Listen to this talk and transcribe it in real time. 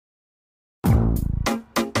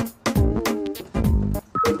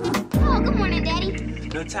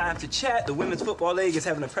no time to chat. The Women's Football League is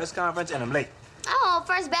having a press conference, and I'm late. Oh,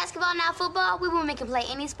 first basketball, now football. We women can play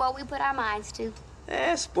any sport we put our minds to.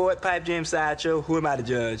 Sport, pipe dream, sideshow. Who am I to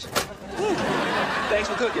judge? Thanks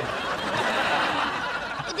for cooking.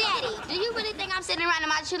 Daddy, do you really think I'm sitting around in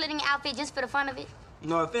my cheerleading outfit just for the fun of it?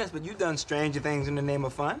 No offense, but you've done stranger things in the name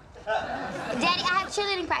of fun. Daddy, I have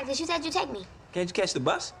cheerleading practice. You said you'd take me. Can't you catch the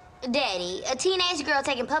bus? Daddy, a teenage girl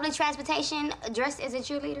taking public transportation dressed as a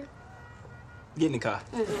cheerleader? Get in the car.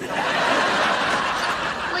 Well,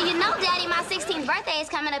 you know, Daddy, my 16th birthday is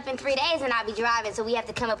coming up in 3 days, and I'll be driving, so we have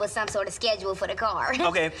to come up with some sort of schedule for the car.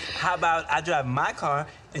 Okay, how about I drive my car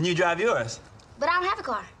and you drive yours? But I don't have a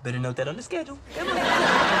car. Better note that on the schedule.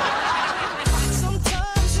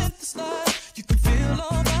 Sometimes at the start, you can feel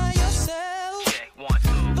all by yourself. Check, 1,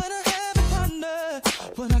 2. But I have a partner,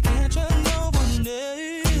 but I can't trust no one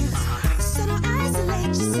else. So don't isolate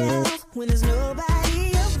yourself when there's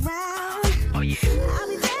nobody around. Oh, yeah. I'll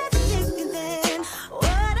be there to give you then what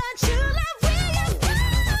I truly really want.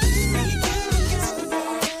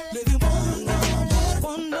 Living one on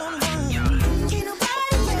one. Can't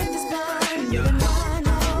nobody break this bond. Living one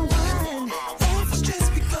on one. Every stress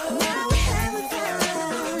we go, now we have a fun.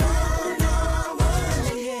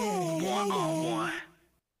 One on one, yeah.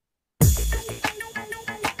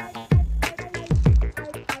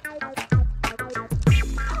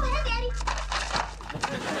 Oh, hey, Daddy.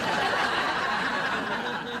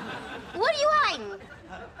 What are you hiding?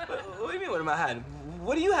 What do you mean, what am I hiding?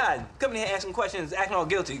 What are you hiding? Coming here asking questions, acting all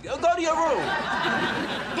guilty. Go to your room.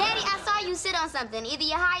 Daddy, I saw you sit on something. Either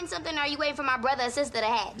you're hiding something or you're waiting for my brother or sister to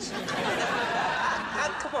hatch.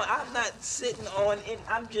 Come on, I'm not sitting on it.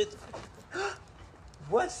 I'm just...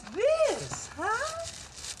 What's this, huh?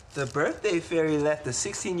 The birthday fairy left the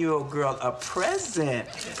 16-year-old girl a present.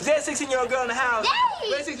 Is that a 16-year-old girl in the house? Daddy!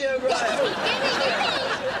 Where's the 16-year-old girl?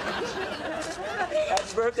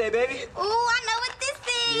 Happy birthday, baby. Ooh, I know what this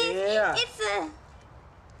is. Yeah. It's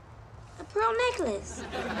a pearl necklace.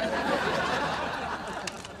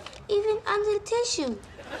 Even under the tissue.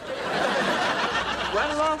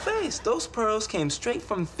 Right along face. Those pearls came straight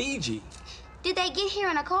from Fiji. Did they get here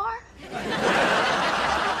in a car?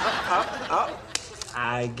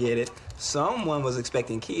 I get it. Someone was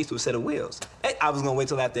expecting keys to a set of wheels. Hey, I was gonna wait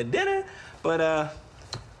till after dinner, but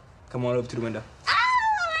come on over to the window. Oh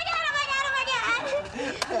my God, oh my God,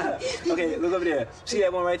 oh my God. Okay, look over there. See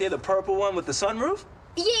that one right there, the purple one with the sunroof?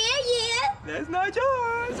 Yeah, yeah. That's not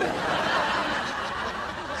yours.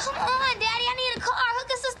 Come on, Daddy, I need a car. Hook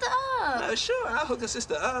a sister up. Sure, I'll hook a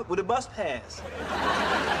sister up with a bus pass.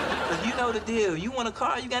 But you know the deal. You want a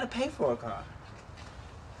car, you gotta pay for a car.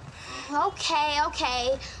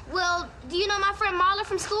 Okay. Well, do you know my friend Marla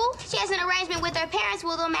from school? She has an arrangement with her parents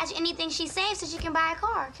where they'll match anything she saves so she can buy a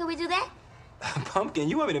car. Can we do that? Pumpkin,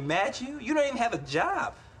 you want me to match you? You don't even have a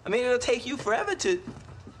job. I mean, it'll take you forever to...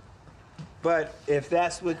 But if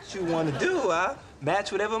that's what you want to do, I'll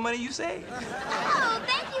match whatever money you save. Oh,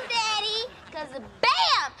 thank you, Daddy. Because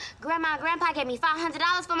bam! Grandma and Grandpa gave me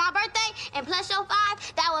 $500 for my birthday, and plus your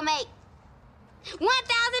 5, that would make $1,000.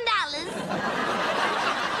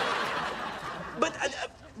 But...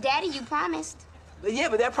 Daddy, you promised. yeah,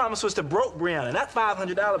 but that promise was to broke Brianna, not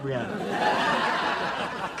 $500 Brianna.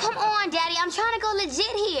 Come on, Daddy. I'm trying to go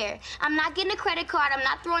legit here. I'm not getting a credit card, I'm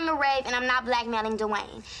not throwing a rave, and I'm not blackmailing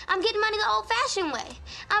Dwayne. I'm getting money the old-fashioned way.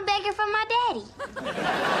 I'm begging from my daddy.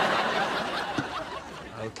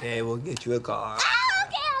 Okay, we'll get you a car. Oh,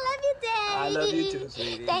 okay. I love you, Daddy. I love you too,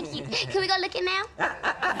 sweetie. Thank you. Can we go looking now?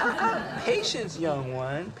 Patience, young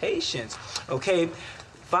one, patience. Okay,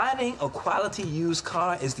 finding a quality used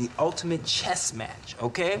car is the ultimate chess match,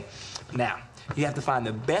 okay? Now, you have to find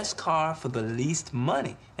the best car for the least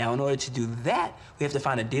money. Now, in order to do that, we have to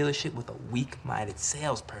find a dealership with a weak-minded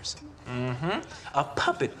salesperson. A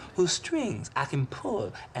puppet whose strings I can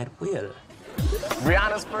pull at will.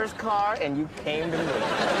 Brianna's first car, and you came to me.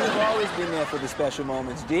 You've always been there for the special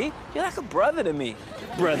moments, D. You're like a brother to me.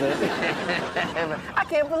 Brother. I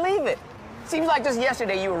can't believe it. Seems like just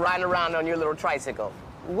yesterday you were riding around on your little tricycle.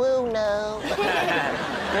 Woo, no.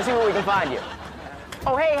 Let's see where we can find you.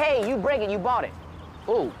 Oh, hey, you break it, you bought it.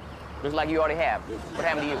 Ooh, looks like you already have. What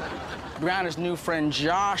happened to you? Brianna's new friend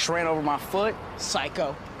Josh ran over my foot.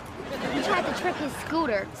 Psycho. You tried to trip his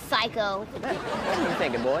scooter, psycho. What are you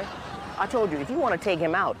thinking, boy? I told you, if you want to take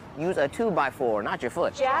him out, use a 2x4, not your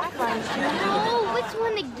foot. Jack punch. No, which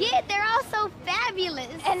one to get? They're all so fabulous.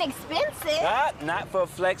 And expensive. Not for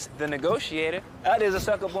Flex, the negotiator. There's a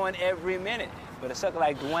sucker born every minute. But a sucker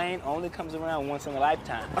like Dwayne only comes around once in a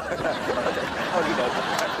lifetime.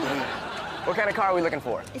 What kind of car are we looking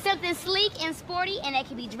for? It's something sleek and sporty, and that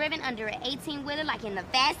can be driven under an 18-wheeler like in the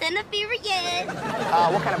Fast and the Furious.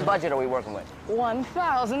 What kind of budget are we working with?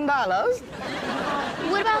 $1,000.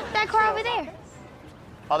 What about that car over there?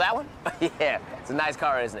 Oh, that one? Yeah, it's a nice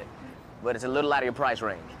car, isn't it? But it's a little out of your price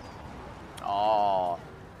range. Oh,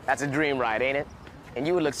 that's a dream ride, ain't it? And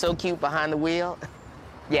you would look so cute behind the wheel.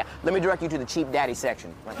 Yeah, let me direct you to the cheap daddy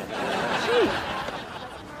section. Right there. Cheap?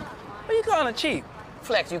 What are you calling cheap?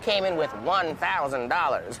 Flex, you came in with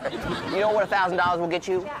 $1,000. You know what $1,000 will get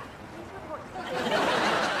you?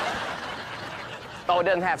 Oh, it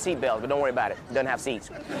doesn't have seat belts, but don't worry about it. It doesn't have seats.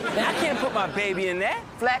 Man, I can't put my baby in that.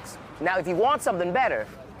 Flex, now if you want something better,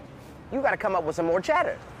 you gotta come up with some more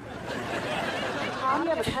cheddar. Tom, you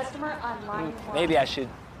have a customer on line one. Maybe I should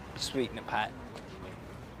sweeten the pot.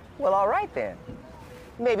 Well, all right then.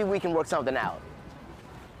 Maybe we can work something out,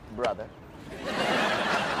 brother.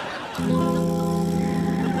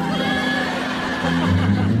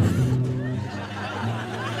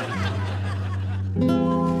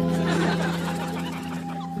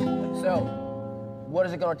 So, what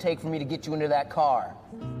is it gonna take for me to get you into that car,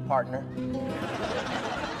 partner?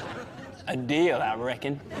 A deal, I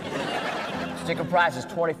reckon. Sticker price is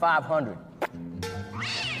 $2,500.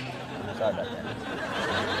 Sorry about that.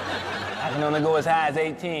 I can only go as high as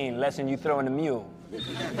 18, less than you throw in the mule.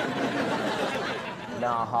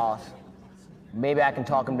 Nah, Hoss. Maybe I can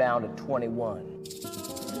talk him down to 21.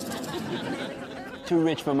 Too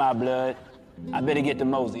rich for my blood. I better get to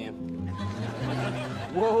moseying.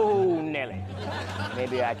 Whoa, Nelly.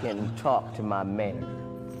 Maybe I can talk to my manager.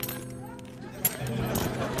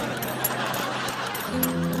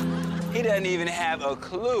 He doesn't even have a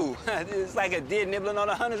clue. It's like a deer nibbling on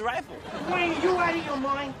a hunter's rifle. Wayne, you out of your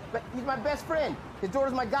mind? But he's my best friend. His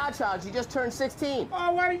daughter's my godchild. She just turned 16.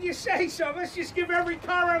 Oh, why didn't you say so? Let's just give every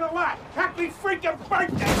car on the lot. Happy freaking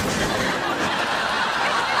birthday!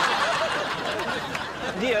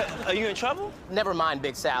 Dear, are you in trouble? Never mind,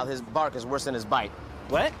 Big Sal. His bark is worse than his bite.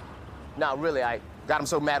 What? No, really, I got him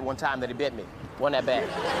so mad one time that he bit me. Wasn't that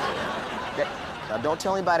bad? Now, don't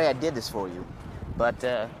tell anybody I did this for you, but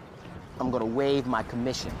I'm gonna waive my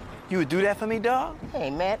commission. You would do that for me, dog?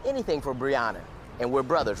 Hey, man, anything for Brianna. And we're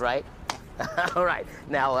brothers, right? All right.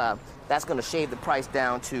 Now, that's gonna shave the price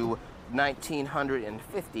down to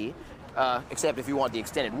 $1,950, except if you want the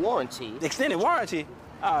extended warranty. The extended warranty?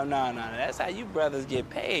 Oh, no. That's how you brothers get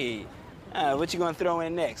paid. What you gonna throw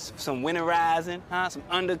in next? Some winterizing, huh? Some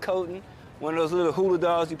undercoating? One of those little hula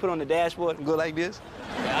dolls you put on the dashboard and go like this?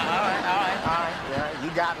 Yeah, all right. Yeah,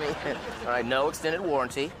 you got me. All right, no extended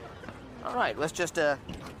warranty. All right, let's just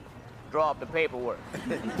draw up the paperwork.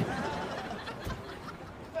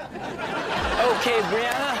 Okay,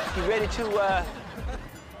 Brianna, you ready to,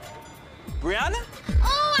 Brianna?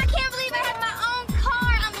 Oh, I can't believe I have my own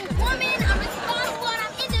car. I'm a woman, I'm responsible, and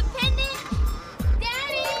I'm independent.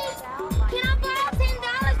 Daddy, can I borrow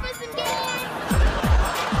 $10 for some gas?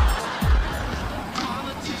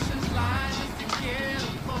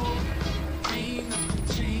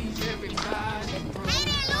 Hey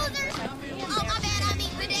there, losers. Oh, my bad, I mean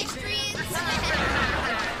pedestrians.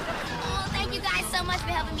 Oh, thank you guys so much for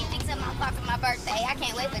helping me fix up my car for my birthday. I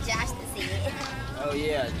can't wait for Josh to see it. Oh,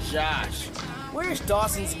 yeah, Josh. Where's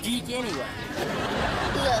Dawson's Geek anyway?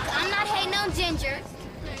 Look, I'm not hating on Ginger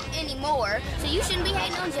anymore, so you shouldn't be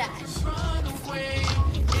hating on Josh.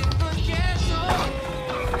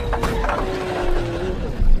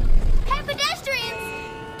 Hey, pedestrians!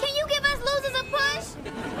 Can you give us losers a push?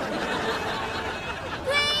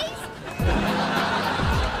 Please?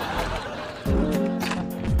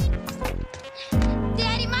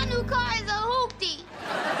 Daddy, my new car is a hoopty.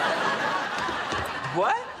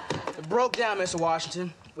 What? It broke down, Mr.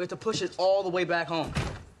 Washington. We have to push it all the way back home.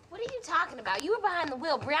 What are you talking about? You were behind the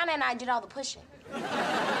wheel. Brianna and I did all the pushing. No,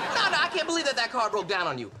 I can't believe that car broke down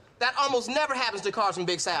on you. That almost never happens to cars from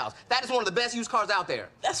Big Sal's. That is one of the best used cars out there.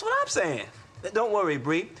 That's what I'm saying. Don't worry,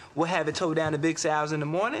 Bree. We'll have it towed down to Big Sal's in the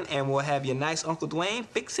morning, and we'll have your nice Uncle Dwayne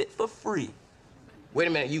fix it for free. Wait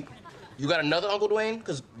a minute, you got another Uncle Dwayne?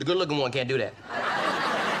 Because the good-looking one can't do that.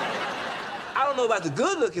 I don't know about the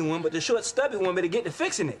good-looking one, but the short, stubby one better get to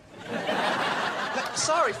fixing it.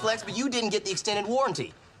 Sorry, Flex, but you didn't get the extended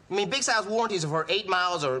warranty. I mean, Big Sal's warranties are for 8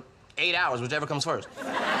 miles or 8 hours, whichever comes first.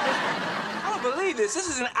 I don't believe this. This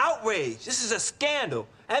is an outrage. This is a scandal.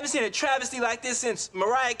 I haven't seen a travesty like this since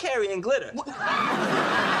Mariah Carey and Glitter.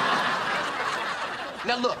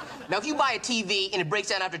 Now, look. Now, if you buy a TV and it breaks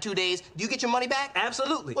down after 2 days, do you get your money back?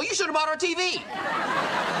 Absolutely. Well, you should have bought our TV.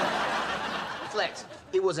 Flex,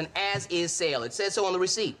 it was an as-is sale. It said so on the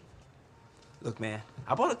receipt. Look, man,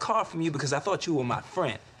 I bought a car from you because I thought you were my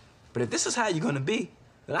friend. But if this is how you're gonna be,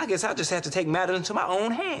 Well, I guess I'll just have to take matters into my own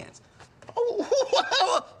hands.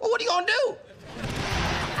 Oh, what are you gonna do?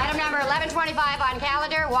 Item number 1125 on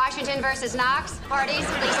calendar, Washington versus Knox. Parties,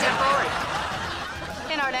 please step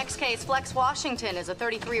forward. In our next case, Flex Washington is a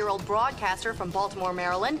 33-year-old broadcaster from Baltimore,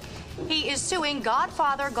 Maryland. He is suing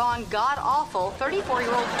Godfather gone god-awful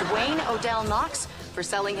 34-year-old Dwayne Odell Knox for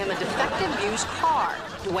selling him a defective used car.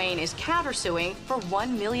 Dwayne is countersuing for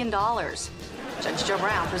 $1 million. Judge Joe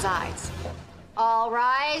Brown presides. All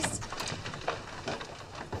rise.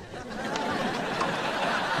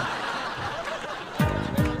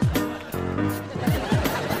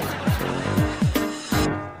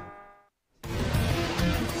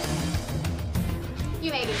 You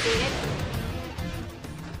may be seated.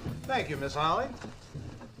 Thank you, Miss Holly.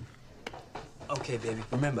 Okay, baby,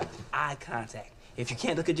 remember, eye contact. If you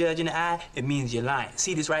can't look a judge in the eye, it means you're lying.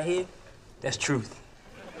 See this right here? That's truth.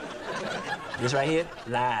 This right here?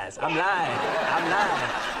 Lies. I'm lying.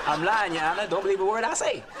 I'm lying, Your Honor. Don't believe a word I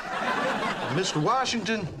say. Mr.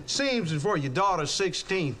 Washington, seems that for your daughter's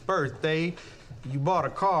 16th birthday, you bought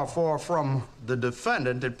a car from the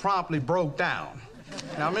defendant that promptly broke down.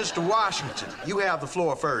 Now, Mr. Washington, you have the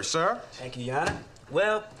floor first, sir. Thank you, Your Honor.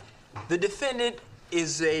 Well, the defendant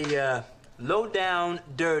is a low-down,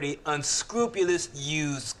 dirty, unscrupulous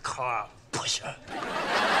used car pusher.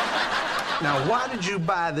 Now, why did you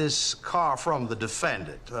buy this car from the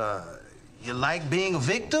defendant? You like being a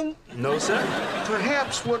victim? No, sir.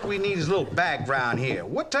 Perhaps what we need is a little background here.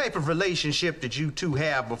 What type of relationship did you two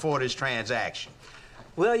have before this transaction?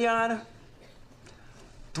 Well, Your Honor,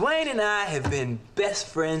 Dwayne and I have been best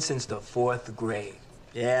friends since the 4th grade.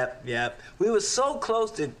 Yep. We were so close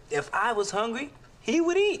that if I was hungry, he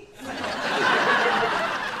would eat.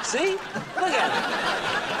 See? Look at him.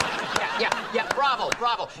 Yeah, bravo.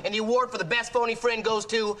 And the award for the best phony friend goes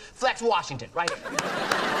to Flex Washington, right here.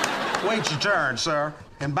 Wait your turn, sir.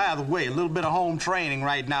 And by the way, a little bit of home training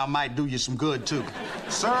right now might do you some good, too.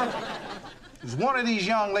 Sir, is one of these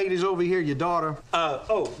young ladies over here your daughter?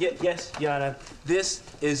 Yes, Your Honor. This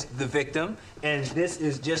is the victim, and this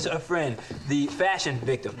is just a friend, the fashion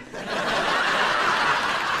victim.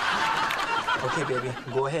 Okay, baby,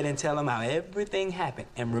 go ahead and tell him how everything happened.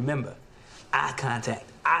 And remember, eye contact.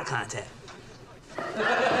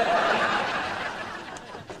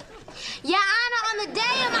 Your Honor, on the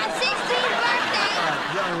day of my 16th birthday.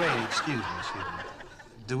 Young lady, excuse me.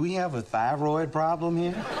 Do we have a thyroid problem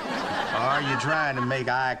here? Or are you trying to make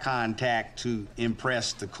eye contact to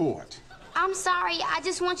impress the court? I'm sorry. I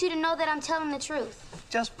just want you to know that I'm telling the truth.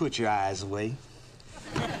 Just put your eyes away.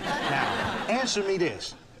 Now, answer me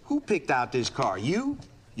this. Who picked out this car? You,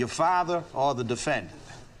 your father, or the defendant?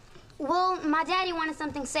 Well, my daddy wanted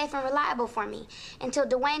something safe and reliable for me until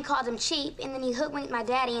Dwayne called him cheap, and then he hoodwinked my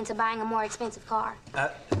daddy into buying a more expensive car.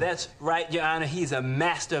 That's right, Your Honor. He's a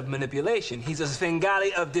master of manipulation. He's a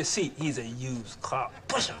Svengali of deceit. He's a used car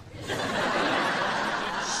pusher.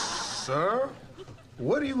 Sir,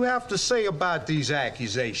 what do you have to say about these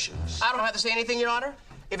accusations? I don't have to say anything, Your Honor.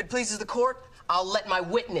 If it pleases the court, I'll let my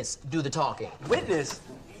witness do the talking. Witness?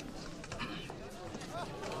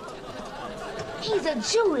 He's a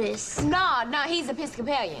Judas. No, he's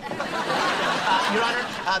Episcopalian. Your Honor,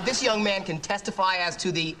 this young man can testify as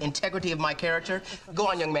to the integrity of my character. Go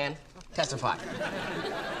on, young man. Testify.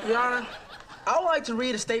 Your Honor, I would like to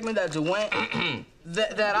read a statement that Dwayne...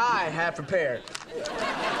 that I had prepared.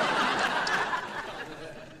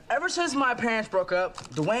 Ever since my parents broke up,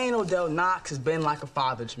 Dwayne Odell Knox has been like a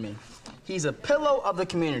father to me. He's a pillow of the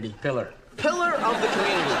community. Pillar of the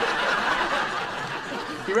community.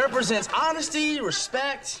 He represents honesty,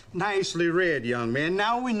 respect. Nicely read, young man.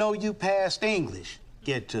 Now we know you passed English.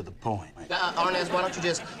 Get to the point. Arnaz, why don't you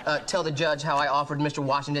just tell the judge how I offered Mr.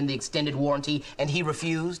 Washington the extended warranty and he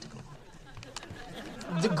refused?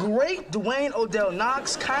 The great Dwayne Odell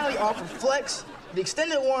Knox kindly offered Flex the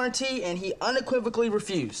extended warranty and he unequivocally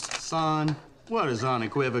refused. Son, what does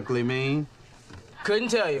unequivocally mean? Couldn't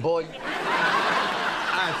tell you, boy.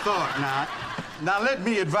 I thought not. Now, let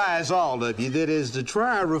me advise all of you that as the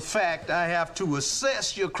trier of fact, I have to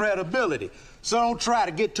assess your credibility. So don't try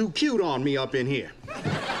to get too cute on me up in here.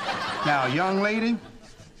 Now, young lady,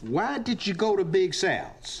 why did you go to Big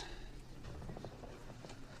Sal's?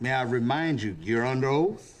 May I remind you, you're under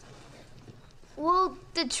oath? Well,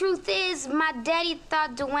 the truth is, my daddy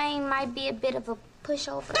thought Dwayne might be a bit of a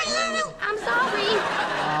pushover. I'm sorry.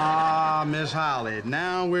 Ah, Miss Holly,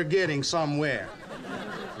 now we're getting somewhere.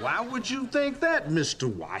 Why would you think that,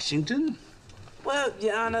 Mr. Washington? Well,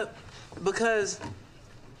 Your Honor, because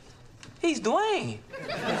he's Dwayne.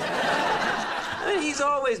 I mean, he's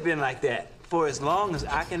always been like that for as long as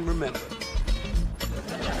I can remember.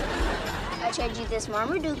 I trade you this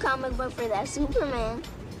Marmaduke comic book for that Superman.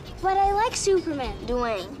 But I like Superman.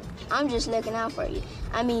 Dwayne, I'm just looking out for you.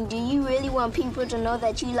 I mean, do you really want people to know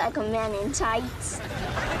that you like a man in tights?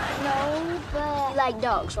 No, but... You like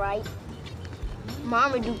dogs, right?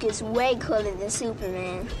 Marmaduke is way cooler than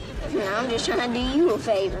Superman. Now, I'm just trying to do you a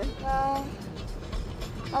favor. Well,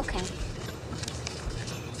 okay.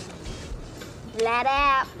 Flat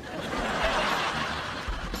out.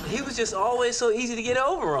 He was just always so easy to get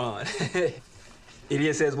over on.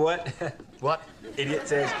 Idiot says what? What? Idiot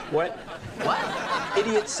says what? What?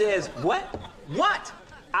 Idiot says what? What?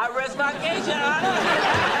 I rest my case, Your Honor.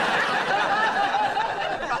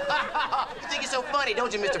 You think it's so funny,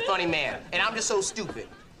 don't you, Mr. Funny Man? And I'm just so stupid.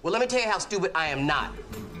 Well, let me tell you how stupid I am not.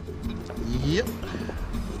 Yep.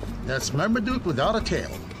 That's Marmaduke without a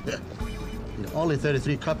tail. Yeah. You know, only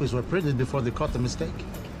 33 copies were printed before they caught the mistake.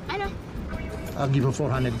 I know. I'll give you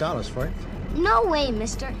 $400 for it. No way,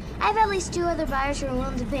 mister. I have at least 2 other buyers who are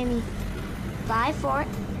willing to pay me $5 for it.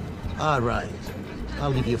 All right.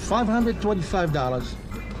 I'll give you $525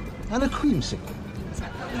 and a creamsicle.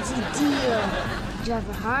 It's a deal. You have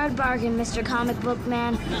a hard bargain, Mr. Comic Book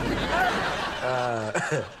Man.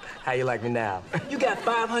 How you like me now? You got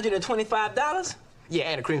 $525? Yeah,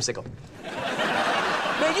 and a creamsicle.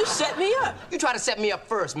 Man, you set me up. You try to set me up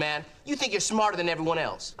first, man. You think you're smarter than everyone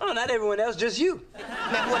else. Oh, not everyone else, just you.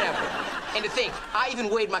 Man, whatever. And to think, I even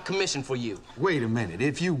waived my commission for you. Wait a minute.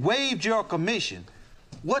 If you waived your commission,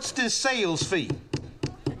 what's this sales fee?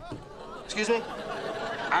 Excuse me?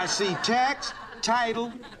 I see tax,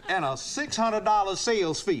 title, and a $600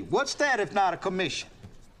 sales fee. What's that if not a commission?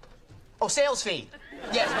 Oh, sales fee.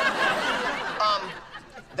 Yes.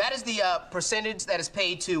 That is the percentage that is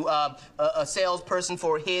paid to a salesperson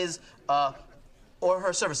for his or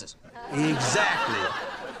her services. Exactly.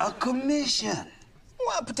 A commission.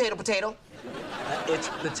 Well, potato, potato. It's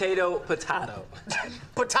potato. Potato.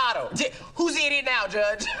 Who's the idiot now,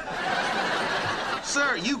 Judge?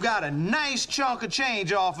 Sir, you got a nice chunk of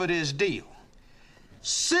change off of this deal.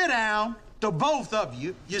 Sit down, the both of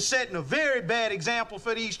you. You're setting a very bad example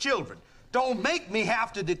for these children. Don't make me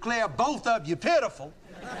have to declare both of you pitiful.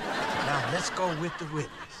 Now, let's go with the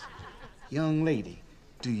witness. Young lady,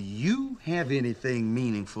 do you have anything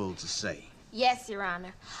meaningful to say? Yes, Your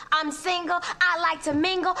Honor. I'm single, I like to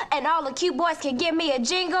mingle, and all the cute boys can give me a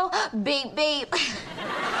jingle. Beep, beep.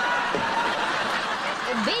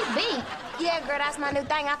 Beep, beep. Yeah, girl, that's my new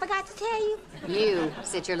thing. I forgot to tell you. You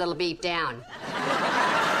sit your little beep down.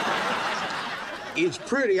 It's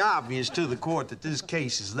pretty obvious to the court that this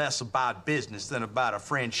case is less about business than about a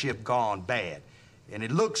friendship gone bad. And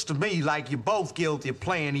it looks to me like you're both guilty of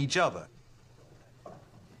playing each other.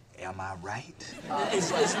 Am I right?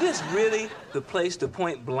 Is this really the place to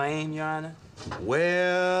point blame, Your Honor?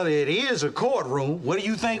 Well, it is a courtroom. What do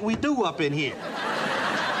you think we do up in here?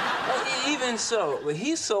 Well, even so,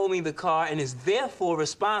 he sold me the car and is therefore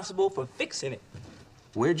responsible for fixing it.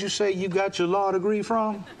 Where'd you say you got your law degree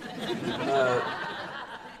from?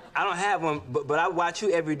 I don't have one, but I watch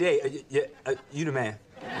you every day. You the man.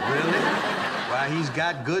 Really? Why, he's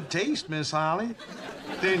got good taste, Miss Holly.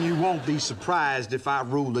 Then you won't be surprised if I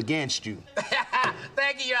rule against you.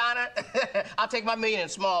 Thank you, Your Honor. I'll take my million in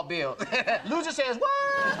small bill. Loser says what?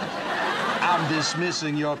 I'm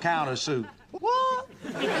dismissing your countersuit. What?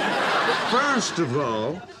 First of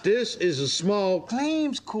all, this is a small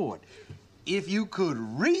claims court. If you could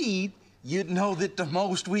read, you'd know that the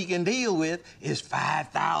most we can deal with is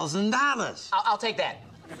 $5,000. I'll take that.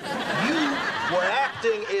 You were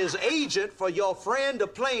acting as agent for your friend, the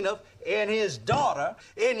plaintiff, and his daughter,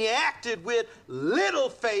 and you acted with little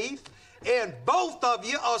faith, and both of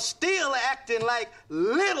you are still acting like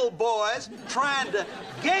little boys trying to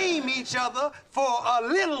game each other for a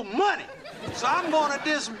little money. So I'm gonna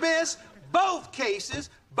dismiss both cases.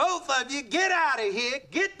 Both of you get out of here,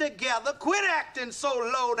 get together, quit acting so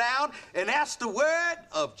low down, and that's the word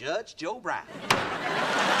of Judge Joe Brown.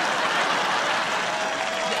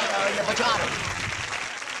 But Your Honor.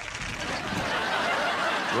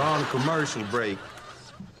 We're on a commercial break.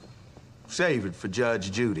 Save it for Judge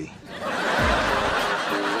Judy.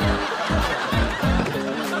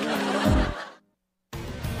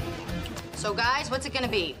 So, guys, what's it gonna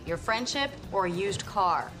be? Your friendship or a used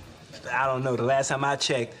car? I don't know. The last time I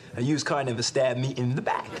checked, a used car never stabbed me in the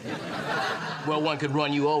back. Well, one could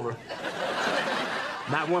run you over.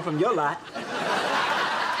 Not one from your lot.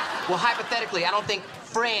 Well, hypothetically, I don't think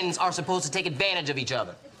friends are supposed to take advantage of each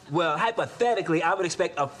other. Well, hypothetically, I would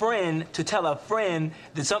expect a friend to tell a friend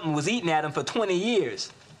that something was eating at him for 20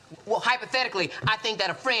 years. Well, hypothetically, I think that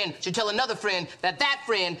a friend should tell another friend that that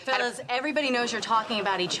friend... Fellas, everybody knows you're talking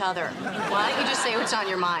about each other. Why don't you just say what's on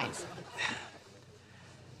your minds?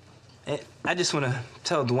 I just want to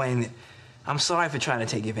tell Dwayne that I'm sorry for trying to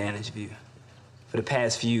take advantage of you for the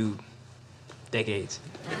past few decades.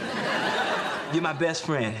 You're my best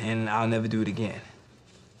friend, and I'll never do it again.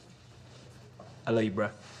 I love you, bro.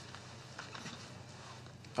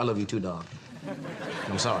 I love you too, dog.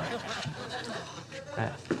 I'm sorry.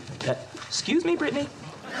 Excuse me, Brittany?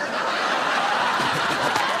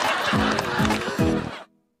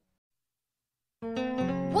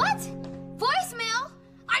 What? Voicemail?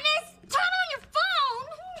 Ines, turn on your phone!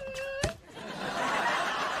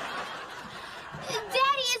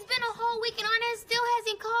 Daddy, it's been a whole week and Arnez still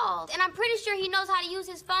hasn't called. And I'm pretty sure he knows how to use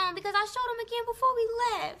his phone because I showed him again before we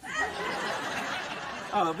left.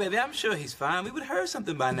 Oh, baby, I'm sure he's fine. We would have heard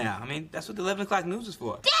something by now. I mean, that's what the 11 o'clock news is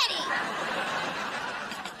for. Daddy!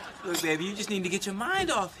 Look, baby, you just need to get your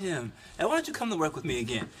mind off him. Now, why don't you come to work with me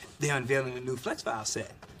again? They're unveiling a new Flex File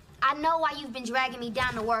set. I know why you've been dragging me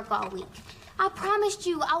down to work all week. I promised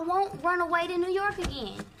you I won't run away to New York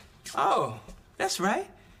again. Oh, that's right.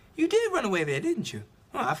 You did run away there, didn't you?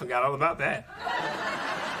 Oh, I forgot all about that.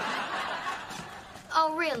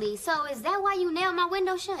 Oh, really? So is that why you nailed my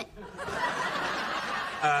window shut?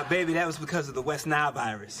 Baby, that was because of the West Nile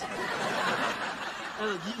virus.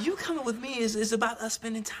 You coming with me is about us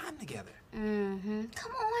spending time together. Mm-hmm.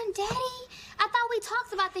 Come on, Daddy. I thought we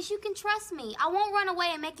talked about this. You can trust me. I won't run away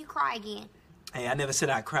and make you cry again. Hey, I never said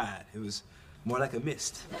I cried. It was more like a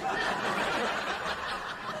mist.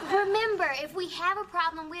 Remember, if we have a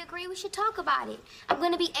problem, we agree we should talk about it. I'm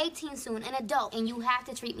going to be 18 soon, an adult, and you have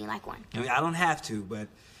to treat me like one. I mean, I don't have to, but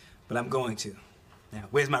I'm going to. Now,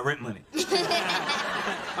 where's my rent money? All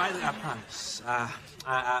right, I promise.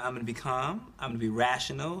 I'm going to be calm, I'm going to be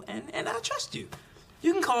rational, and I trust you.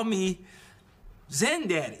 You can call me Zen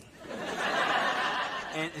Daddy.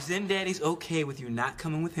 And Zen Daddy's okay with you not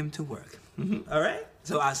coming with him to work. All right?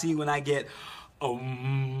 So I'll see you when I get...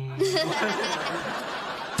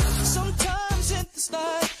 Sometimes in this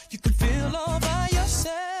life, you can feel all by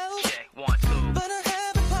yourself. Check, 1, 2. But I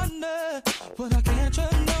have a partner, but I can't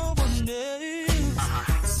trust no one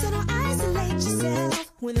else. So don't isolate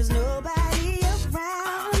yourself when there's nobody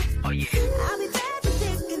around. Oh, yeah. I'll be back to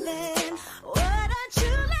thinking then, why don't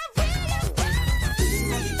you let me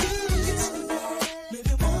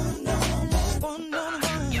maybe one on one.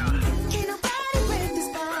 Can't nobody break this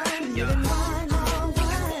bond, living one on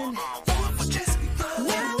one. Just because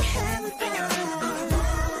now we have a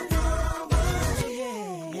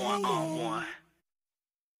One on one.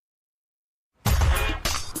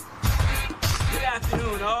 Good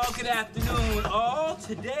afternoon, all. Good afternoon, all.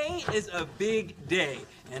 Today is a big day,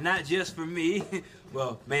 and not just for me,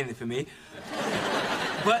 well, mainly for me,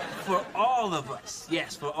 but for all of us.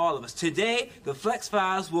 Yes, for all of us. Today, the Flex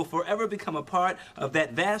Files will forever become a part of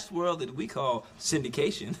that vast world that we call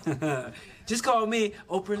syndication. Just call me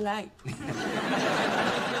Oprah Light.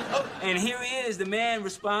 Oh, and here he is, the man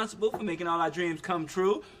responsible for making all our dreams come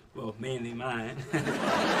true. Well, mainly mine. The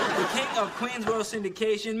king of Queensboro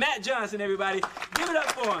syndication, Matt Johnson, everybody. Give it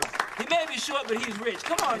up for him. He may be short, but he's rich.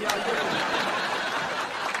 Come on, y'all.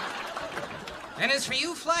 And as for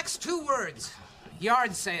you, Flex, 2 words.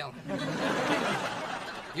 Yard sale.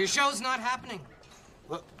 Your show's not happening.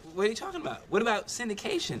 What are you talking about? What about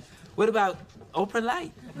syndication? What about Oprah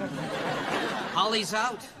Light? Holly's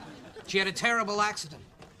out. She had a terrible accident.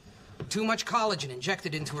 Too much collagen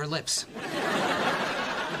injected into her lips.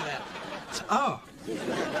 Oh.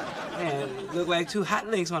 Man, look like 2 hot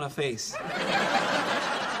links on her face.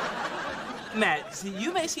 Matt, see,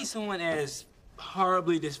 you may see someone as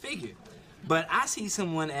horribly disfigured, but I see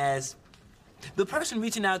someone as the person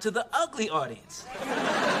reaching out to the ugly audience.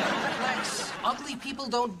 Flex, ugly people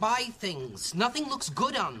don't buy things. Nothing looks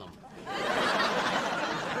good on them.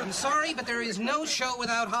 I'm sorry, but there is no show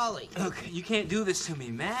without Holly. Look, you can't do this to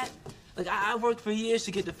me, Matt. Look, I worked for years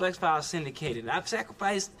to get the Flex Files syndicated. I've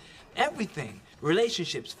sacrificed everything.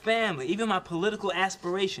 Relationships, family, even my political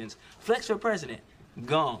aspirations. Flex for president,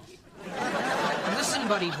 gone. Listen,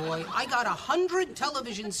 buddy boy, I got 100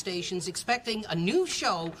 television stations expecting a new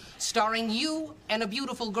show starring you and a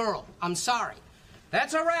beautiful girl. I'm sorry.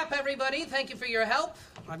 That's a wrap, everybody. Thank you for your help.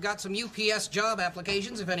 I've got some UPS job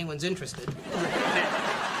applications if anyone's interested.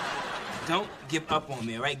 Don't give up on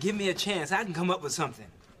me, all right? Give me a chance. I can come up with something.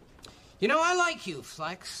 You know, I like you,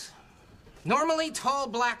 Flex. Normally, tall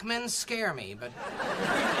black men scare me, but...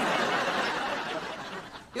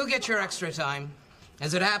 You'll get your extra time.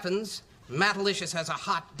 As it happens, Mattalicious has a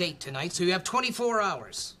hot date tonight, so you have 24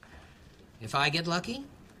 hours. If I get lucky,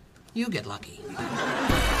 you get lucky.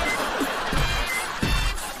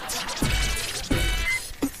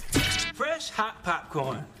 Fresh, hot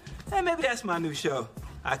popcorn. Hey, maybe that's my new show.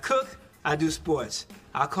 I cook, I do sports.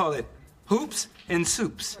 I'll call it Hoops and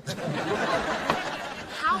Soups.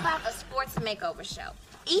 How about a sports makeover show?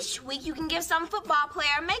 Each week you can give some football player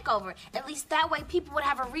a makeover. At least that way people would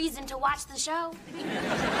have a reason to watch the show.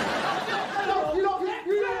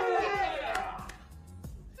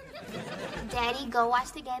 Daddy, go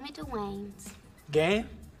watch the game at Dwayne's. Game?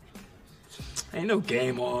 Ain't no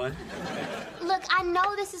game on. Look, I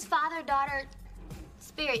know this is father-daughter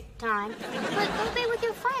spirit time, but go be with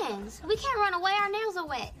your friends. We can't run away. Our nails are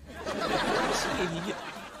wet. Sweetie,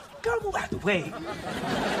 girl, move out the way.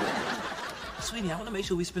 Sweetie, I want to make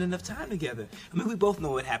sure we spend enough time together. I mean, we both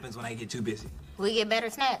know what happens when I get too busy. We get better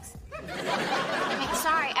snacks. I mean,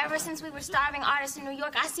 sorry, ever since we were starving artists in New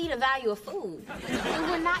York, I see the value of food. And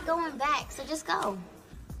we're not going back, so just go.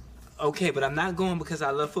 Okay, but I'm not going because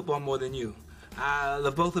I love football more than you. I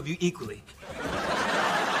love both of you equally.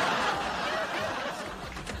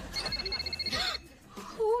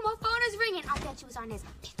 Ooh, my phone is ringing. I bet you it's Arnez.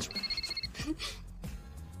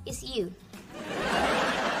 It's you.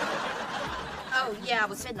 Oh, yeah, I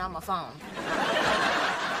was sitting on my phone.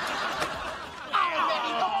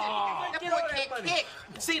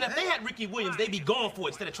 See, if they had Ricky Williams, they'd be going for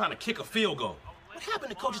it instead of trying to kick a field goal. What happened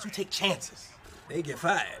to coaches who take chances? They get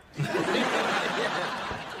fired.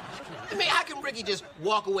 I mean, how can Ricky just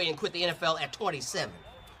walk away and quit the NFL at 27?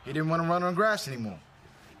 He didn't want to run on grass anymore.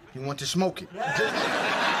 He wanted to smoke it.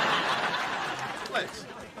 Flex,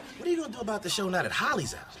 what are you going to do about the show now that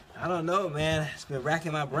Holly's out? I don't know, man. It's been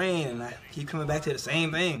racking my brain, and I keep coming back to the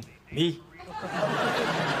same thing. Me. Wasn't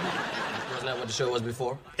that what the show was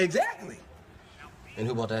before? Exactly. And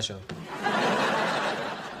who bought that show?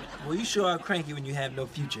 Well, you sure are cranky when you have no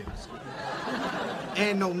future.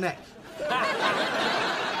 And no neck.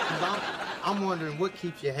 I'm wondering what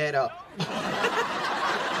keeps your head up.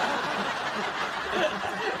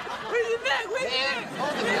 Where's your neck?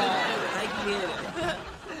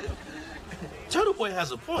 Turtle Boy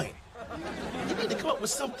has a point. You need to come up with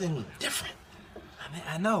something different. I mean,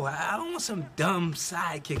 I know. I don't want some dumb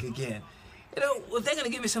sidekick again. You know, if they're gonna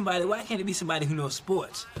give me somebody, why can't it be somebody who knows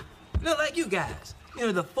sports? You know, like you guys. You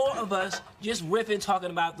know, the four of us just riffing, talking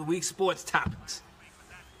about the week's sports topics.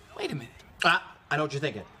 Wait a minute. I know what you're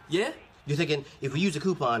thinking. Yeah? You're thinking, if we use a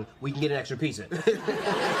coupon, we can get an extra pizza.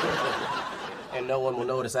 And no one will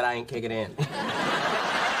notice that I ain't kicking in. No,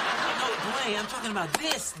 Dwayne, I'm talking about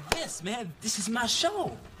this, man. This is my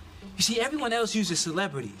show. You see, everyone else uses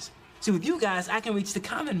celebrities. See, with you guys, I can reach the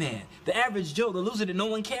common man, the average Joe, the loser that no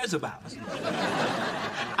one cares about.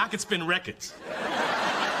 I could spin records.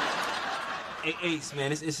 Hey, Ace,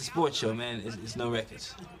 man, it's a sports show, man. It's no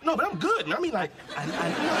records. No, but I'm good. I mean, like...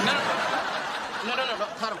 No.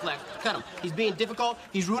 Cut him, Flex. Cut him. He's being difficult.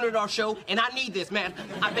 He's ruining our show, and I need this, man.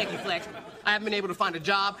 I beg you, Flex. I haven't been able to find a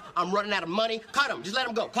job. I'm running out of money. Cut him. Just let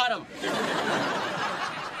him go. Cut him.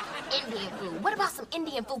 Indian food. What about some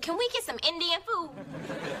Indian food? Can we get some Indian food?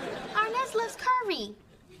 Arnez loves curry.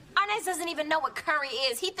 Arnez doesn't even know what curry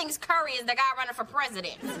is. He thinks curry is the guy running for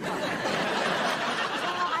president.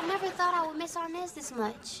 I never thought I would miss Arnez this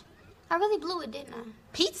much. I really blew it, didn't I?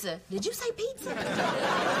 Pizza? Did you say pizza?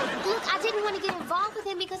 Look, I didn't want to get involved with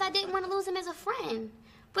him because I didn't want to lose him as a friend.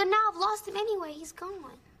 But now I've lost him anyway. He's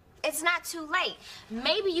gone. It's not too late.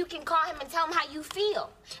 Maybe you can call him and tell him how you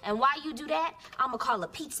feel. And while you do that, I'm gonna call a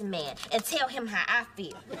pizza man and tell him how I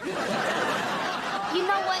feel. You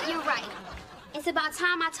know what? You're right. It's about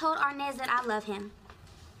time I told Arnez that I love him.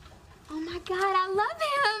 Oh my God, I love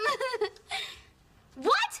him.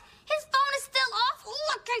 What? His phone is still off? Ooh,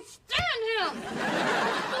 I can't stand him.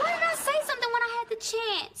 Why didn't I say something when I had the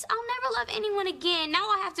chance? I'll never love anyone again. Now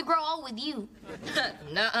I have to grow old with you.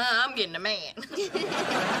 Nuh-uh, I'm getting a man.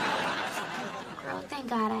 Girl, thank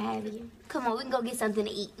God I have you. Come on, we can go get something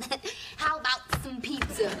to eat. How about some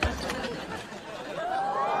pizza?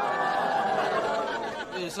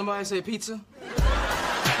 Did somebody say pizza?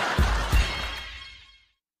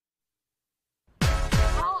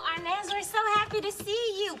 So happy to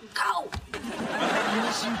see you. Go. I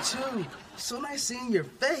miss you too. So nice seeing your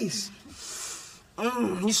face.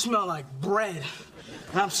 You smell like bread.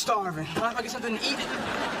 I'm starving. Mind if I get something to eat?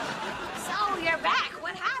 So you're back.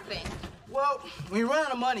 What happened? Well, we ran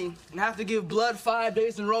out of money and have to give blood 5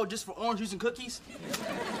 days in a row just for orange juice and cookies.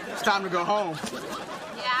 It's time to go home.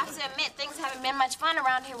 Yeah, I have to admit, things haven't been much fun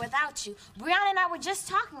around here without you. Brianna and I were just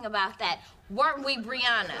talking about that. Weren't we,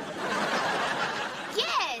 Brianna?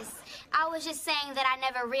 Yes. I was just saying that I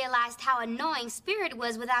never realized how annoying Spirit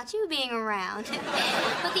was without you being around.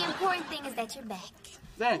 But the important thing is that you're back.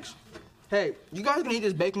 Thanks. Hey, you guys gonna eat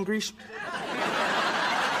this bacon grease?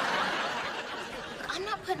 I'm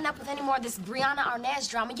not putting up with any more of this Brianna Arnez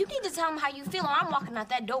drama. You need to tell him how you feel or I'm walking out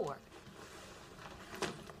that door.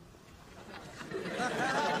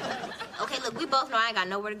 Okay, look, we both know I ain't got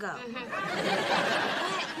nowhere to go.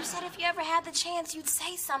 But you said if you ever had the chance, you'd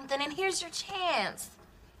say something, and here's your chance.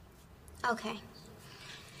 Okay.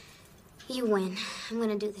 You win. I'm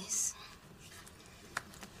gonna do this.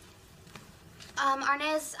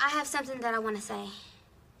 Arnez, I have something that I want to say.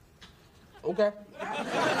 Okay.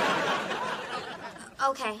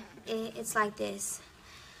 Okay, it's like this.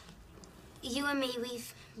 You and me,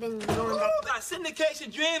 we've been going Oh, back. God,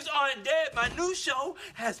 Syndication Dreams Aren't Dead. My new show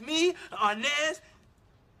has me, Arnez.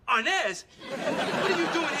 Arnez? What are you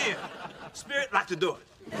doing here? Spirit, lock the door.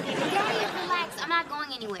 Daddy, relax. I'm not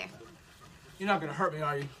going anywhere. You're not gonna hurt me,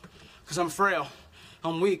 are you? Because I'm frail,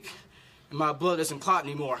 I'm weak, and my blood doesn't clot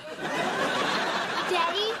anymore.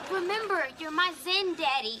 Daddy, remember, you're my Zen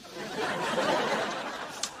daddy.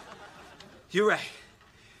 You're right.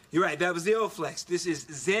 You're right. That was the old flex. This is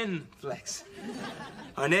Zen flex.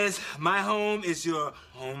 Arnez, my home is your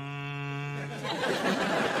home.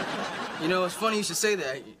 You know, it's funny you should say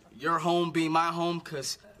that. Your home being my home,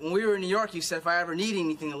 because when we were in New York, you said if I ever need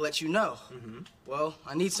anything to let you know. Well,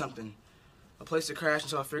 I need something. A place to crash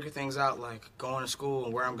until I figure things out, like going to school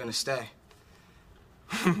and where I'm gonna stay.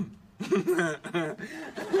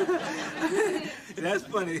 That's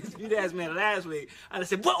funny. If you'd asked me last week, I'd have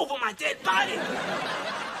said, what over my dead body?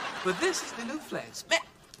 But this is the new flex. Man,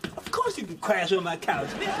 of course you can crash on my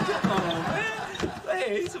couch. Man, come on, man.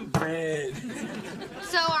 Hey, eat some bread.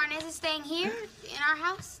 So Arnez is staying here in our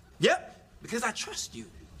house? Yep, because I trust you.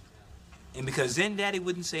 And because Zen Daddy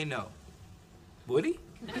wouldn't say no. Would he?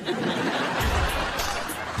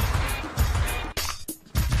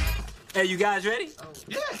 Hey, you guys ready?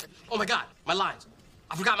 Yeah. Oh, my God, my lines.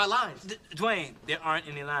 I forgot my lines. Dwayne, there aren't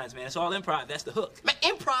any lines, man. It's all improv. That's the hook. Man,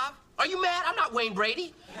 improv? Are you mad? I'm not Wayne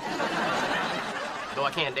Brady. Though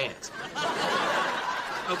I can't dance.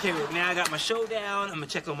 Okay, well, now I got my show down. I'm gonna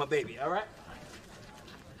check on my baby, all right?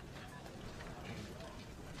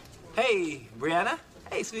 Hey, Brianna.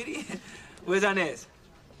 Hey, sweetie. Where's Arnez?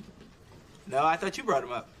 No, I thought you brought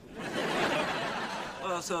him up.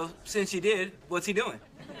 Well, so since you did, what's he doing?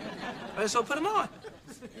 So put him on.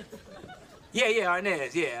 Yeah,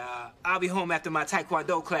 Arnez, yeah. I'll be home after my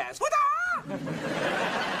Taekwondo class. What the?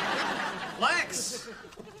 Lex!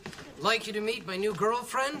 Like you to meet my new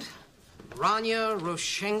girlfriend, Rania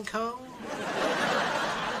Roshenko.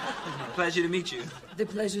 Pleasure to meet you. The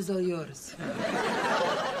pleasure's all yours.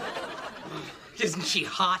 Isn't she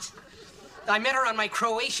hot? I met her on my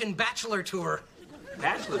Croatian bachelor tour.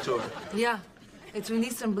 Bachelor tour? Yeah. It's when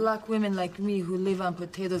Eastern black women like me who live on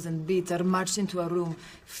potatoes and beets are marched into a room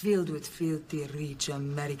filled with filthy, rich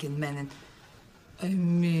American men and... I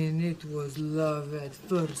mean, it was love at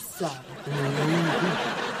first sight.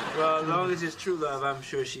 Well, as long as it's true love, I'm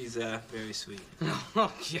sure she's very sweet.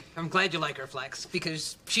 Oh, yeah, I'm glad you like her, Flex,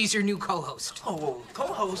 because she's your new co-host. Oh,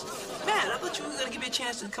 co-host? Man, I thought you were gonna give me a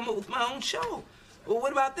chance to come up with my own show. Well,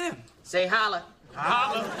 what about them? Say holla.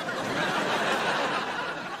 Holla.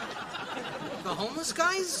 The homeless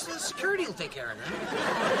guys, security will take care of them.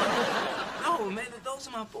 No, man, those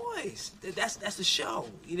are my boys. That's the show.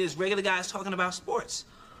 There's regular guys talking about sports.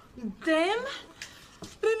 Them?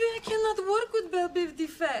 Baby, I cannot work with Belle Biv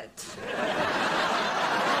DeFat.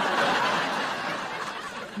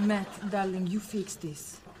 Matt, darling, you fix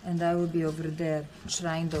this. And I will be over there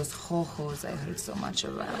trying those ho-hos I heard so much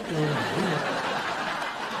about.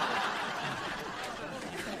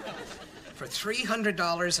 For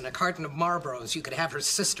 $300 and a carton of Marlboros, you could have her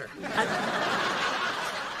sister. Matt,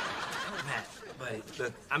 buddy,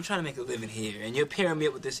 look, I'm trying to make a living here, and you're pairing me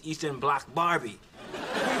up with this Eastern Bloc Barbie.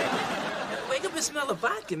 Wake up and smell the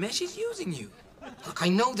vodka, man. She's using you. Look, I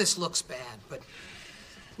know this looks bad, but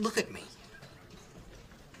look at me.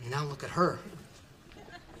 Now look at her.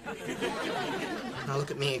 Now look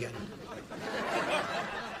at me again.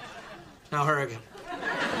 Now her again.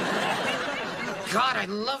 God, I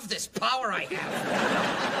love this power I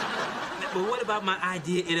have. But what about my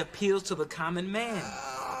idea? It appeals to the common man.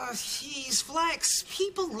 Jeez, Flex.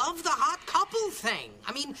 People love the hot couple thing.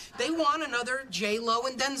 I mean, they want another J-Lo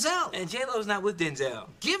and Denzel. And J-Lo's not with Denzel.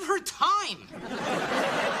 Give her time.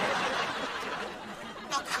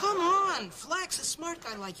 Now, come on. Flex, a smart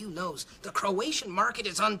guy like you knows the Croatian market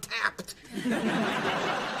is untapped.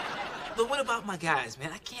 But what about my guys,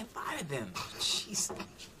 man? I can't fire them. Oh, jeez.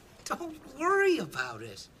 Don't worry about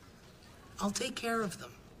it. I'll take care of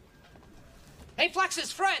them. Hey,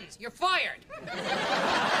 Flex's friends, you're fired.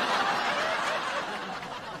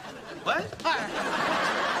 What?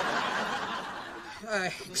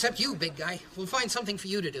 Except you, big guy. We'll find something for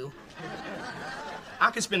you to do.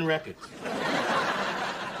 I can spin records.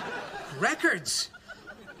 Records?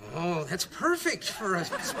 Oh, that's perfect for a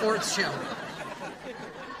sports show.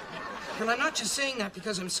 And I'm not just saying that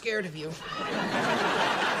because I'm scared of you.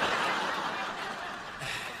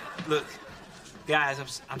 Look,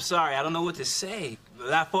 guys, I'm sorry. I don't know what to say,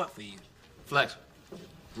 but I fought for you. Flex,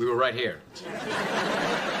 we were right here.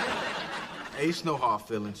 Hey, it's no hard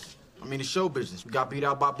feelings. I mean, it's show business. We got beat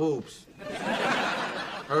out by boobs.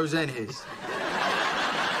 Hers and his.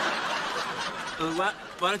 Why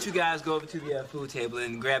don't you guys go over to the food table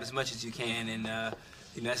and grab as much as you can, and,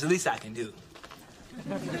 you know, that's the least I can do.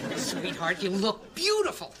 Sweetheart, you look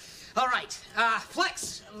beautiful. All right,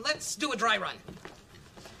 Flex, let's do a dry run.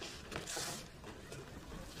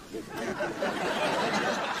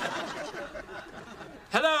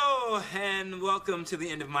 Hello, and welcome to the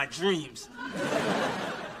end of my dreams.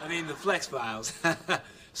 I mean, the Flex Files.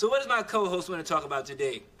 So what does my co-host want to talk about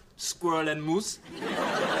today? Squirrel and moose?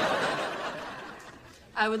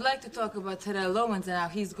 I would like to talk about Terrell Owens and how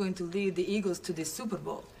he's going to lead the Eagles to the Super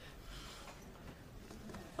Bowl.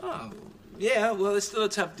 Oh, yeah, well, it's still a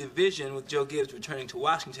tough division with Joe Gibbs returning to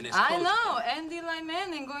Washington as coach. I know, and Eli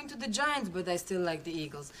Manning going to the Giants, but I still like the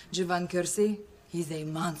Eagles. Javon Kersey, he's a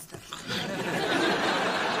monster.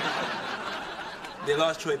 They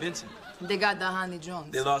lost Troy Benson. They got Dahani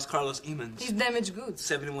Jones. They lost Carlos Emmons. He's damaged goods.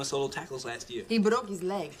 71 solo tackles last year. He broke his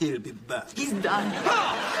leg. He'll be back. He's done.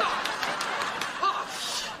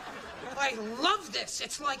 I love this.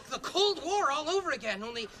 It's like the Cold War all over again,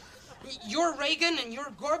 only you're Reagan and you're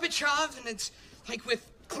Gorbachev, and it's like with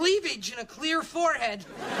cleavage and a clear forehead.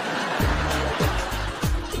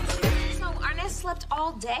 So Arnez slept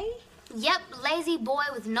all day? Yep, lazy boy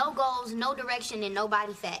with no goals, no direction, and no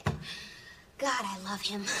body fat. God, I love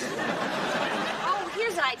him. Oh,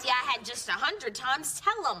 here's an idea I had just 100 times.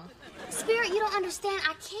 Tell him. Spirit, you don't understand.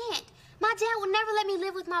 I can't. My dad would never let me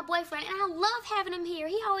live with my boyfriend, and I love having him here.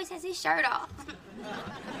 He always has his shirt off.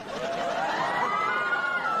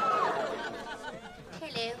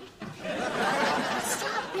 Hello.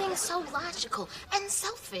 Stop being so logical and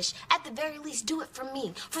selfish. At the very least, do it for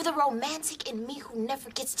me. For the romantic in me who never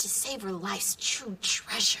gets to savor life's true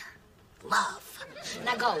treasure. Love.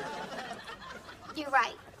 Now go. You're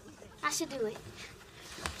right. I should do it.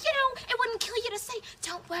 You know, it wouldn't kill you to say,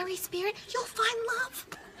 don't worry, Spirit, you'll find love.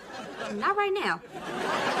 Not right now.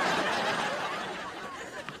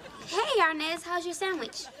 Hey, Arnez, how's your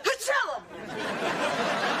sandwich? Tell him!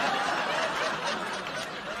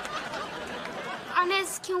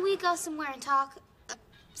 Arnez, can we go somewhere and talk?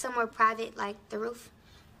 Somewhere private, like the roof?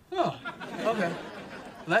 Oh, okay.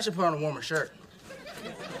 Well, I should put on a warmer shirt.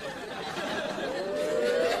 You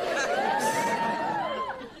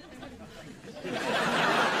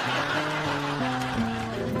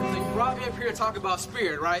brought me up here to talk about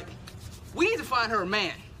Spirit, right? We need to find her a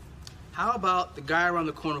man. How about the guy around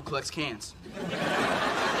the corner who collects cans?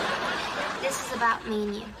 This is about me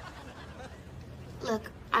and you.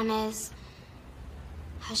 Look, Arnez,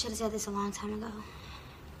 I should have said this a long time ago.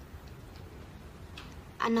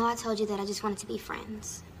 I know I told you that I just wanted to be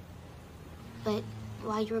friends. But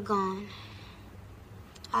while you were gone,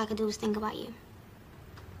 all I could do was think about you.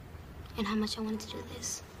 And how much I wanted to do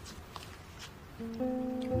this.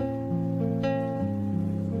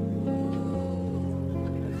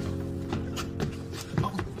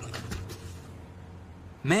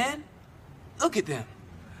 Man, look at them.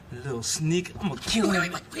 Little sneak. I'm gonna kill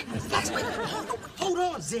him. Wait. Hold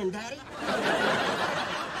on, Zen Daddy.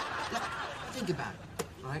 Now, think about it,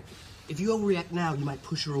 all right? If you overreact now, you might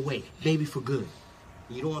push her away, maybe for good.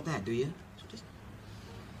 You don't want that, do you?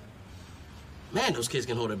 Man, those kids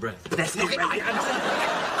can hold their breath. That's it, right?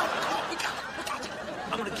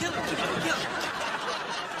 I'm gonna kill him.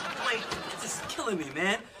 Wait, this is killing me,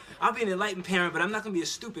 man. I'll be an enlightened parent, but I'm not gonna be a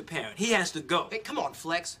stupid parent. He has to go. Hey, come on,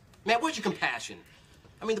 Flex. Man, where's your compassion?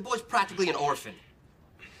 I mean, the boy's practically an orphan.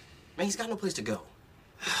 Man, he's got no place to go.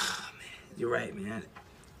 Man, you're right, man.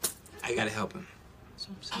 I gotta help him.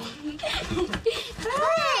 Hey!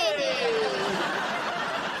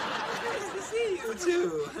 Nice to see you,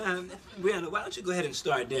 too. Brianna, why don't you go ahead and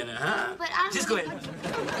start dinner, huh? But I'm Just go ahead.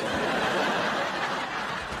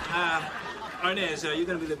 Arnez, you're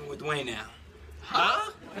gonna be living with Dwayne now.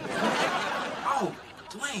 Huh? Oh,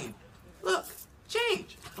 Dwayne, look,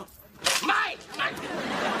 change. Mike!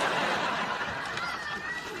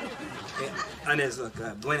 Hey, Arnez, look,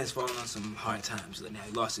 Dwayne has fallen on some hard times. Look, now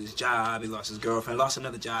he lost his job, he lost his girlfriend, lost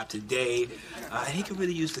another job today, and he could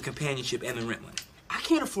really use the companionship and the rent money. I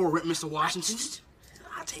can't afford rent, Mr. Washington.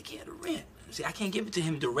 I'll take care of the rent. See, I can't give it to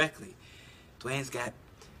him directly. Dwayne's got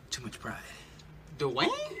too much pride. Dwayne?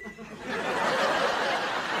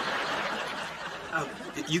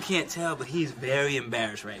 You can't tell, but he's very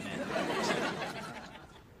embarrassed right now.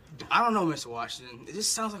 I don't know, Mr. Washington. It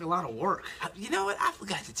just sounds like a lot of work. You know what? I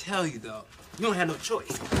forgot to tell you, though. You don't have no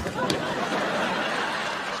choice.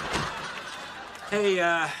 Hey,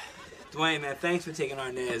 Dwayne, man, thanks for taking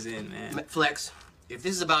Arnez in, man. Flex, if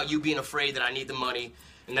this is about you being afraid that I need the money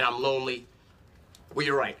and that I'm lonely, well,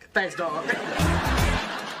 you're right. Thanks, dog.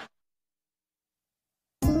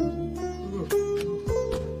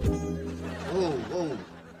 Whoa.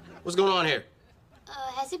 What's going on here?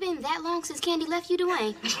 Has it been that long since Candy left you,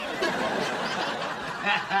 Dwayne?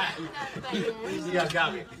 You guys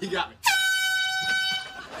got me. You got me.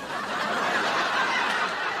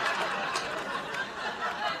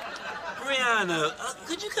 Brianna,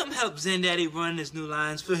 could you come help Zen Daddy run his new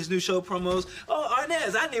lines for his new show promos? Oh,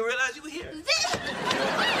 Arnez, I didn't realize you were here.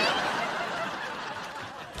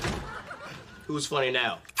 Who's funny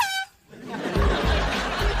now?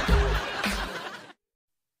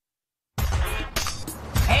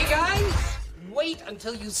 Hey, guys, wait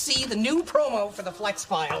until you see the new promo for the Flex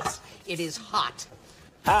Files. It is hot.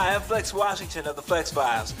 Hi, I'm Flex Washington of the Flex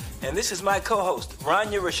Files, and this is my co-host,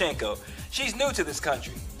 Rania Rashenko. She's new to this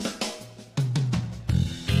country.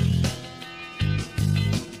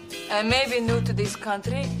 I may be new to this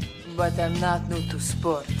country, but I'm not new to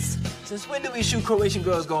sports. Since when do we shoot Croatian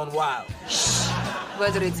girls going wild?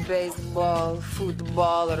 Whether it's baseball,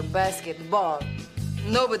 football, or basketball,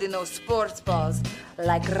 nobody knows sports balls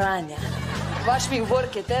like Rania. Watch me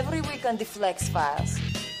work it every week on the Flex Files.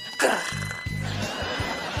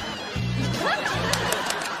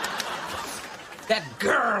 That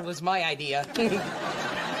girl was my idea.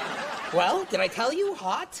 Well, did I tell you?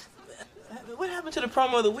 Hot? What happened to the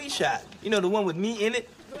promo that we shot? You know, the one with me in it?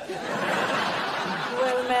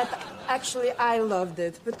 Well, Matt, actually, I loved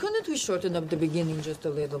it. But couldn't we shorten up the beginning just a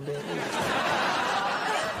little bit?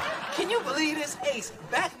 Can you believe this, Ace?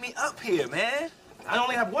 Back me up here, man. I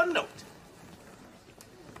only have one note.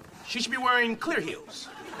 She should be wearing clear heels.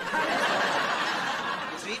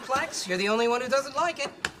 See, Flex, you're the only one who doesn't like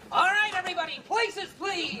it. All right, everybody, places,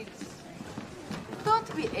 please.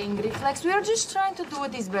 Don't be angry, Flex. We are just trying to do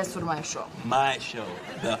what is best for my show. My show,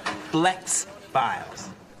 the Flex Files.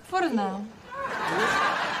 For now.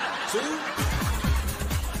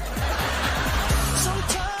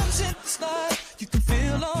 Sometimes it's like you can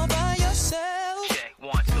feel all by yourself. Check,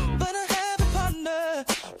 1, 2. But I have a partner,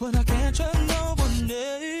 but I can't trust no one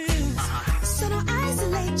else. So don't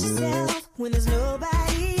isolate yourself when there's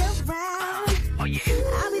nobody around. Oh, yeah.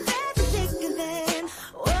 I'll be there to think and then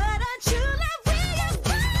what I truly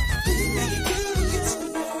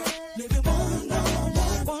living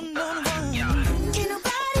one-on-one. Can't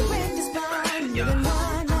nobody break this bond. Living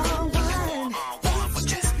one-on-one. It's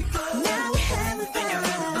just because now we're having fun.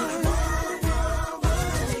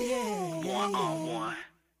 One-on-one.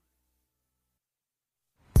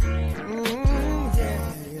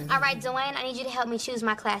 All right, Dwayne, I need you to help me choose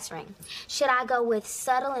my class ring. Should I go with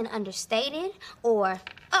subtle and understated, or,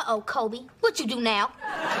 uh-oh, Kobe, what you do now?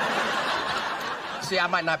 See, I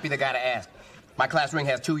might not be the guy to ask. My class ring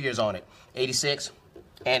has 2 years on it, 86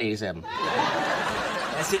 and 87.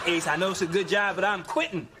 That's it, Ace. I know it's a good job, but I'm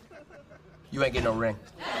quitting. You ain't getting no ring.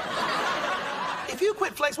 If you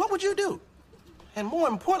quit Flex, what would you do? And more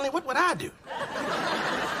importantly, what would I do?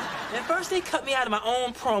 At first, they cut me out of my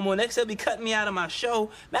own promo. Next, they'll be cutting me out of my show.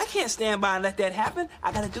 Man, I can't stand by and let that happen.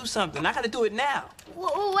 I gotta do something. I gotta do it now.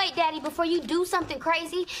 Wait, Daddy, before you do something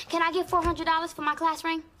crazy, can I get $400 for my class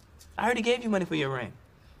ring? I already gave you money for your ring.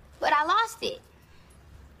 But I lost it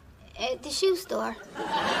at the shoe store.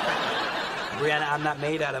 Brianna, I'm not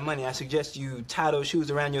made out of money. I suggest you tie those shoes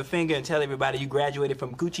around your finger and tell everybody you graduated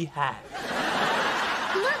from Gucci High.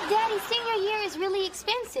 Look, Daddy, senior year is really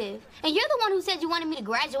expensive. And you're the one who said you wanted me to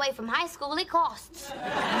graduate from high school. It costs.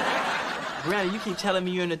 Brianna, you keep telling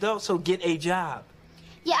me you're an adult, so get a job.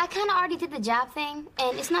 Yeah, I kind of already did the job thing,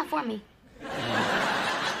 and it's not for me.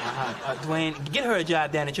 Dwayne, get her a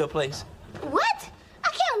job down at your place. What? I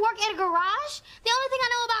can't work at a garage. The only thing I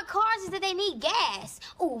know about cars is that they need gas.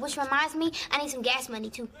 Ooh, which reminds me, I need some gas money,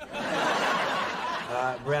 too.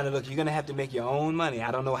 Brianna, look, you're gonna have to make your own money.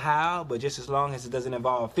 I don't know how, but just as long as it doesn't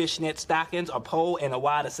involve fishnet stockings, a pole, and a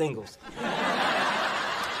wad of singles.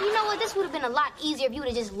 You know what? This would have been a lot easier if you would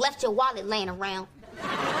have just left your wallet laying around.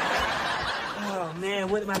 Oh, man,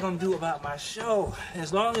 what am I gonna do about my show?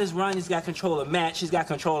 As long as Ronnie's got control of Matt, she's got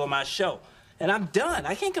control of my show. And I'm done.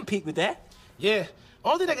 I can't compete with that. Yeah,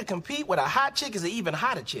 only thing that can compete with a hot chick is an even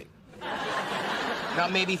hotter chick. Now,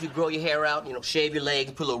 maybe if you grow your hair out, shave your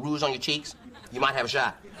legs, put a little rouge on your cheeks, you might have a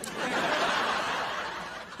shot.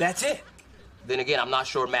 That's it. Then again, I'm not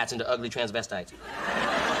sure Matt's into ugly transvestites.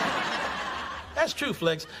 That's true,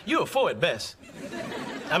 Flex. You're a four at best.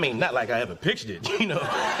 I mean, not like I ever pictured it, you know.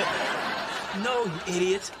 No, you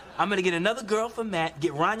idiots. I'm gonna get another girl for Matt,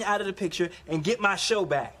 get Rania out of the picture, and get my show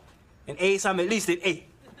back. And Ace, I'm at least at 8.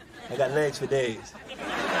 I got legs for days.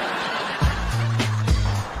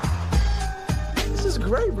 This is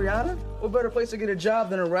great, Brianna. What better place to get a job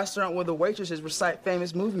than a restaurant where the waitresses recite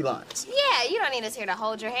famous movie lines? Yeah, you don't need us here to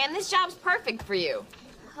hold your hand. This job's perfect for you.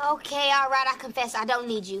 Okay, all right, I confess I don't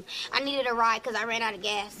need you. I needed a ride because I ran out of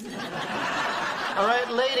gas. All right,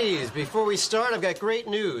 ladies, before we start, I've got great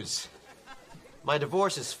news. My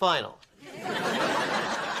divorce is final.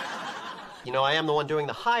 You know, I am the one doing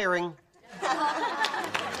the hiring. Right,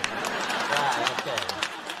 okay.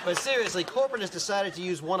 But seriously, corporate has decided to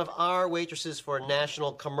use one of our waitresses for a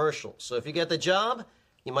national commercial. So if you get the job,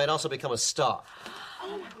 you might also become a star.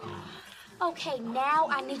 Okay, now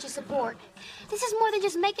I need your support. This is more than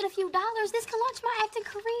just making a few dollars. This can launch my acting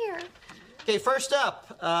career. Okay, first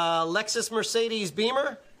up, Lexus Mercedes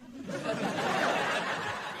Beamer.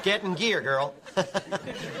 Get in gear, girl.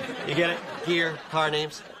 You get it? Gear, car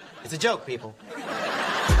names. It's a joke, people.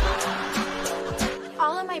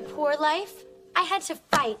 All of my poor life, I had to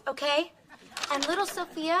fight, okay? And little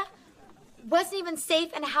Sophia wasn't even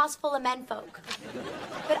safe in a house full of menfolk.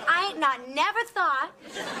 But I never thought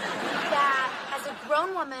that as a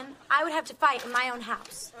grown woman, I would have to fight in my own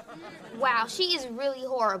house. Wow, she is really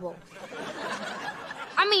horrible.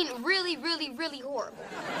 I mean, really, really, really horrible.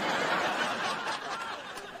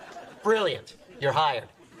 Brilliant. You're hired.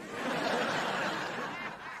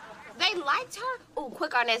 They liked her? Ooh,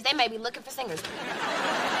 quick on this. They may be looking for singers.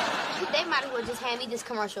 They might as well just hand me this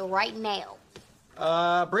commercial right now.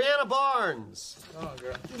 Brianna Barnes. Oh,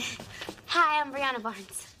 girl. Hi, I'm Brianna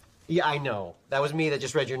Barnes. Yeah, I know. That was me that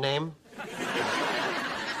just read your name.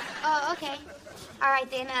 Oh, okay. All right,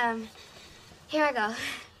 then, here I go.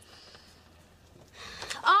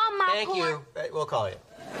 Oh, my Thank poor... you. We'll call you.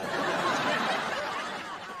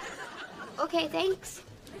 Okay, thanks.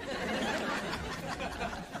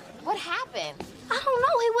 What happened? I don't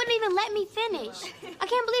know. He wouldn't even let me finish. I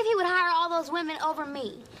can't believe he would hire all those women over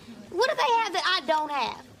me. What do they have that I don't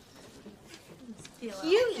have?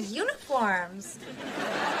 Cute uniforms.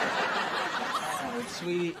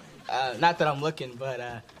 Sweetie, not that I'm looking, but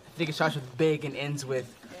I think it starts with big and ends with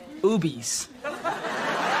oobies.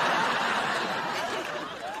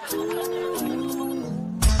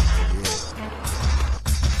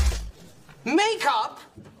 Makeup!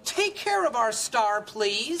 Take care of our star,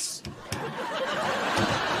 please.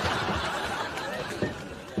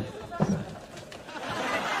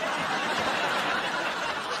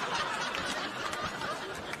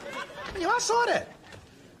 Yo, I saw that.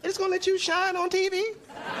 They just gonna let you shine on TV?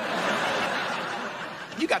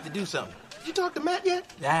 You got to do something. Did you talk to Matt yet?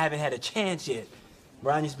 I haven't had a chance yet.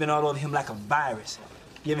 Rania's been all over him like a virus,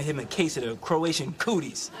 giving him a case of the Croatian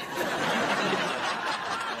cooties.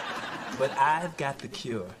 But I've got the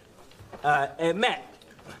cure. Hey, Matt,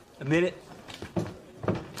 a minute.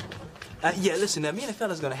 Yeah, listen, me and the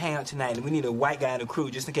fella's gonna hang out tonight, and we need a white guy in the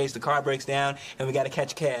crew just in case the car breaks down and we gotta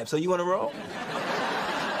catch a cab. So you wanna roll?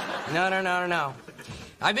 No.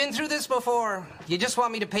 I've been through this before. You just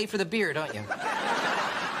want me to pay for the beer, don't you?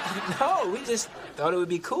 No, we just thought it would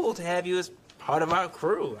be cool to have you as part of our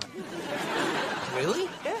crew. Really?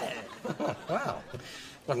 Yeah. Wow.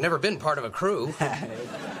 I've never been part of a crew.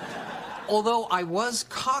 Although I was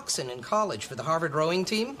coxswain in college for the Harvard rowing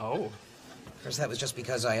team. Oh. Of course, that was just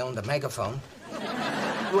because I owned a megaphone.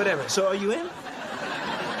 Whatever. So are you in?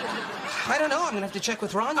 I don't know. I'm gonna have to check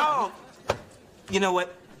with Rania. Oh. You know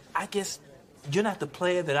what? I guess you're not the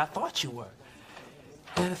player that I thought you were.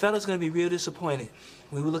 And the fella's gonna be real disappointed.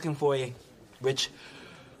 We were looking for a rich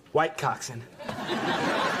white coxswain. Wait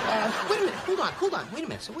a minute. Hold on. Wait a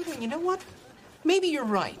minute. So wait a minute. You know what? Maybe you're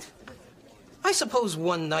right. I suppose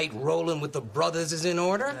one night rolling with the brothers is in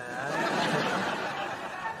order.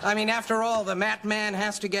 I mean, after all, the Matt Man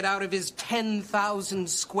has to get out of his 10,000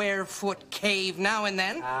 square foot cave now and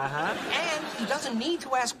then. Uh-huh. And he doesn't need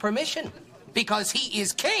to ask permission because he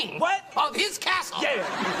is king of his castle. Yeah.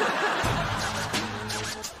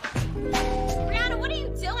 Brianna, what are you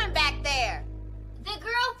doing back there? The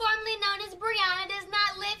girl formerly known as Brianna does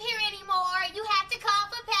not live here anymore. You have to call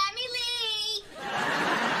for Pammy Lee.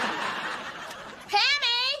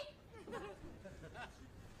 Pammy!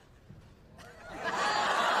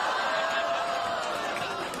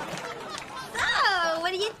 So,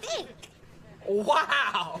 what do you think?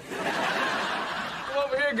 Wow! Come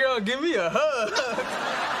over here, girl. Give me a hug.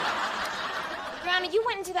 Brianna, you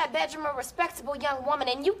went into that bedroom of a respectable young woman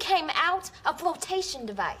and you came out a flotation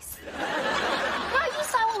device. Bro, you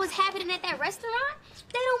saw what was happening at that restaurant?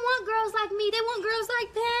 They don't want girls like me. They want girls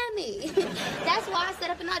like Pammy. That's why I set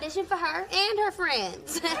up an audition for her and her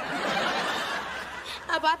friends.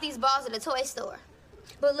 I bought these balls at a toy store.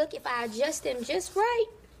 But look, if I adjust them just right,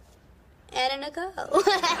 and in a go.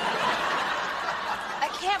 I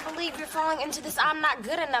can't believe you're falling into this I'm not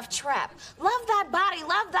good enough trap. Love thy body,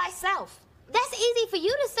 love thyself. That's easy for you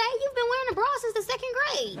to say. You've been wearing a bra since the 2nd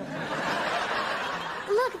grade.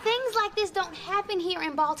 Look, things like this don't happen here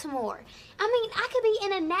in Baltimore. I mean, I could be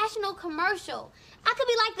in a national commercial. I could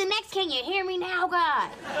be like the next Can You Hear Me Now guy.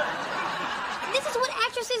 This is what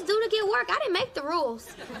actresses do to get work. I didn't make the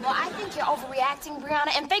rules. Well, I think you're overreacting,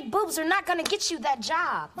 Brianna, and fake boobs are not gonna get you that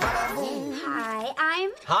job. Hi,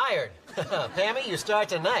 I'm... Hired. Pammy, you start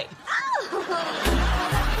tonight.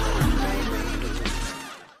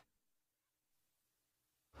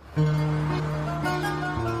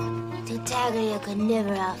 Tartaglia could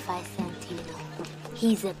never outfight Santino.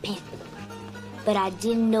 He's a pimp. But I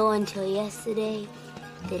didn't know until yesterday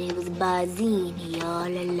that it was Barzini all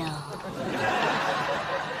along.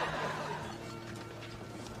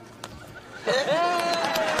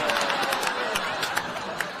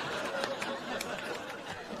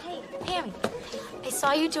 Hey, Pammy, I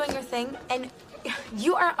saw you doing your thing, and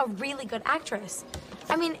you are a really good actress.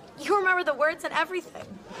 I mean, you remember the words and everything.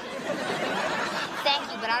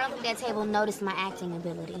 Thank you, but I don't think that table noticed my acting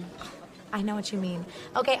ability. I know what you mean.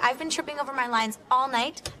 Okay, I've been tripping over my lines all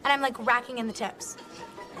night, and I'm like racking in the tips.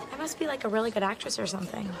 I must be like a really good actress or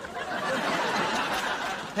something.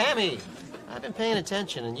 Pammy, I've been paying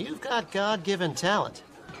attention, and you've got God-given talent.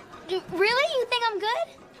 Really? You think I'm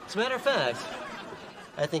good? As a matter of fact,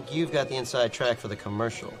 I think you've got the inside track for the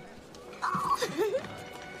commercial.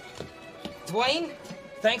 Dwayne,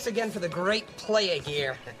 thanks again for the great play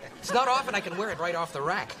gear. It's not often I can wear it right off the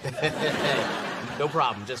rack. No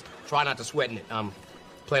problem. Just try not to sweat in it. I'm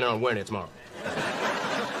planning on wearing it tomorrow.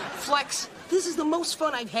 Flex, this is the most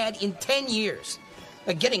fun I've had in 10 years.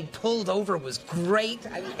 Getting pulled over was great.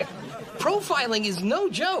 Profiling is no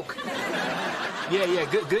joke. Yeah,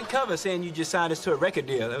 good cover saying you just signed us to a record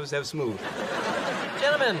deal. That was smooth.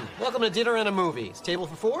 Gentlemen, welcome to Dinner and a Movie. It's table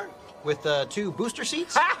for 4 with 2 booster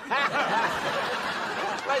seats.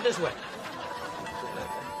 Right this way.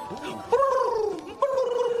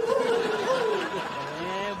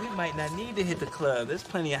 Man, we might not need to hit the club. There's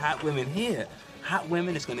plenty of hot women here. Hot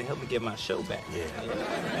women is going to help me get my show back. Yeah.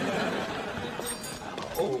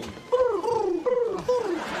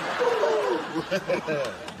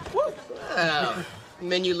 Well,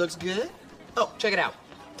 menu looks good. Oh, check it out.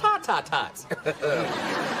 Ta-ta-tots.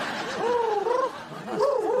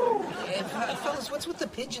 Fellas, what's with the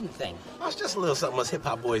pigeon thing? Well, it's just a little something us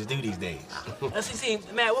hip-hop boys do these days. See,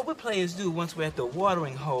 Matt, what we players do once we're at the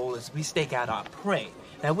watering hole is we stake out our prey.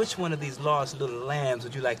 Now, which one of these lost little lambs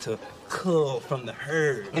would you like to cull from the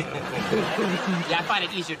herd? Yeah, I find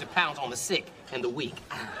it easier to pounce on the sick and the weak.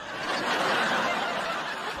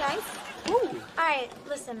 Guys? All right,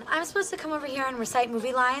 listen, I'm supposed to come over here and recite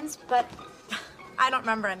movie lines, but I don't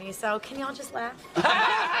remember any, so can y'all just laugh?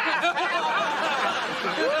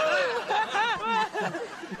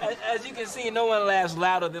 As you can see, no one laughs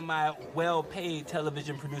louder than my well-paid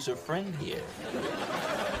television producer friend here.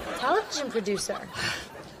 Television producer?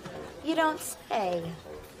 You don't say.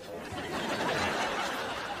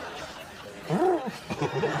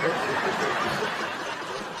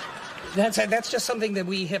 That's just something that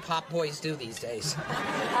we hip-hop boys do these days.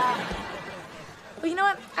 Well, you know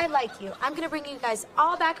what? I like you. I'm gonna bring you guys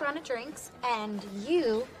all back around to drinks, and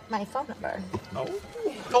you, my phone number.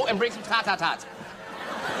 Oh, and bring some ta-ta-tots.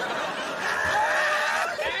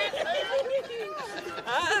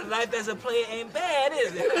 Life as a player ain't bad,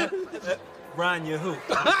 is it? Ron, you who?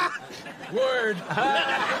 Word.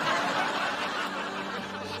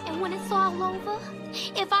 And when it's all over,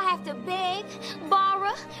 if I have to beg,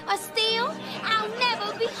 borrow, or steal, I'll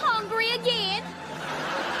never be hungry again.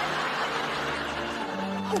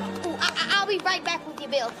 I'll be right back with you,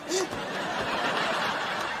 Bill.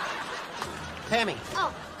 Pammy.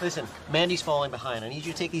 Oh. Listen, Mandy's falling behind. I need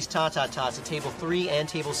you to take these ta-ta-tots to table 3 and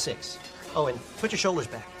table 6. Oh, and put your shoulders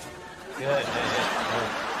back. Good.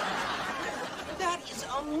 That is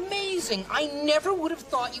amazing. I never would have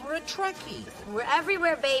thought you were a Trekkie. We're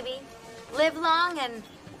everywhere, baby. Live long and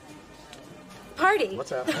party.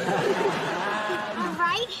 What's up? All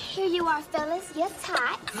right, here you are, fellas. Your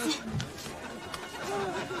tots.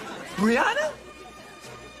 Brianna?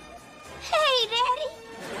 Hey, Daddy.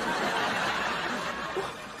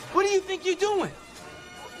 What do you think you're doing?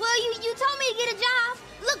 Well, you told me to get a job.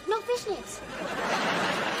 Look, no fishnets.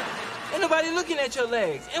 Ain't nobody looking at your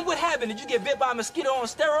legs. And what happened? Did you get bit by a mosquito on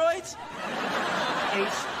steroids?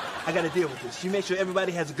 Ace, I gotta deal with this. You make sure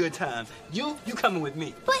everybody has a good time. You coming with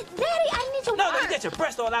me. But, Daddy, I need to No, work. you got your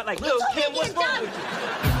breast all out like Lil Kim. What's wrong with you?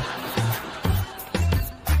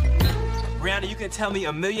 Brianna, you can tell me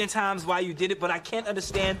a million times why you did it, but I can't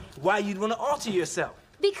understand why you'd want to alter yourself.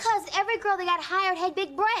 Because every girl that got hired had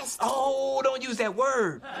big breasts. Oh, don't use that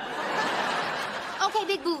word. Okay,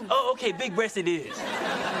 big boobs. Oh, okay, big breast it is.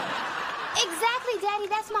 Exactly, Daddy.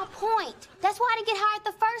 That's my point. That's why I didn't get hired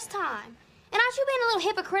the first time. And aren't you being a little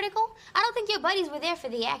hypocritical? I don't think your buddies were there for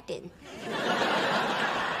the acting.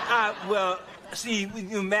 Well, see,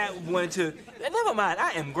 Matt wanted to... Never mind,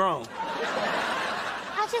 I am grown.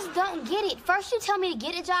 I just don't get it. First you tell me to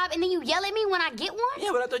get a job, and then you yell at me when I get one?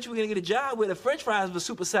 Yeah, but I thought you were going to get a job where the french fries were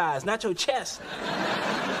supersized, not your chest.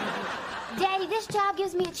 Daddy, this job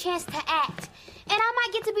gives me a chance to act. And I might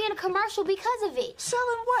get to be in a commercial because of it.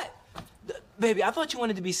 Selling what? Baby, I thought you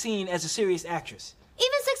wanted to be seen as a serious actress.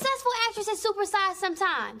 Even successful actresses supersize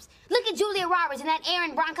sometimes. Look at Julia Roberts in that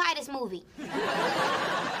Aaron Bronchitis movie.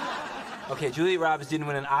 Okay, Julia Roberts didn't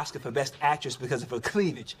win an Oscar for Best Actress because of her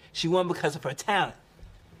cleavage. She won because of her talent.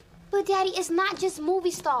 But, Daddy, it's not just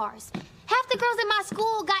movie stars. Half the girls in my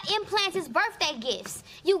school got implants as birthday gifts.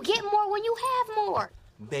 You get more when you have more.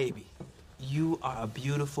 Baby, you are a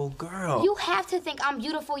beautiful girl. You have to think I'm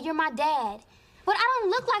beautiful. You're my dad. But I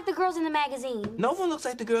don't look like the girls in the magazine. No one looks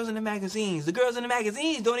like the girls in the magazines. The girls in the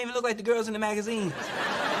magazines don't even look like the girls in the magazines.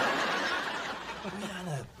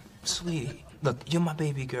 Brianna, sweetie, look, you're my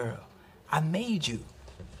baby girl. I made you.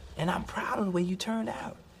 And I'm proud of the way you turned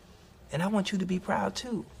out. And I want you to be proud,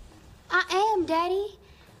 too. I am, Daddy.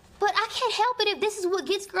 But I can't help it if this is what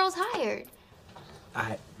gets girls hired. All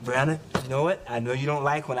right, Brianna, you know what? I know you don't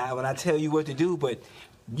like when I tell you what to do, but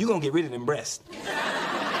you're going to get rid of them breasts.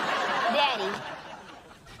 Daddy.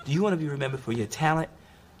 Do you want to be remembered for your talent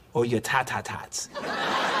or your ta-ta-tots?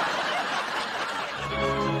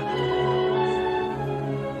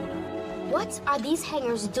 What are these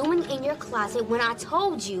hangers doing in your closet when I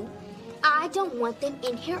told you I don't want them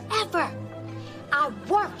in here ever? I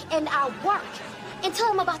work and I work until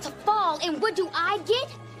I'm about to fall, and what do I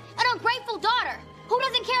get? An ungrateful daughter who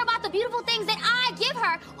doesn't care about the beautiful things that I give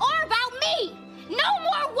her or about me. No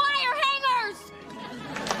more wire hangers!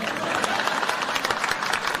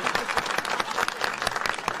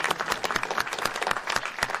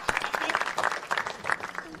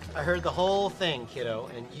 I heard the whole thing, kiddo,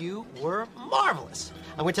 and you were marvelous.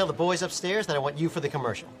 I'm going to tell the boys upstairs that I want you for the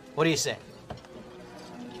commercial. What do you say?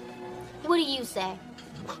 What do you say?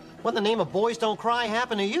 What in the name of Boys Don't Cry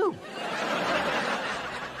happened to you?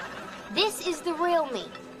 This is the real me.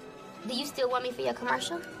 Do you still want me for your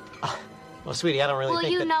commercial? Well, sweetie, I don't really Well,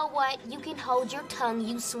 think you that... know what? You can hold your tongue,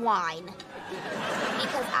 you swine.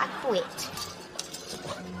 Because I quit.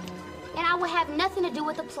 And I will have nothing to do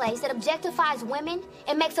with a place that objectifies women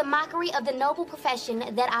and makes a mockery of the noble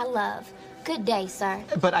profession that I love. Good day, sir.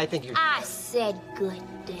 But I think you're... I said good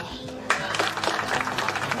day.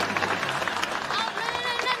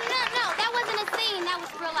 No, that wasn't a scene. That was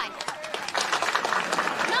real life.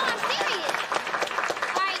 No, I'm serious.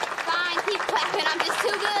 All right, fine. Keep clapping. I'm just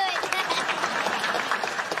too good.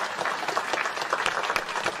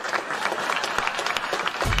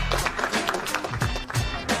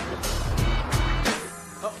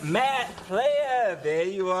 Matt, player, there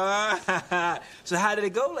you are. So how did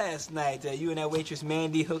it go last night? You and that waitress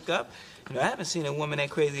Mandy hook up? You know, I haven't seen a woman that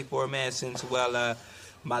crazy for a man since, well,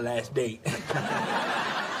 my last date.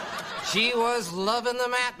 She was loving the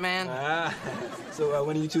Matt, man. So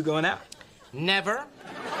when are you two going out? Never.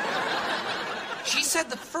 She said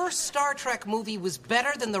the first Star Trek movie was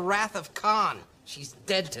better than The Wrath of Khan. She's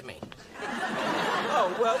dead to me.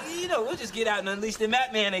 Oh, well, you know, we'll just get out and unleash the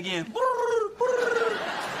Matt Man again.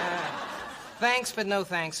 Thanks, but no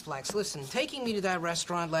thanks, Flex. Listen, taking me to that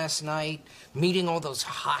restaurant last night, meeting all those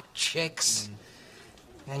hot chicks,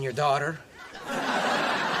 and your daughter,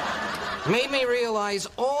 made me realize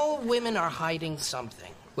all women are hiding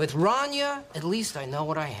something. With Rania, at least I know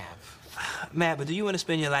what I have. Matt, but do you want to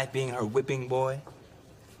spend your life being her whipping boy?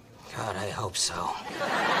 God, I hope so.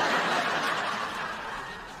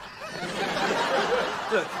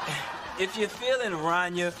 Look, if you're feeling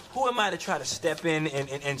Rania, who am I to try to step in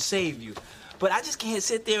and save you? But I just can't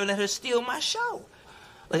sit there and let her steal my show.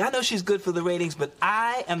 Like, I know she's good for the ratings, but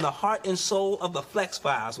I am the heart and soul of the Flex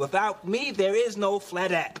Files. Without me, there is no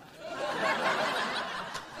Flat App.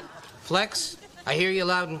 Flex, I hear you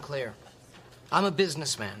loud and clear. I'm a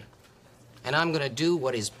businessman, and I'm gonna do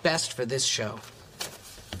what is best for this show.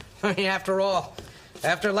 I mean, after all,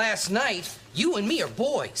 after last night, you and me are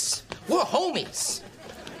boys. We're homies.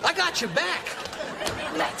 I got your back.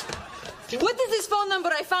 Matt, what is this phone number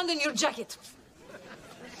I found in your jacket?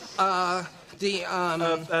 Matt,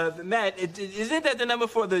 isn't that the number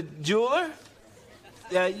for the jeweler?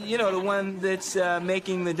 You know, the one that's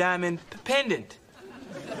making the diamond pendant.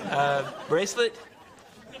 Bracelet?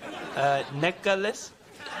 Necklace?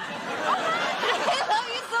 I love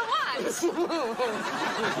you so much.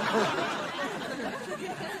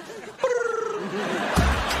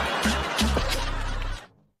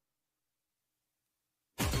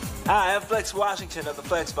 Hi, I'm Flex Washington of the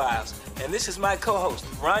Flex Files, and this is my co-host,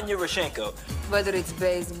 Ron Yuroshenko. Whether it's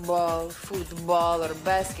baseball, football, or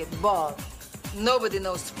basketball, nobody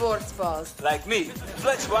knows sports balls. Like me,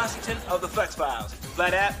 Flex Washington of the Flex Files.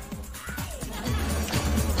 Flat app.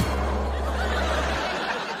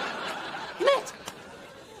 Matt,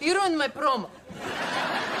 you ruined my promo.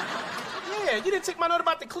 Yeah, you didn't take my note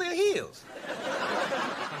about the clear heels.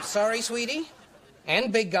 I'm sorry, sweetie,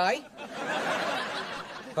 and big guy,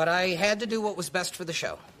 but I had to do what was best for the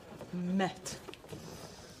show. Matt,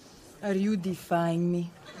 are you defying me?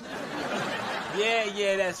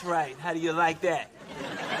 Yeah, that's right. How do you like that?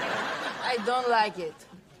 I don't like it.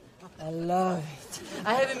 I love it.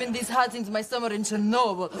 I haven't been this hot since my summer in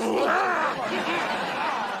Chernobyl.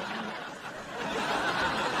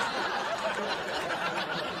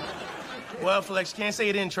 Well, Flex, can't say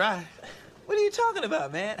you didn't try. What are you talking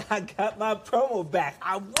about, man? I got my promo back.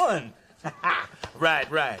 I won.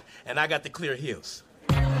 Right. And I got the clear heels.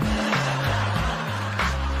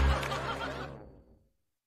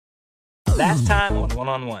 Last time on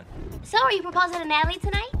One-on-One. So, are you proposing to Natalie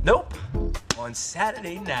tonight? Nope. On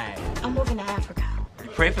Saturday night. I'm moving to Africa. You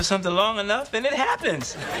pray for something long enough, and it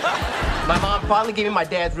happens. My mom finally gave me my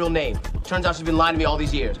dad's real name. Turns out she's been lying to me all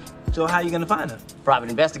these years. So how are you gonna find her? Private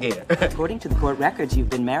investigator. According to the court records, you've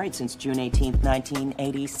been married since June 18th,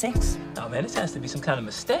 1986. Oh, man, this has to be some kind of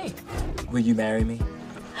mistake. Will you marry me?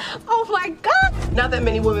 Oh, my God! Not that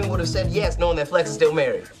many women would have said yes, knowing that Flex is still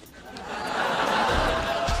married.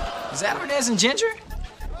 Is that Hernandez and Ginger?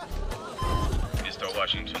 Mr.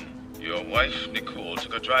 Washington, your wife, Nicole,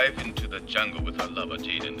 took a drive into the jungle with her lover,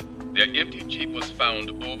 Jaden. Their empty Jeep was found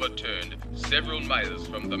overturned several miles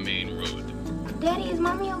from the main road. Daddy, is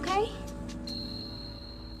Mommy okay?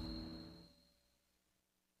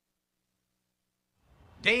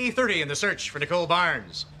 Day 30 in the search for Nicole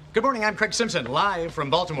Barnes. Good morning, I'm Craig Simpson, live from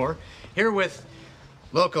Baltimore, here with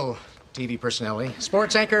local TV personality,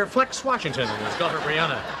 sports anchor Flex Washington and his daughter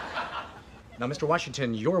Brianna. Now, Mr.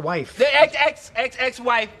 Washington, your wife... The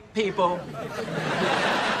ex-wife, people.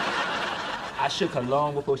 I shook her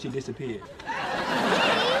long before she disappeared.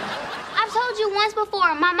 I've told you once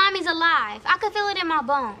before, my mommy's alive. I could feel it in my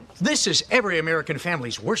bones. This is every American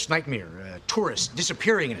family's worst nightmare. A tourist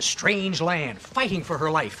disappearing in a strange land, fighting for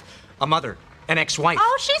her life. A mother, an ex-wife.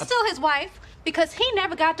 Oh, she's still his wife because he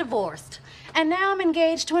never got divorced. And now I'm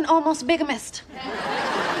engaged to an almost bigamist.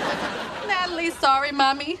 Natalie's sorry,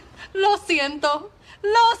 Mommy. Lo siento.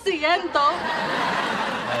 Lo siento.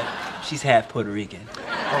 She's half Puerto Rican.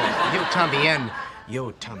 Oh, yo también.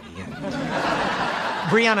 Yo también.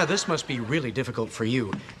 Brianna, this must be really difficult for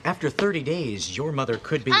you. After 30 days, your mother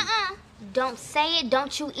could be... Don't say it,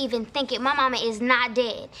 don't you even think it. My mama is not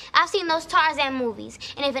dead. I've seen those Tarzan movies,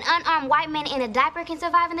 and if an unarmed white man in a diaper can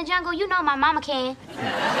survive in the jungle, you know my mama can.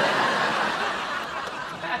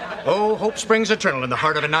 Oh, hope springs eternal in the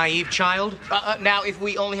heart of a naive child. Now, if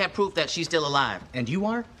we only have proof that she's still alive. And you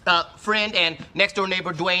are? Friend and next-door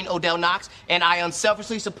neighbor Dwayne Odell Knox, and I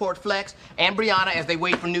unselfishly support Flex and Brianna as they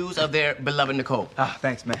wait for news of their beloved Nicole. Ah,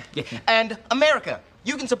 thanks, man. Yeah. And America,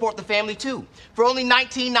 you can support the family, too. For only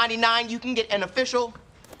 $19.99, you can get an official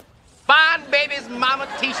Fine Baby's Mama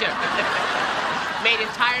t-shirt. Made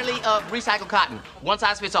entirely of recycled cotton. One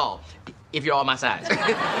size fits all, if you're all my size.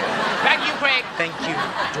 Back to you, Craig. Thank you,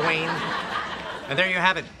 Dwayne. And there you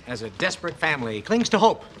have it, as a desperate family clings to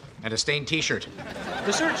hope and a stained t-shirt.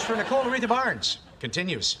 The search for Nicole Aretha Barnes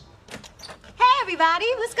continues. Hey, everybody,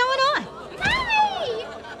 what's going on? Mommy!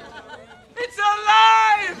 It's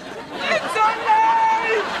alive! It's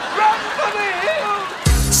alive! Run for the hills!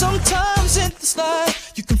 Sometimes in this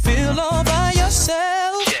life, you can feel all by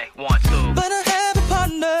yourself. Check, 1, 2. But I have a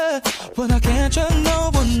partner when I can't trust no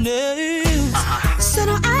one else. So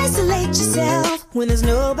don't isolate yourself when there's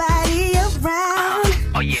nobody around.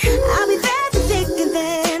 Oh, yeah. I'll be there for thick and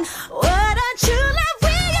thin. What a true love we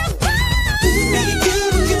have found. Maybe you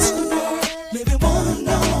can support, maybe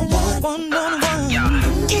one-on-one,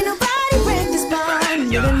 one-on-one. Can't nobody break this bond,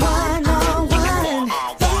 living one-on-one.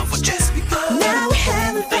 Just because now we're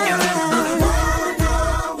having fun.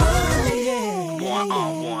 One-on-one, yeah.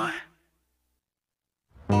 One-on-one.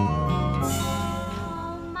 Oh,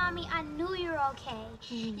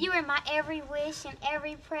 every wish and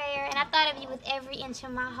every prayer, and I thought of you with every inch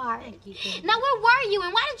of my heart. Thank you. Now, where were you,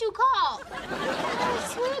 and why did you call? Oh,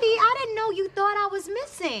 sweetie, I didn't know you thought I was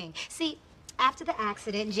missing. See, after the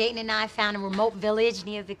accident, Jayden and I found a remote village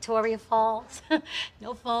near Victoria Falls.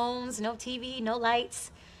 No phones, no TV, no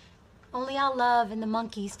lights. Only our love and the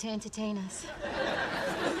monkeys to entertain us.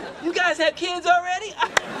 You guys have kids already?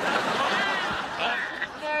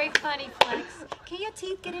 Very funny, Flex. Can your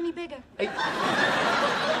teeth get any bigger?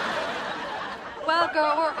 Well,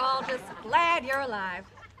 girl, we're all just glad you're alive.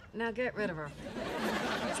 Now get rid of her.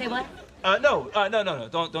 Say what? No.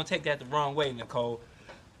 Don't take that the wrong way, Nicole.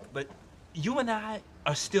 But you and I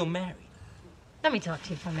are still married. Let me talk to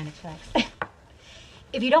you for a minute, Flex.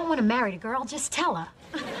 If you don't want to marry the girl, just tell her.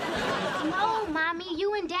 No, Mommy,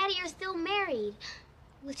 you and Daddy are still married.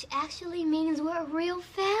 Which actually means we're a real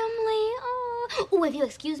family. Oh, if you'll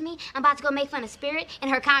excuse me, I'm about to go make fun of Spirit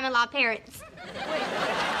and her common-law parents.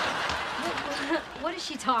 What is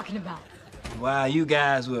she talking about? Wow, you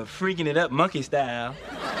guys were freaking it up monkey style.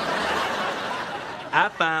 I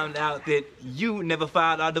found out that you never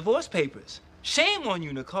filed our divorce papers. Shame on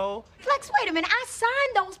you, Nicole. Flex, wait a minute. I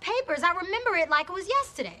signed those papers. I remember it like it was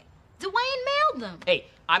yesterday. Dwayne mailed them. Hey,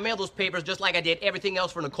 I mailed those papers just like I did everything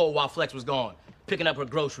else for Nicole while Flex was gone. Picking up her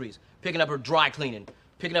groceries, picking up her dry cleaning,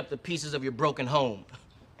 picking up the pieces of your broken home.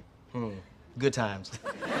 Good times.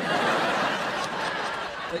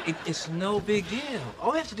 It's no big deal.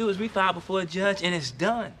 All we have to do is refile before a judge and it's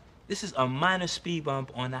done. This is a minor speed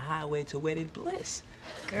bump on the highway to wedded bliss.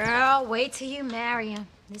 Girl, wait till you marry him.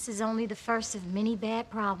 This is only the first of many bad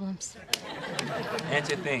problems. That's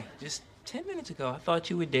the thing. Just 10 minutes ago, I thought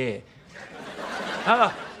you were dead.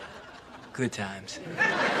 Oh, good times.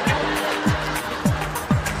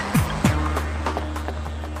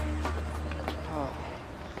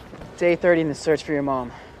 Day 30 in the search for your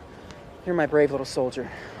mom. You're my brave little soldier.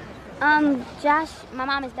 Josh, my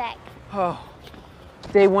mom is back. Oh,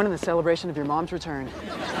 day 1 in the celebration of your mom's return.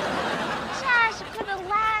 Josh, for the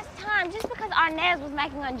last time, just because Arnez was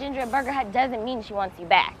making on Ginger at Burger Hut doesn't mean she wants you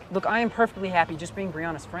back. Look, I am perfectly happy just being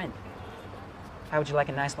Brianna's friend. How would you like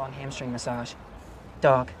a nice long hamstring massage?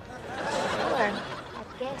 Dog. Sure, I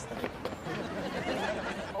guess.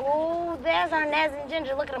 Oh, there's Arnez and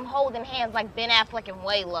Ginger. Look at them holding hands like Ben Affleck and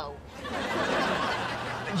Way-Lo.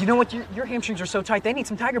 You know what? Your hamstrings are so tight, they need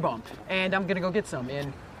some Tiger Balm. And I'm gonna go get some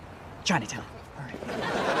in Chinatown.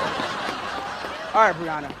 All right,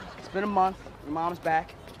 Brianna. It's been a month. Your mom's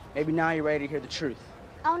back. Maybe now you're ready to hear the truth.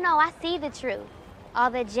 Oh, no, I see the truth. All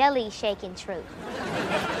the jelly-shaking truth.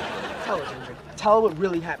 Tell her, Ginger. Tell her what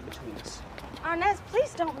really happened between us. Arnez,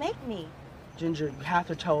 please don't make me. Ginger, you have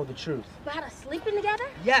to tell her the truth. About us sleeping together?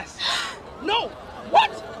 Yes. No!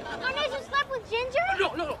 What? Arnez, you slept with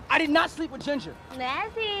Ginger? No. I did not sleep with Ginger.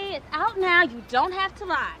 Nazzy, it's out now. You don't have to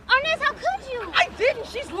lie. Arnez, how could you? I didn't.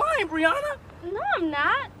 She's lying, Brianna. No, I'm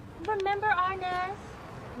not. Remember, Arnez?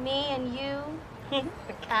 Me and you,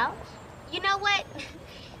 the couch? You know what?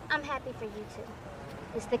 I'm happy for you two.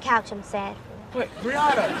 It's the couch I'm sad for. Wait,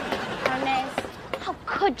 Brianna. Arnez, how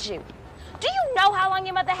could you? Do you know how long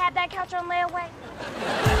your mother had that couch on layaway?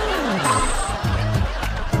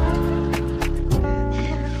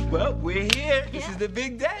 Well, we're here. This is the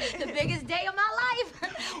big day. The biggest day of my life.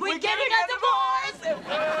 We're getting a divorce.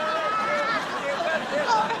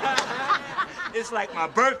 It's like my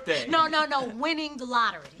birthday. No. Winning the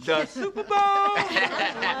lottery. The Super Bowl.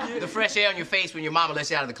 The fresh air on your face when your mama lets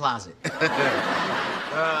you out of the closet.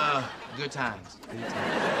 Good times. Good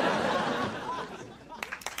times.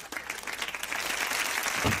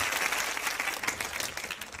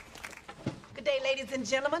 Good day, ladies and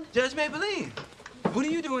gentlemen. Judge Maybelline, what are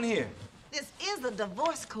you doing here? This is a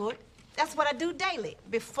divorce court. That's what I do daily,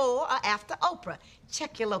 before or after Oprah.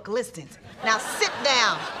 Check your local listings. Now sit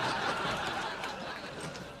down.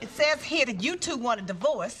 It says here that you two want a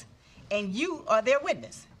divorce, and you are their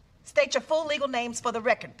witness. State your full legal names for the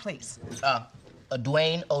record, please.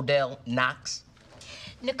 Dwayne Odell Knox.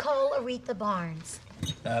 Nicole Aretha Barnes.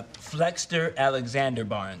 Flexter Alexander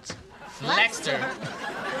Barnes. Flexter?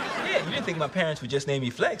 Yeah, you didn't think my parents would just name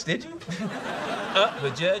me Flex, did you?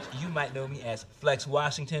 But Judge, you might know me as Flex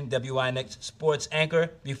Washington, WINX sports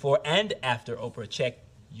anchor, before and after Oprah. Check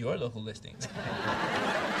your local listings.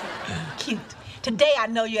 Cute. Today I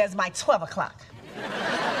know you as my 12 o'clock.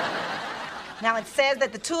 Now it says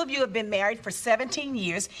that the two of you have been married for 17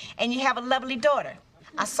 years and you have a lovely daughter.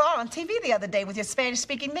 I saw her on TV the other day with your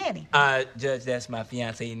Spanish-speaking nanny. Judge, that's my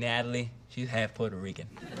fiancée, Natalie. She's half Puerto Rican.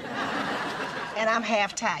 And I'm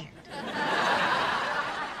half tired.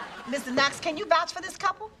 Mr. Knox, can you vouch for this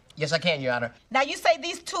couple? Yes, I can, Your Honor. Now, you say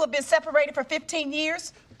these two have been separated for 15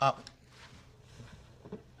 years? What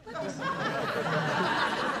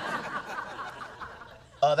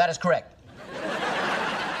That is correct.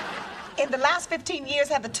 In the last 15 years,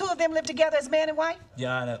 have the two of them lived together as man and wife? Your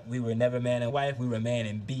Honor, we were never man and wife. We were man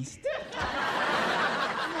and beast.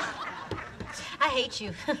 I hate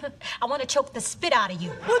you. I want to choke the spit out of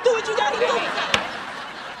you. Well, do what you gotta do.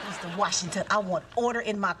 Mr. Washington, I want order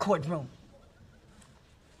in my courtroom.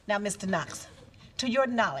 Now, Mr. Knox, to your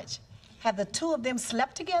knowledge, have the two of them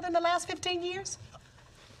slept together in the last 15 years?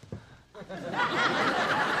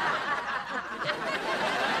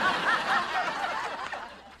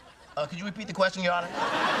 Could you repeat the question, Your Honor?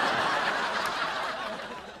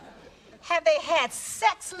 Have they had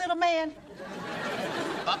sex, little man?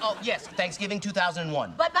 Oh, yes, Thanksgiving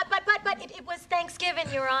 2001. But it was Thanksgiving,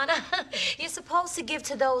 Your Honor. You're supposed to give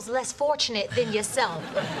to those less fortunate than yourself.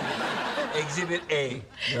 Exhibit A,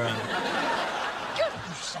 Your Honor.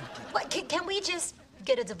 What, can we just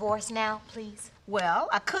get a divorce now, please? Well,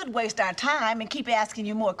 I could waste our time and keep asking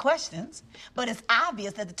you more questions, but it's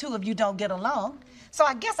obvious that the two of you don't get along, so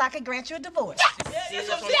I guess I could grant you a divorce. Yes!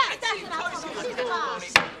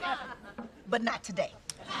 But not today.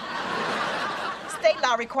 State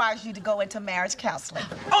law requires you to go into marriage counseling.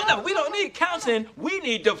 Oh, no, we don't need counseling. We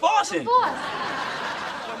need divorcing.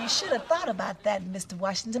 Well, you should have thought about that, Mr.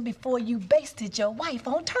 Washington, before you basted your wife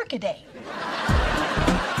on Turkey Day.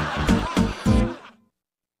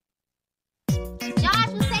 Josh,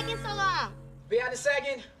 what's taking so long? Be out a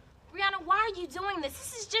second. Brianna, why are you doing this?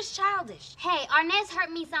 This is just childish. Hey, Arnez hurt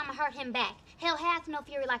me, so I'ma hurt him back. Hell hath no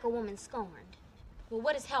fury like a woman scorned. Well,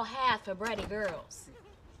 what is hell hath for bratty girls?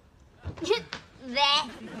 That.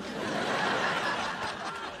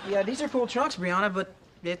 Yeah, these are cool trunks, Brianna, but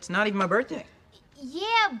it's not even my birthday.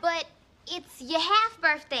 Yeah, but it's your half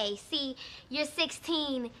birthday. See, you're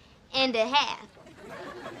 16 and a half.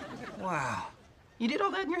 Wow. You did all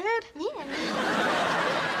that in your head? Yeah.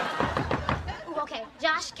 Ooh, okay,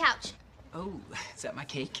 Josh, couch. Oh, is that my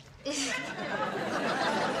cake?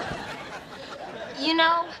 You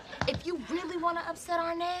know, if you really want to upset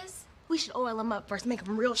Arnez, we should oil him up first, make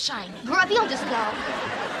him real shiny. Girl, if you don't just go.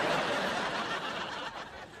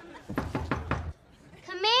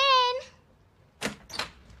 Come in.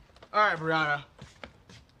 All right, Brianna.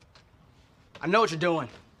 I know what you're doing.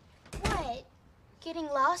 What? Getting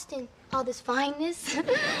lost in all this fineness?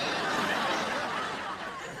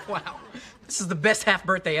 Wow. This is the best half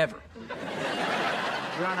birthday ever.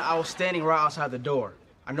 Brianna, I was standing right outside the door.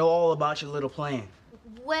 I know all about your little plan.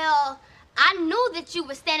 Well, I knew that you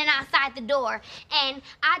were standing outside the door, and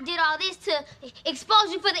I did all this to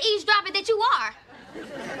expose you for the eavesdropper that you are.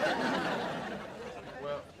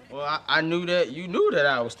 Well, I knew that you knew that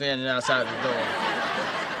I was standing outside the door.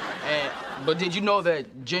 But did you know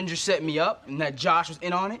that Ginger set me up and that Josh was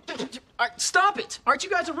in on it? All right, stop it! Aren't you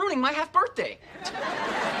guys are ruining my half birthday?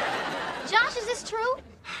 Josh, is this true?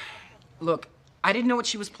 Look, I didn't know what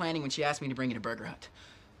she was planning when she asked me to bring you to Burger Hut.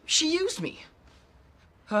 She used me.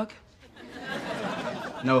 Hug?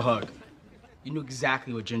 No hug. You knew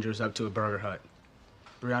exactly what Ginger was up to at Burger Hut.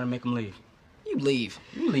 Brianna, make him leave. You leave.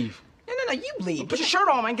 You leave. No, you leave. Put your shirt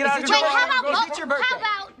on, man. Get out of Wait, here. how about, Go get your birthday. how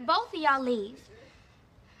about both of y'all leave?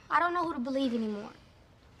 I don't know who to believe anymore.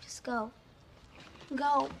 Just go.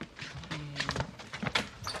 Go.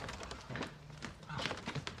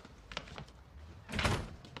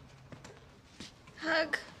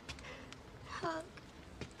 Hug. Hug.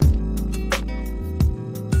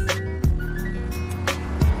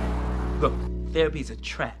 Look, therapy's a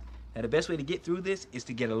trap. Now, the best way to get through this is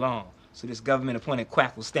to get along. So this government-appointed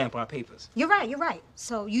quack will stamp our papers. You're right.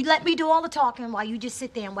 So you let me do all the talking while you just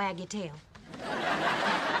sit there and wag your tail.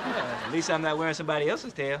 At least I'm not wearing somebody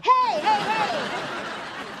else's tail. Hey!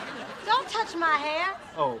 Don't touch my hair.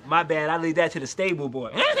 Oh, my bad. I leave that to the stable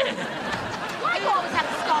boy. Why you always have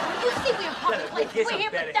to start when you see we're in public places? We're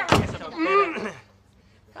here for therapy.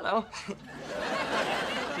 Hello.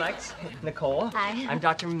 Flex, Nicole. Hi. I'm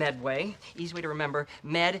Dr. Medway. Easy way to remember.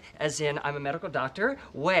 Med as in I'm a medical doctor.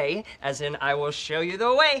 Way as in I will show you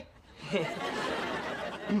the way.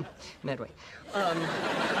 Medway.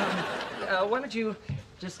 Why don't you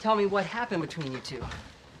just tell me what happened between you two?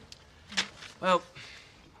 Well,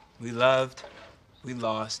 we loved, we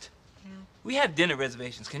lost. We have dinner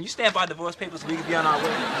reservations. Can you stamp our divorce papers so we can be on our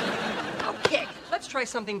way? Okay, let's try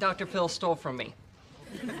something Dr. Phil stole from me.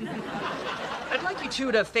 I'd like you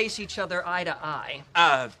two to face each other eye to eye.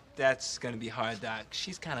 That's gonna be hard, Doc.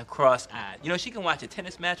 She's kind of cross-eyed. You know, she can watch a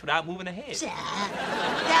tennis match without moving her head.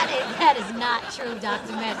 That is not true,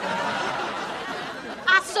 Dr. Medway.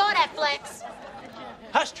 I saw that, Flex.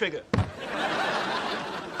 Hush, Trigger.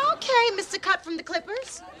 Okay, Mr. Cut from the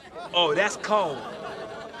Clippers. Oh, that's cold.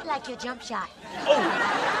 Like your jump shot. Oh,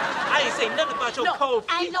 I ain't say nothing about your cold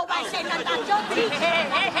feet. Ain't nobody say nothing about your feet.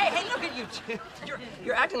 Hey, look at you two.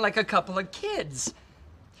 You're acting like a couple of kids.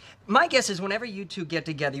 My guess is whenever you two get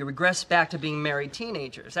together, you regress back to being married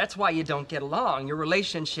teenagers. That's why you don't get along. Your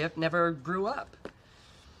relationship never grew up.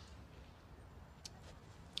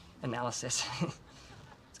 Analysis.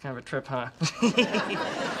 It's kind of a trip, huh?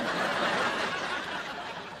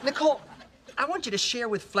 Nicole, I want you to share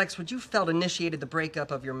with Flex what you felt initiated the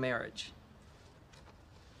breakup of your marriage.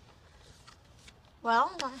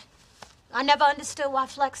 Well, I never understood why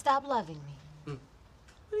Flex stopped loving me.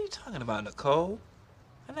 What are you talking about, Nicole?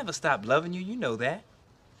 I never stopped loving you. You know that.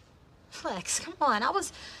 Flex, come on. I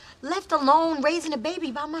was left alone raising a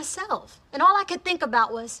baby by myself. And all I could think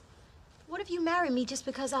about was, what if you married me just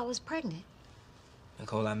because I was pregnant?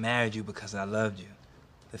 Nicole, I married you because I loved you.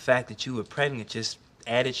 The fact that you were pregnant just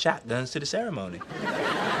added shotguns to the ceremony.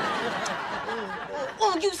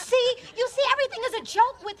 Oh, you see, everything is a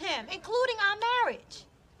joke with him, including our marriage.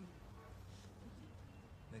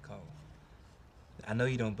 Nicole, I know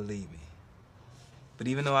you don't believe me. But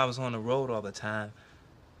even though I was on the road all the time,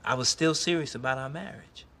 I was still serious about our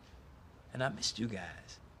marriage. And I missed you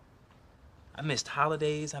guys. I missed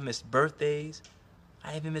holidays, I missed birthdays.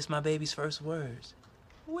 I even missed my baby's first words.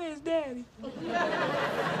 Where's Daddy? You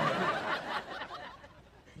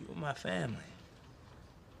were my family.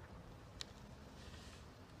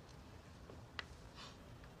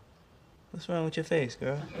 What's wrong with your face,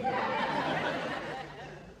 girl?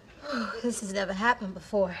 This has never happened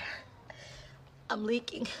before. I'm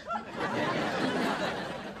leaking.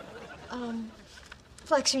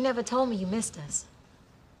 Flex, you never told me you missed us.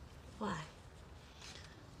 Why?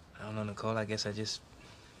 I don't know, Nicole. I guess I just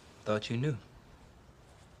thought you knew.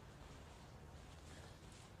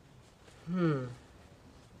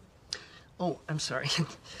 Oh, I'm sorry.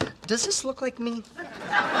 Does this look like me? I'm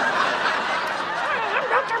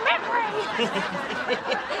Dr. Medway.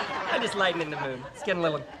 I'm just lightening the mood. It's getting a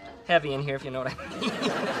little heavy in here, if you know what I mean.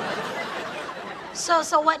 So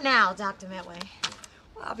what now, Dr. Medway?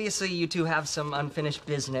 Well, obviously, you two have some unfinished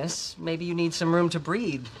business. Maybe you need some room to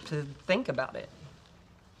breathe, to think about it.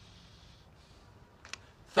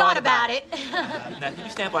 Thought about it. Now, can you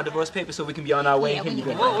stamp our divorce papers so we can be on our way? Yeah, Here you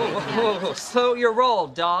go. Whoa. Slow your roll,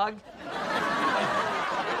 dog.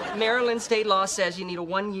 Maryland state law says you need a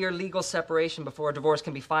 1-year legal separation before a divorce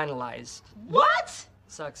can be finalized. What?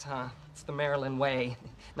 Sucks, huh? It's the Maryland way,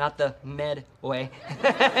 not the Med way.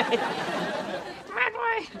 Medway.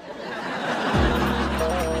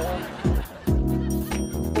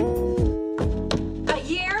 A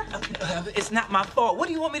year? It's not my fault. What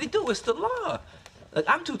do you want me to do? It's the law. Look,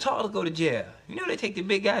 I'm too tall to go to jail. You know they take the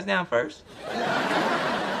big guys down first.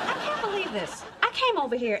 I can't believe this. I came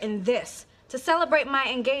over here in this to celebrate my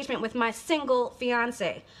engagement with my single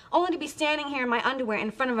fiancé, only to be standing here in my underwear in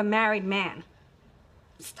front of a married man.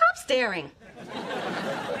 Stop staring.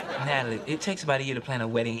 Natalie, it takes about a year to plan a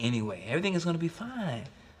wedding anyway. Everything is going to be fine.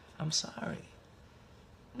 I'm sorry.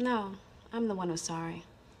 No, I'm the one who's sorry.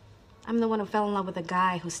 I'm the one who fell in love with a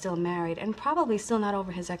guy who's still married and probably still not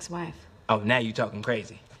over his ex-wife. Oh, now you're talking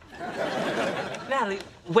crazy. Natalie,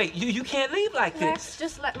 wait, you can't leave like this. Rex,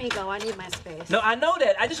 just let me go. I need my space. No, I know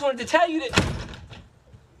that. I just wanted to tell you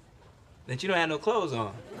that you don't have no clothes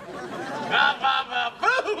on.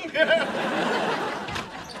 Boom, girl.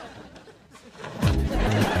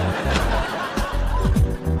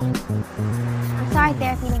 I'm sorry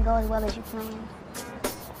therapy didn't go as well as you planned.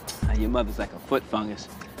 Your mother's like a foot fungus.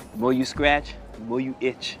 The more you scratch, the more you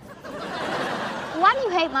itch. Why do you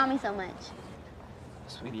hate Mommy so much?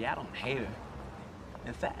 Sweetie, I don't hate her.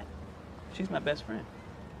 In fact, she's my best friend.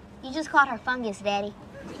 You just called her fungus, Daddy.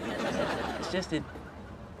 It's just that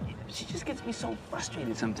she just gets me so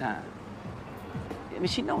frustrated sometimes. I mean,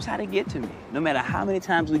 she knows how to get to me. No matter how many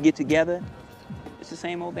times we get together, it's the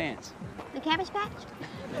same old dance. The Cabbage Patch?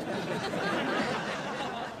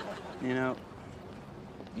 You know,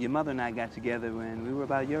 your mother and I got together when we were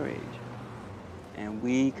about your age. And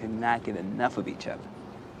we could not get enough of each other.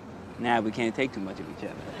 Now we can't take too much of each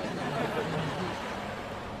other.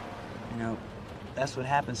 You know, that's what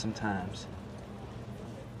happens sometimes.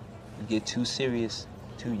 You get too serious,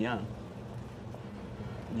 too young,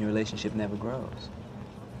 and your relationship never grows.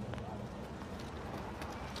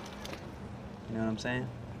 You know what I'm saying?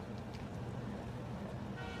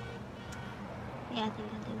 Yeah, I think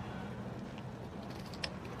I do.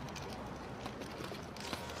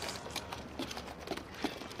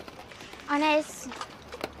 Arnez,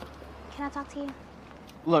 can I talk to you?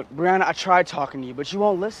 Look, Brianna, I tried talking to you, but you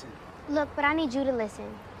won't listen. Look, but I need you to listen.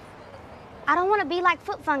 I don't want to be like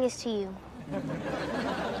foot fungus to you.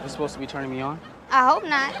 You're supposed to be turning me on? I hope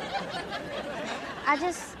not.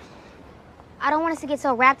 I don't want us to get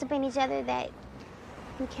so wrapped up in each other that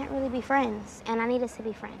we can't really be friends, and I need us to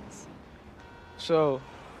be friends. So,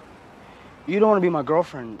 you don't want to be my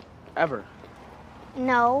girlfriend ever?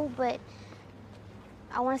 No, but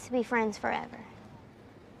I want us to be friends forever.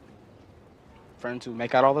 Friends who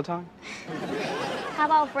make out all the time? How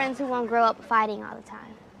about friends who won't grow up fighting all the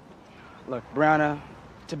time? Look, Brianna,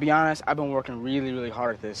 to be honest, I've been working really, really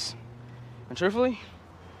hard at this. And truthfully,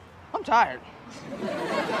 I'm tired.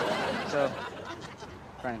 So,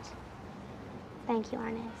 friends. Thank you,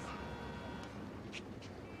 Arnez.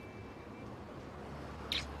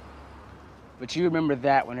 But you remember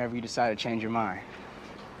that whenever you decide to change your mind.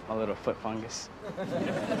 A little foot fungus. A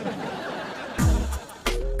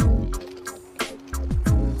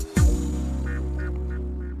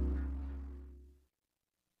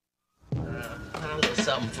little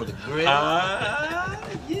something for the grill.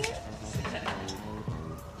 Yes.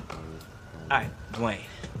 All right, Dwayne,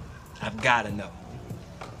 I've got to know.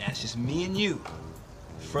 That's just me and you,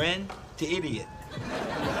 friend to idiot.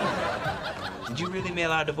 Did you really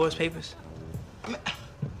mail out divorce papers?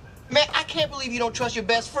 Man, I can't believe you don't trust your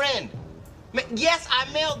best friend. Man, yes,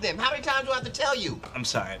 I mailed them. How many times do I have to tell you? I'm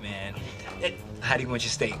sorry, man. How do you want your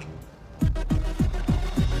steak?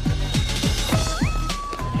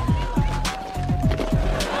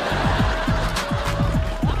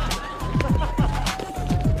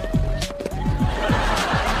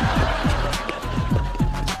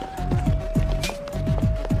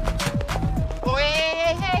 Oh,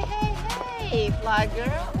 hey, fly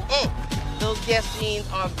girl. Those guest jeans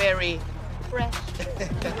are very fresh. Why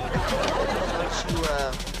don't you,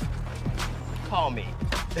 call me?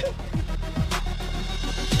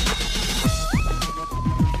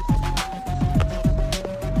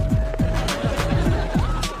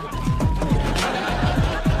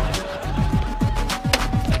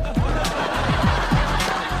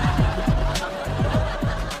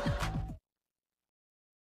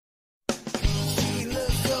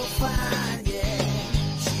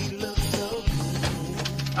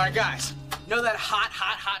 All right, guys. You know that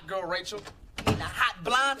hot girl, Rachel? You mean the hot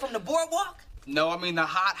blonde from the boardwalk? No, I mean the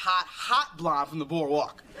hot blonde from the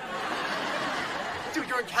boardwalk. Dude,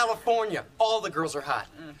 you're in California. All the girls are hot.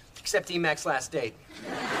 Except E-Mac's last date.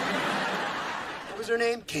 What was her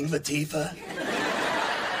name? King Latifah.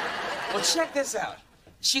 Well, check this out.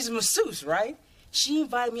 She's a masseuse, right? She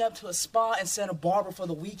invited me up to a spa in Santa Barbara for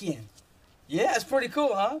the weekend. Yeah, it's pretty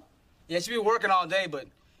cool, huh? Yeah, she'll be working all day, but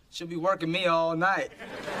she'll be working me all night.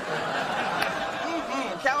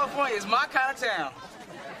 California is my kind of town.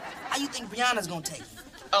 How you think Brianna's gonna take it?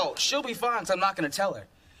 Oh, she'll be fine, so I'm not gonna tell her.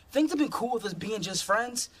 Things have been cool with us being just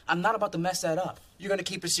friends. I'm not about to mess that up. You're gonna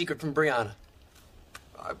keep a secret from Brianna.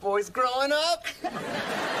 Our boy's growing up.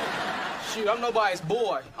 Shoot, I'm nobody's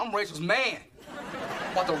boy. I'm Rachel's man.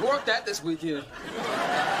 About to work that this weekend.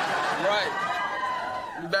 Right.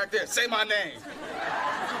 You back there. Say my name.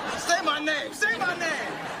 Say my name. Say my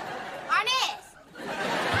name. Arnez!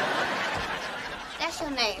 That's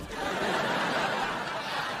your name.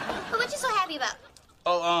 But what you so happy about?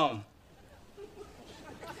 Oh,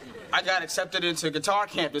 I got accepted into guitar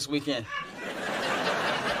camp this weekend.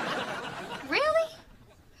 Really?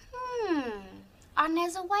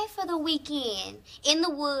 Arnez away for the weekend. In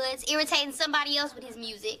the woods, irritating somebody else with his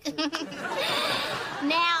music.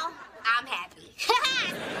 Now, I'm happy.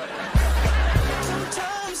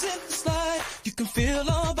 Sometimes it's like you can feel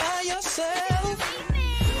all by yourself.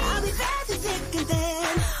 I'll be back to thick and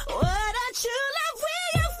thin. What a true love will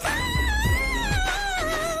you find?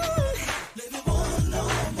 Living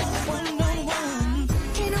one-on-one.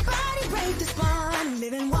 Can't nobody break this bond.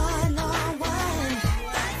 Living one-on-one.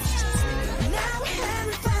 Now we're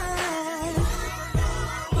having fun.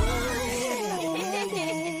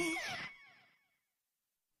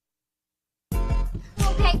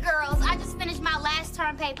 Okay, girls, I just finished my last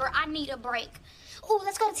term paper. I need a break. Ooh,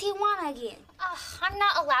 let's go to Tijuana again. I'm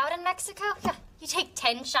not allowed in Mexico. You take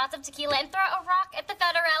 10 shots of tequila and throw a rock at the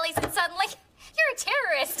federales and suddenly you're a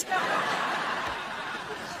terrorist. Come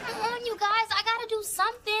on, you guys, I gotta do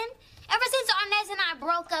something. Ever since Arnez and I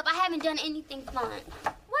broke up, I haven't done anything fun.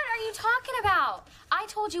 What are you talking about? I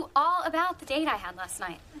told you all about the date I had last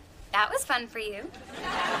night. That was fun for you.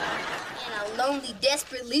 In a lonely,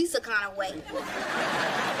 desperate Lisa kind of way.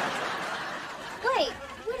 Wait,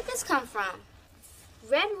 where did this come from?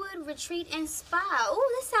 Redwood Retreat and Spa. Ooh,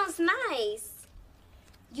 this sounds nice.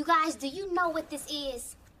 You guys, do you know what this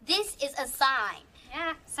is? This is a sign.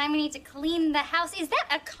 Yeah, sign we need to clean the house. Is that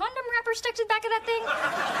a condom wrapper stuck to the back of that thing?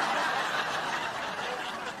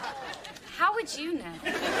 How would you know?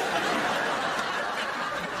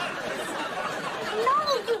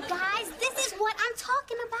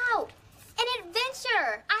 about? An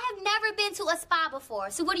adventure. I have never been to a spa before.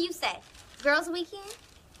 So what do you say? Girls' weekend?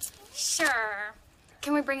 Sure.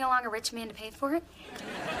 Can we bring along a rich man to pay for it?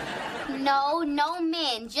 No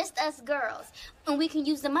men, just us girls. And we can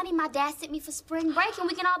use the money my dad sent me for spring break and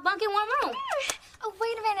we can all bunk in one room. Oh,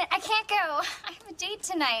 wait a minute. I can't go. I have a date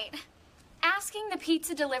tonight. Asking the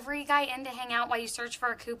pizza delivery guy in to hang out while you search for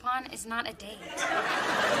a coupon is not a date.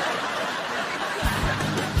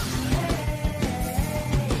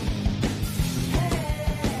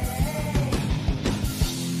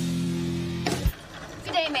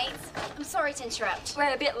 Good day, mates. I'm sorry to interrupt.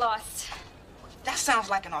 We're a bit lost. That sounds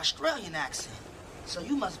like an Australian accent. So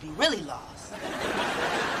you must be really lost.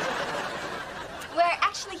 We're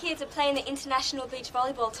actually here to play in the International Beach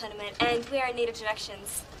Volleyball Tournament, and we're in need of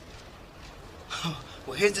directions.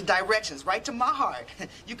 Well, here's the directions right to my heart.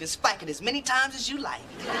 You can spike it as many times as you like.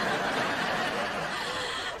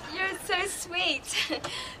 You're so sweet.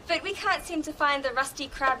 But we can't seem to find the Rusty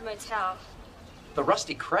Crab Motel. The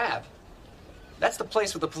Rusty Crab? That's the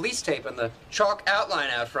place with the police tape and the chalk outline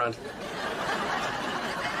out front.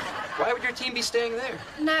 Why would your team be staying there?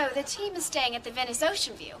 No, the team is staying at the Venice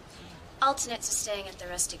Ocean View. Alternates are staying at the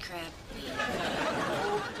Rusty Crab.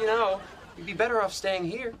 You know, you'd be better off staying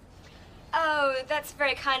here. Oh, that's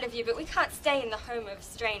very kind of you, but we can't stay in the home of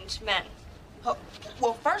strange men.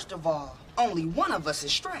 Well, first of all, only one of us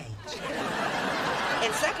is strange.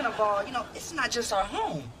 And second of all, you know, it's not just our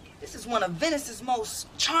home. This is one of Venice's most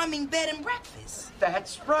charming bed and breakfasts.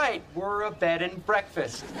 That's right. We're a bed and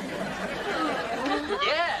breakfast.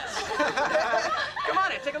 Yes. Come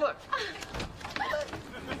on in, take a look.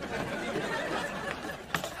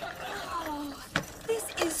 Oh, this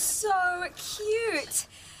is so cute.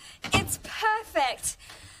 It's perfect.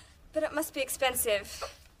 But it must be expensive.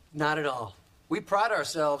 Not at all. We pride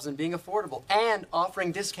ourselves in being affordable and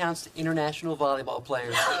offering discounts to international volleyball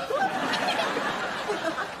players.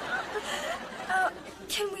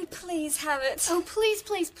 Can we please have it? Oh, please,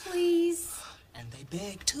 please, please. And they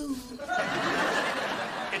beg, too.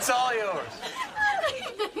 It's all yours.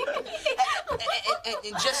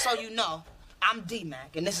 And just so you know, I'm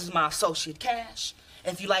D-Mac, and this is my associate Cash.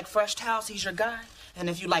 If you like fresh towels, he's your guy. And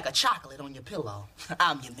if you like a chocolate on your pillow,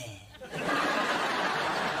 I'm your man.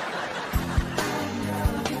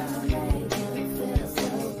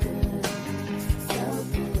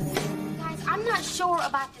 Guys, I'm not sure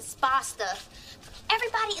about this spa stuff.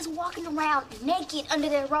 Everybody is walking around naked under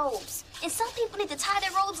their robes. And some people need to tie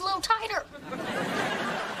their robes a little tighter.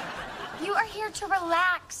 You are here to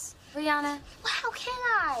relax, Rihanna. Well, how can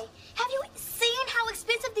I? Have you seen how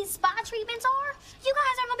expensive these spa treatments are? You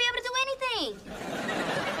guys aren't gonna be able to do anything.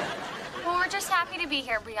 Well, we're just happy to be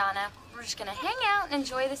here, Brianna. We're just gonna hang out and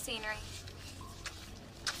enjoy the scenery.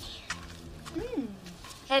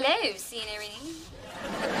 Hello, scenery.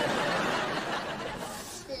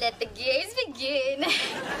 Let the games begin.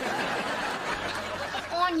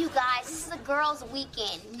 On you guys, this is a girls'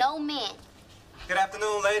 weekend, no men. Good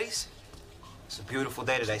afternoon, ladies. It's a beautiful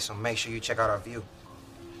day today, so make sure you check out our view.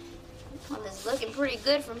 Well, it's looking pretty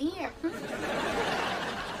good from here.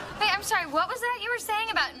 Hey, I'm sorry, what was that you were saying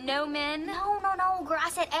about no men? No, girl, I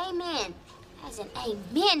said amen. As in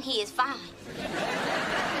amen, he is fine.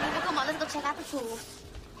 Well, come on, let's go check out the pool.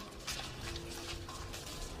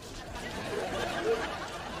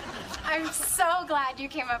 I'm so glad you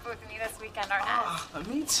came up with me this weekend, Arnett.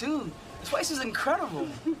 Me too. This place is incredible.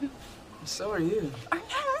 So are you.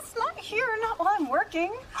 Arnett, not here, not while I'm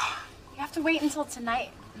working. You have to wait until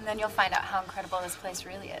tonight, and then you'll find out how incredible this place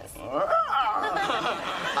really is. I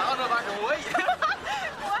don't know if I can wait.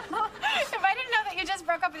 Well, if I didn't know that you just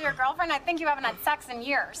broke up with your girlfriend, I'd think you haven't had sex in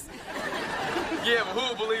years. Yeah, but who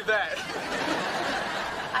would believe that?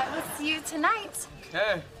 I will see you tonight.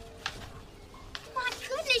 Okay. My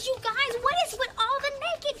goodness, you guys, what is with all the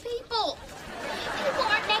naked people? People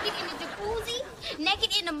are naked in the jacuzzi,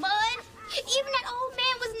 naked in the mud. Even that old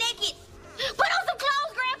man was naked. Put on some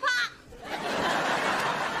clothes, Grandpa!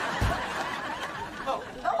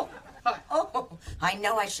 Oh, I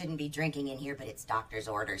know I shouldn't be drinking in here, but it's doctor's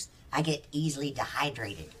orders. I get easily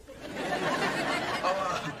dehydrated.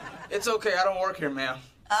 It's okay. I don't work here, ma'am.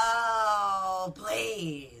 Oh,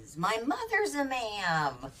 please. My mother's a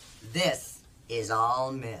ma'am. This is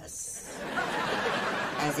all miss.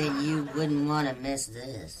 As in, you wouldn't want to miss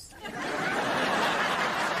this.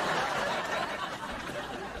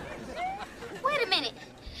 Wait a minute.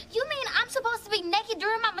 You mean I'm supposed to be naked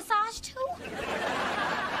during my massage, too?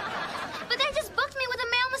 But they just booked me with a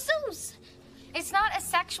male masseuse. It's not a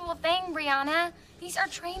sexual thing, Brianna. These are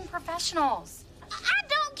trained professionals. I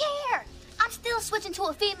don't care. I'm still switching to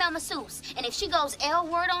a female masseuse. And if she goes L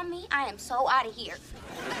word on me, I am so out of here.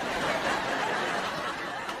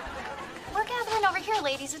 Here,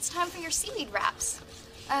 ladies, it's time for your seaweed wraps.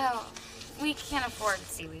 Oh, we can't afford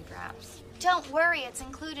seaweed wraps. Don't worry, it's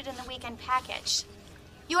included in the weekend package.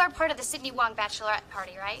 You are part of the Sydney Wong bachelorette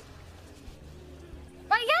party, right?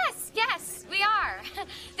 Why, yes, we are.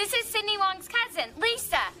 This is Sydney Wong's cousin,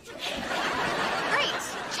 Lisa. Great.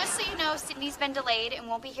 Just so you know, Sydney's been delayed and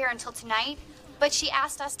won't be here until tonight, but she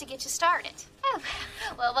asked us to get you started. Oh,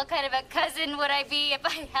 well, what kind of a cousin would I be if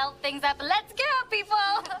I held things up? Let's go, people.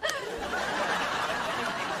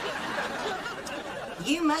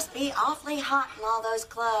 You must be awfully hot in all those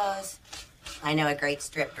clothes. I know a great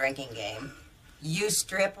strip drinking game. You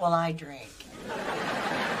strip while I drink.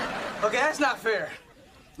 Okay, that's not fair.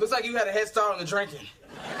 Looks like you had a head start on the drinking.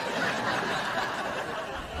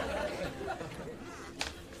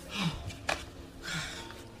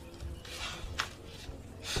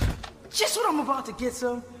 Just what I'm about to get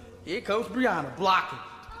some. Here comes Brianna, blocking.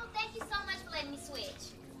 Oh, thank you so much for letting me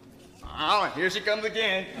switch. Oh, here she comes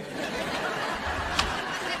again.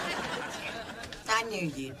 I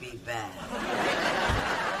knew you'd be back.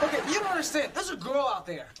 Okay, you don't understand. There's a girl out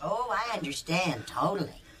there. Oh, I understand,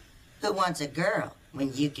 totally. Who wants a girl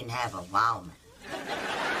when you can have a woman?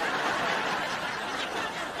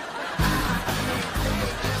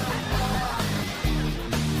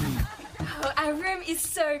 Oh, our room is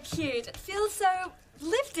so cute. It feels so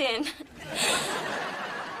lived in.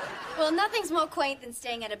 Well, nothing's more quaint than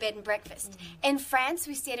staying at a bed and breakfast. In France,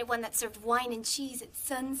 we stayed at one that served wine and cheese at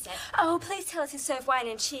sunset. Oh, please tell us to serve wine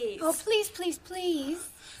and cheese. Oh, please, please, please.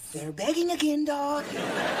 They're begging again, dog.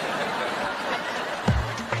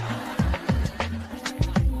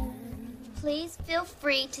 Please feel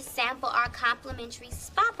free to sample our complimentary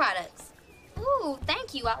spa products. Ooh,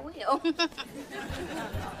 thank you, I will.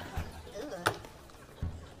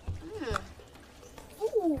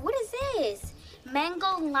 Ooh, what is this?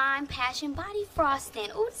 Mango lime passion body frosting.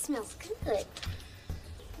 Ooh, it smells good.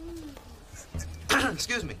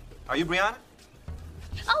 Excuse me. Are you Brianna?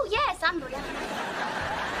 Oh, yes, I'm Brianna.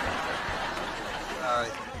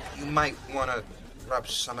 You might want to rub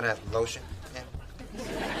some of that lotion in.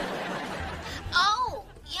 Oh,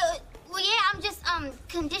 well, yeah, I'm just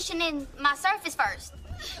conditioning my surface first.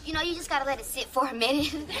 You know, you just gotta let it sit for a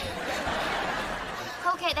minute.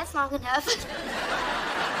 Okay, that's long enough.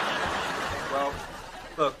 Well,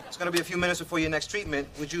 look, it's going to be a few minutes before your next treatment.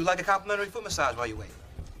 Would you like a complimentary foot massage while you wait?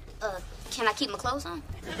 Can I keep my clothes on?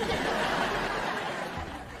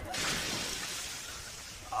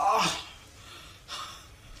 Oh.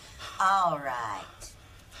 All right.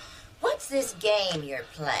 What's this game you're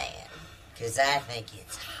playing? Because I think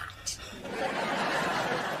it's hot.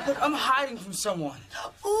 Look, I'm hiding from someone.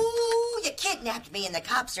 Ooh, you kidnapped me and the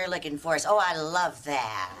cops are looking for us. Oh, I love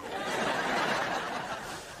that.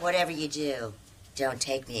 Whatever you do, don't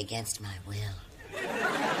take me against my will.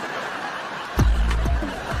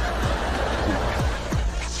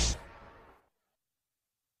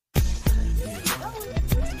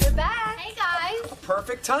 You're back. Hey, guys.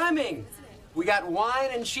 Perfect timing. We got wine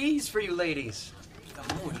and cheese for you ladies.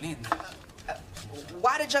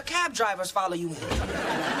 Why did your cab drivers follow you in?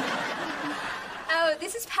 Oh,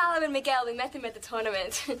 this is Paolo and Miguel. We met them at the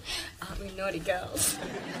tournament. Aren't we naughty girls?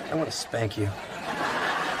 I want to spank you.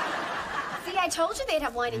 See, I told you they'd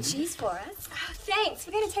have wine and cheese for us. Oh, thanks.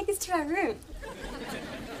 We're going to take this to our room.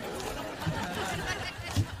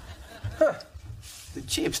 Huh. The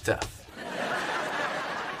cheap stuff.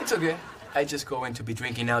 It's okay. I just going to be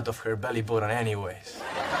drinking out of her belly button anyways.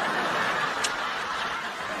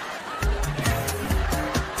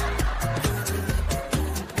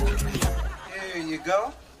 Here you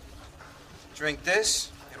go. Drink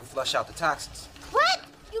this. It'll flush out the toxins. What?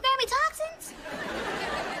 You gave me toxins?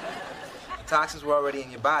 The toxins were already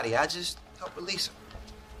in your body. I just helped release them.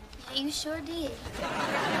 You sure did.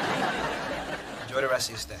 Enjoy the rest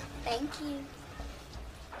of your stay. Thank you.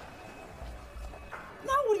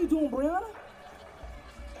 Now what are you doing, Brianna?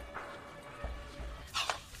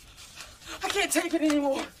 I can't take it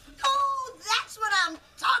anymore. Oh, that's what I'm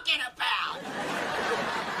talking about.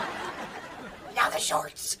 Now the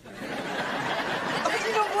shorts. Okay,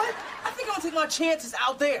 you know what? I think I'm gonna take my chances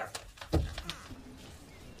out there.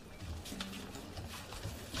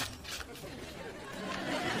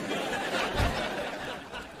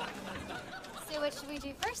 So what should we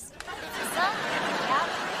do first?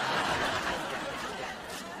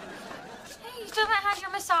 Hey, you still haven't had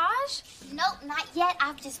your massage? Nope, not yet.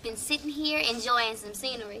 I've just been sitting here enjoying some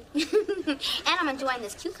scenery. And I'm enjoying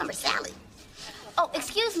this cucumber salad. Oh,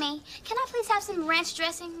 excuse me. Can I please have some ranch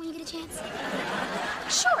dressing when you get a chance?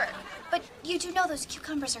 Sure, but you do know those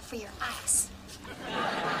cucumbers are for your eyes.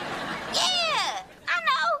 Yeah, I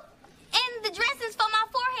know. And the dressing's for my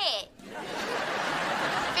forehead.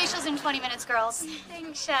 20 minutes, girls.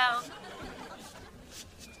 Thanks, Shell.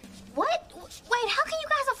 What? Wait, how can you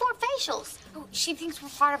guys afford facials? Oh, she thinks we're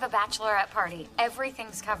part of a bachelorette party.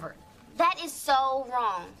 Everything's covered. That is so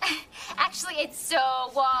wrong. Actually, it's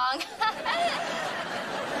so wrong.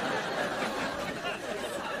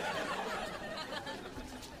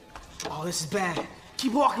 Oh, this is bad.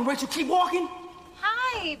 Keep walking, Rachel, keep walking.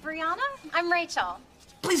 Hi, Brianna. I'm Rachel.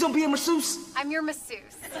 Please don't be a masseuse. I'm your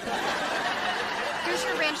masseuse. Here's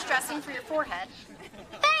your ranch dressing for your forehead.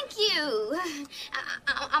 Thank you.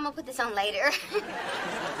 I'm gonna put this on later.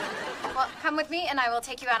 Well, come with me and I will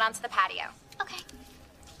take you out onto the patio. Okay.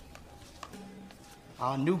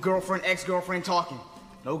 New girlfriend, ex-girlfriend talking.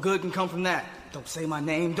 No good can come from that. Don't say my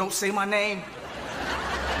name, don't say my name.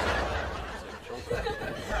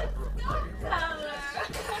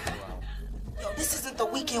 Yo, this isn't the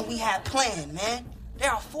weekend we had planned, man.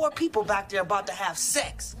 There are 4 people back there about to have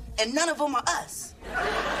sex, and none of them are us.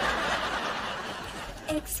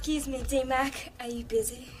 Excuse me, D-Mac. Are you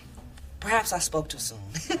busy? Perhaps I spoke too soon.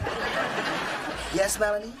 Yes,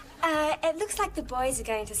 Melanie? It looks like the boys are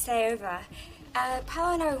going to stay over.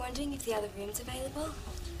 Paolo and I were wondering if the other room's available.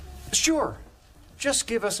 Sure. Just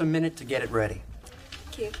give us a minute to get it ready.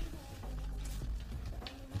 Thank you.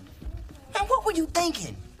 Man, what were you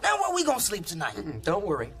thinking? Now where we gonna sleep tonight? Don't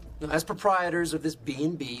worry. As proprietors of this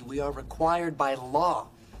B&B, we are required by law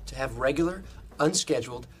to have regular,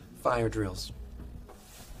 unscheduled fire drills.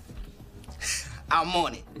 I'm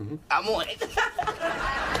on it. I'm on it.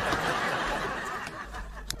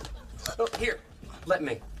 Oh, here, let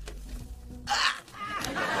me.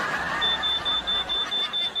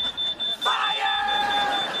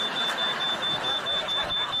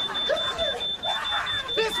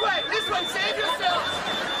 This way, save yourselves!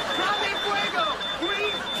 Prame fuego!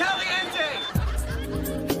 Muy caliente!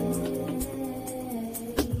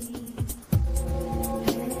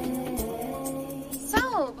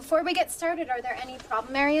 So, before we get started, are there any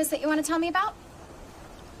problem areas that you want to tell me about?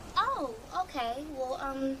 Oh, okay.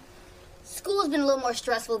 Well, school's been a little more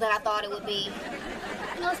stressful than I thought it would be.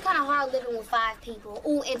 You know, it's kind of hard living with 5 people.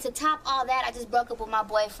 Ooh, and to top all that, I just broke up with my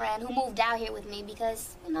boyfriend who moved out here with me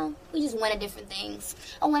because, you know, we just wanted different things.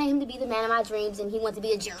 I wanted him to be the man of my dreams, and he wanted to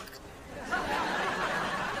be a jerk.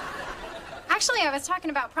 Actually, I was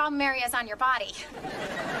talking about problem areas on your body.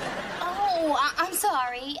 Oh, I'm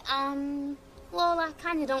sorry. Well, I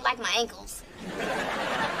kind of don't like my ankles.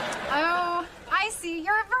 Oh, I see.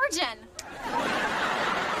 You're a virgin.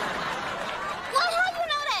 What? How do you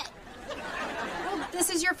know that? Well, this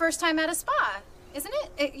is your first time at a spa, isn't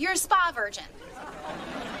it? You're a spa virgin.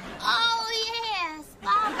 Oh, yeah,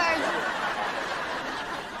 spa virgin.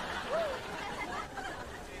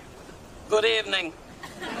 Good evening.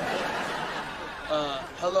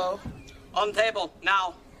 Hello? On table,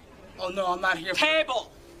 now. Oh, no, I'm not here. Table,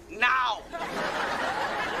 now.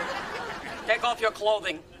 Take off your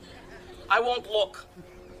clothing. I won't look.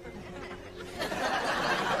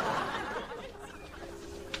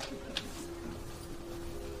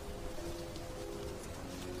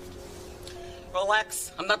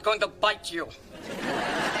 Relax. I'm not going to bite you.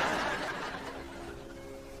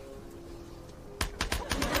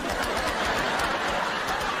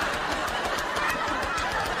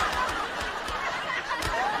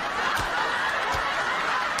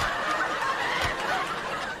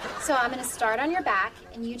 So I'm going to start on your back,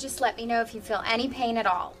 and you just let me know if you feel any pain at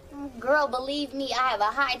all. Girl, believe me, I have a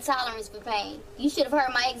high tolerance for pain. You should have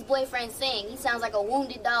heard my ex-boyfriend sing. He sounds like a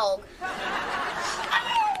wounded dog.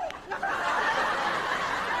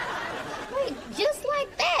 Wait, just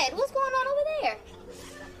like that? What's going on over there?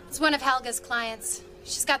 It's one of Helga's clients.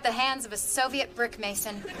 She's got the hands of a Soviet brick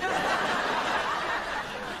mason.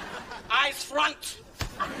 Eyes front.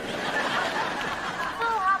 Oh,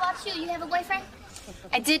 how about you? You have a boyfriend?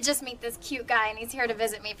 I did just meet this cute guy, and he's here to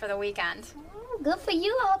visit me for the weekend. Oh, good for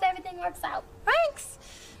you. I hope everything works out. Thanks.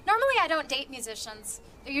 Normally, I don't date musicians.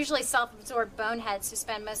 They're usually self-absorbed boneheads who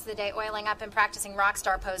spend most of the day oiling up and practicing rock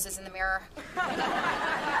star poses in the mirror.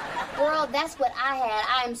 Girl, that's what I had.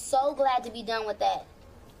 I am so glad to be done with that.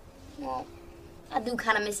 Well, I do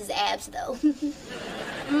kind of miss his abs, though.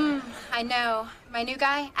 I know. My new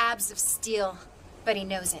guy, abs of steel, but he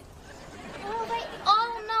knows it. Oh, they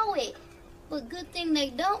all know it. But good thing they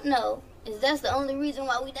don't know is that's the only reason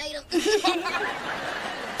why we date them.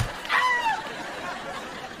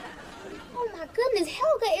 Oh my goodness,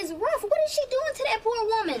 Helga is rough. What is she doing to that poor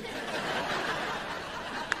woman?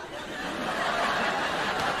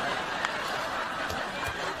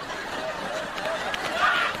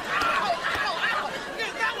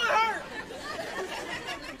 That would hurt!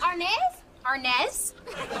 Arnez?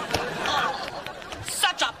 Oh,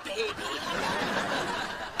 such a baby.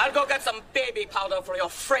 I I'll go get some baby powder for your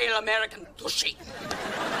frail American tushy.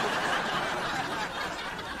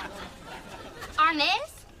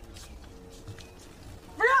 Arnez?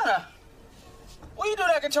 Brianna, what you doing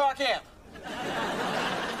at guitar camp?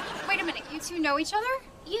 Wait a minute, you two know each other?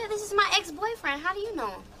 Yeah, this is my ex-boyfriend. How do you know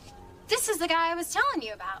him? This is the guy I was telling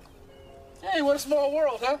you about. Hey, what a small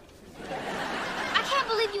world, huh? I can't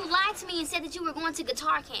believe you lied to me and said that you were going to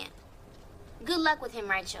guitar camp. Good luck with him,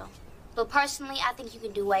 Rachel. But personally, I think you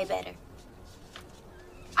can do way better.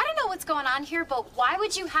 I don't know what's going on here, but why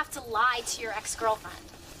would you have to lie to your ex-girlfriend?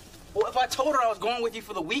 Well, if I told her I was going with you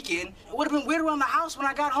for the weekend, it would have been weird around the house when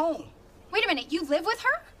I got home. Wait a minute, you live with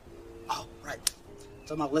her? Oh, right.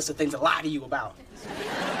 It's on my list of things to lie to you about.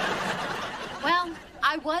 Well,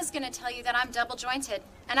 I was gonna tell you that I'm double jointed,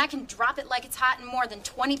 and I can drop it like it's hot in more than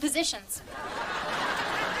 20 positions.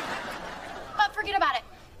 But forget about it.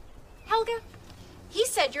 Helga, he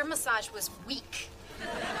said your massage was weak.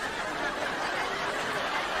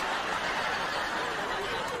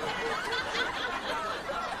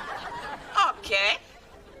 Okay.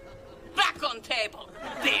 Back on table,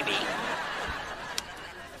 baby.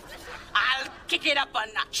 I'll kick it up a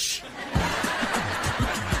notch.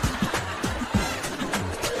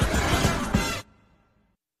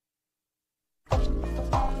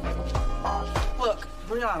 Look,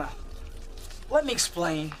 Brianna, let me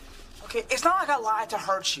explain. Okay, it's not like I lied to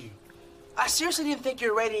hurt you. I seriously didn't think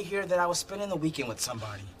you were ready to hear that I was spending the weekend with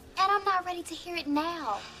somebody. And I'm not ready to hear it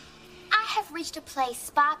now. I have reached a place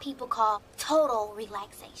spa people call total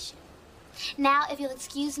relaxation. Now, if you'll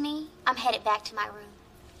excuse me, I'm headed back to my room.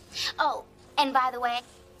 Oh, and by the way,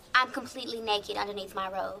 I'm completely naked underneath my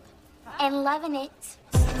robe. And loving it.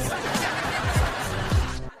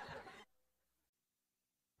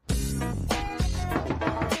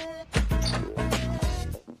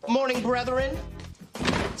 Morning, brethren,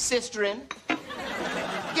 sisterin.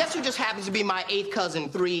 Guess who just happens to be my 8th cousin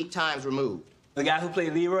 3 times removed? The guy who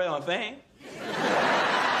played Leroy on Fame?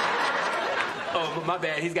 Oh, my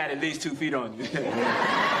bad. He's got at least 2 feet on you.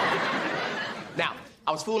 Now,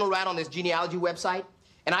 I was fooling around on this genealogy website,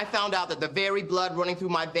 and I found out that the very blood running through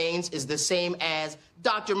my veins is the same as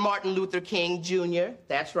Dr. Martin Luther King Jr.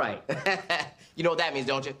 That's right. You know what that means,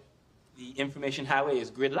 don't you? The information highway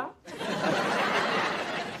is gridlock?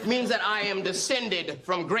 Means that I am descended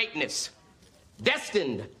from greatness,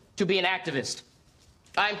 destined to be an activist.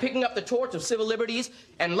 I am picking up the torch of civil liberties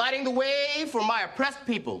and lighting the way for my oppressed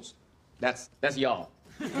peoples. That's y'all.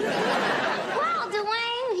 Well,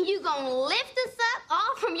 Dwayne, you gonna lift us up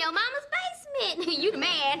all from your mama's basement. You the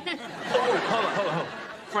man. Hold on.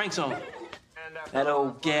 Frank's on. That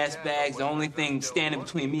old gas bag's the only thing standing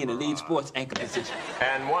between me and the lead sports anchor position.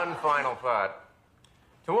 And one final thought.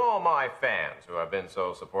 To all my fans who have been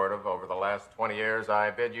so supportive over the last 20 years,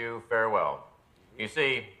 I bid you farewell. You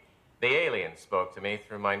see, the aliens spoke to me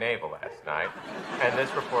through my navel last night, and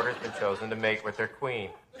this reporter's been chosen to mate with their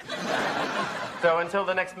queen. So until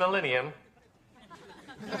the next millennium,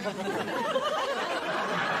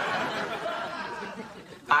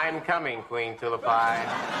 I'm coming, Queen Tulipai.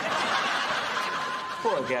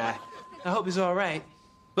 Poor guy. I hope he's all right.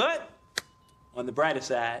 But on the brighter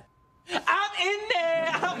side, I'm in there.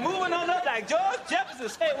 I'm moving on up like George Jefferson.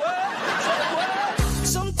 Say what? Say what?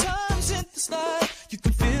 Sometimes in this life you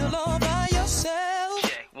can feel all by yourself.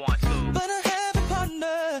 Check, 1, 2. But I have a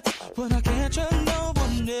partner when I can't trust no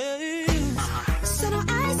one else. So don't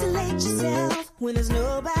isolate yourself when there's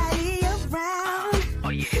nobody around. Oh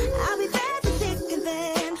yeah. I'll be there for thick and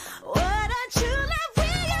thin. What a true love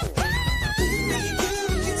will you find?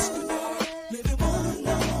 Maybe one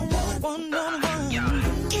on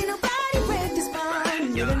one. Can't nobody break this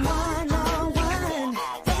bond. Maybe one on one.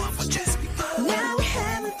 Now we're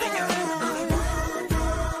having fun.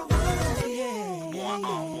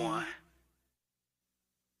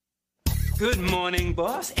 Good morning,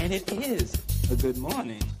 boss. And it is a good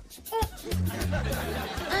morning.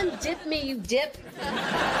 Undip me, you dip.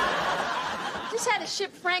 Just had to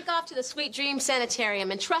ship Frank off to the Sweet Dream Sanitarium,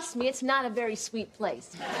 and trust me, it's not a very sweet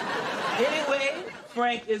place. Anyway,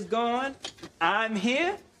 Frank is gone. I'm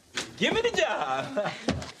here. Give me the job.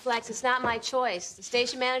 Flex, it's not my choice. The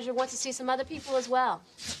station manager wants to see some other people as well.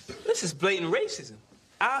 This is blatant racism.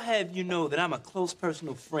 I'll have you know that I'm a close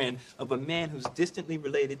personal friend of a man who's distantly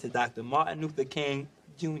related to Dr. Martin Luther King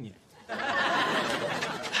Jr.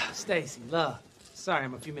 Stacy, love. Sorry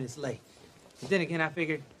I'm a few minutes late. But then again, I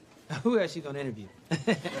figured, who else you gonna interview?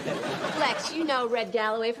 Flex, you know Red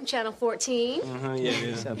Galloway from Channel 14.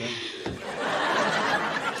 Yeah. What's up, man?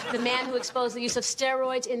 The man who exposed the use of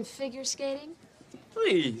steroids in figure skating.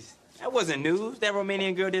 Please. That wasn't news. That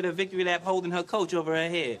Romanian girl did a victory lap holding her coach over her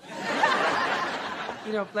head.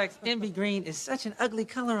 You know, Flex, envy green is such an ugly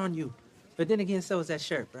color on you. But then again, so is that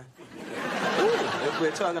shirt, bro. Ooh, if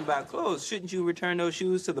we're talking about clothes, shouldn't you return those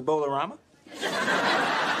shoes to the Bowl-orama?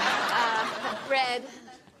 Red,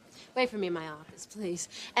 wait for me in my office, please.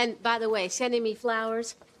 And by the way, sending me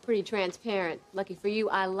flowers, pretty transparent. Lucky for you,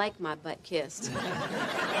 I like my butt kissed.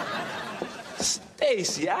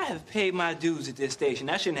 Stacy, I have paid my dues at this station.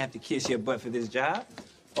 I shouldn't have to kiss your butt for this job.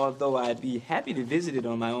 Although I'd be happy to visit it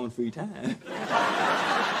on my own free time.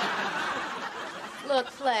 Look,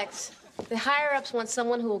 Flex, the higher-ups want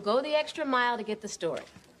someone who will go the extra mile to get the story.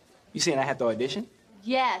 You saying I have to audition?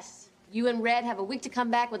 Yes. You and Red have a week to come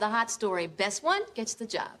back with a hot story. Best one gets the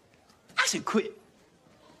job. I should quit.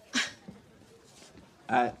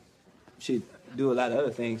 I should do a lot of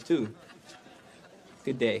other things, too.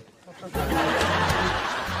 Good day.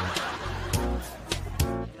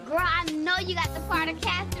 Girl, I know you got the part of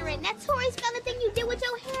Catherine. That Tori Spelling thing you did with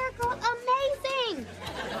your hair, girl, amazing.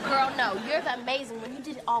 Girl, no, you're the amazing when you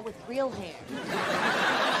did it all with real hair.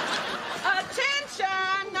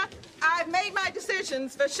 Attention! I've made my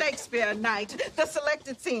decisions for Shakespeare night. The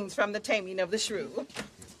selected scenes from The Taming of the Shrew.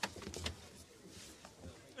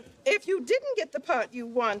 If you didn't get the part you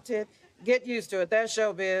wanted, get used to it. That's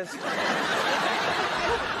showbiz.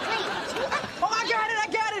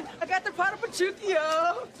 I got the part of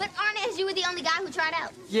Petruchio. But Arnaz, you were the only guy who tried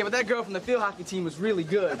out. Yeah, but that girl from the field hockey team was really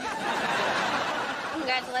good.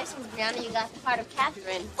 Congratulations, Brianna. You got the part of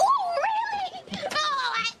Catherine. Oh, really?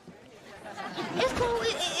 Oh, it's cool.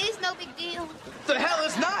 It's no big deal. The hell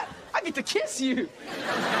it's not. I get to kiss you.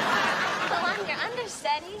 Well, I'm your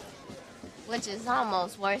understudy. Which is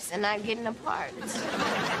almost worse than not getting a part. No,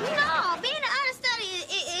 being an understudy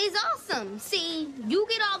is awesome. See, you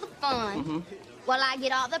get all the fun, while I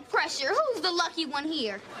get all the pressure. Who's the lucky one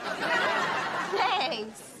here?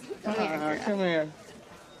 Thanks. Come here, girl. Come here.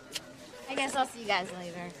 I guess I'll see you guys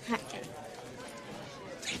later. Okay.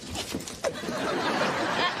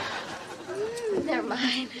 Never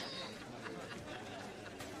mind.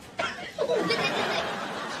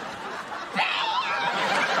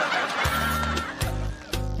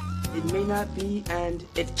 It may not be, and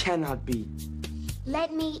it cannot be.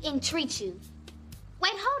 Let me entreat you.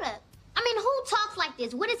 Wait, hold up. I mean, who talks like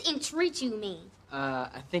this? What does entreat you mean?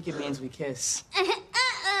 I think it means we kiss. Understudy?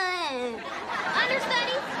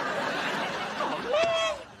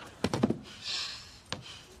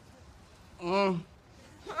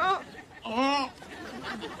 Oh, man.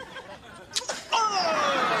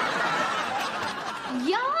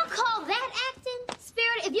 Y'all call that acting?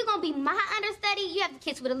 Spirit, if you're gonna be my understudy, you have to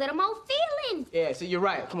kiss with a little more feeling. Yeah, so you're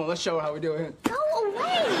right. Come on, let's show her how we do it. Go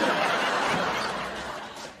away.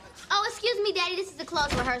 Oh, excuse me, Daddy. This is a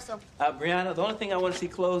closed rehearsal. Brianna, the only thing I want to see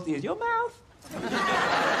closed is your mouth.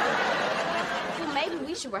 Well, maybe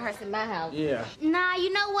we should rehearse in my house. Yeah. Nah, you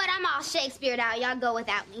know what? I'm all Shakespeare'd out. Y'all go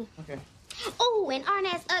without me. Okay. Oh, and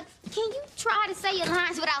Arnaz, can you try to say your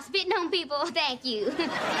lines without spitting on people? Thank you.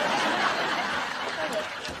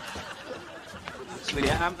 Sweetie,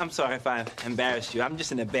 I'm sorry if I embarrassed you. I'm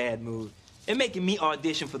just in a bad mood. They're making me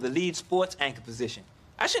audition for the lead sports anchor position.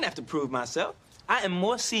 I shouldn't have to prove myself. I am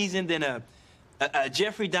more seasoned than a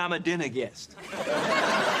Jeffrey Dahmer dinner guest. Same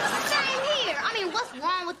here. I mean, what's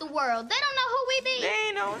wrong with the world? They don't know who we be. They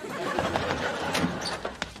ain't know.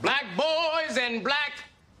 Black boys and black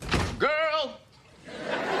girl,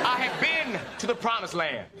 I have been to the promised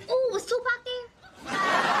land. Ooh, was Tupac there?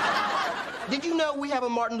 Did you know we have a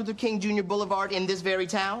Martin Luther King Jr. Boulevard in this very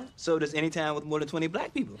town? So does any town with more than 20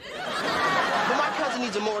 black people. But my cousin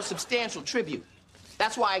needs a more substantial tribute.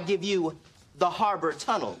 That's why I give you the Harbor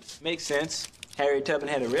Tunnel. Makes sense. Harriet Tubman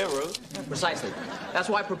had a railroad. Precisely. That's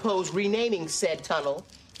why I propose renaming said tunnel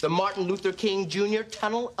the Martin Luther King Jr.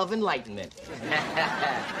 Tunnel of Enlightenment.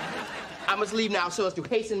 I must leave now so as to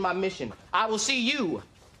hasten my mission. I will see you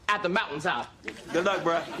at the mountaintop. Good luck,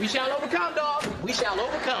 bro. We shall overcome, dog. We shall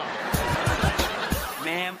overcome.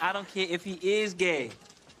 Ma'am, I don't care if he is gay.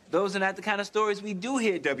 Those are not the kind of stories we do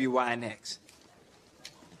here at WYNX.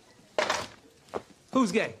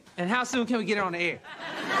 Who's gay? And how soon can we get it on the air?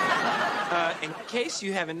 In case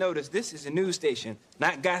you haven't noticed, this is a news station,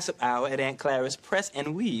 not gossip hour at Aunt Clara's Press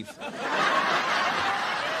and Weave.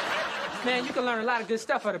 Man, you can learn a lot of good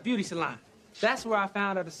stuff at a beauty salon. That's where I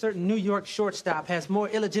found out a certain New York shortstop has more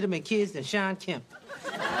illegitimate kids than Sean Kemp.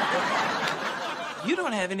 You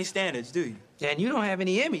don't have any standards, do you? And you don't have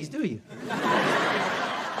any Emmys, do you?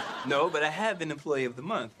 No, but I have been Employee of the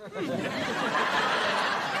Month.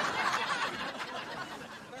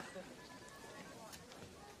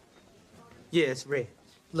 Yeah, it's red.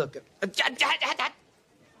 Look, I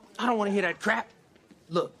don't want to hear that crap.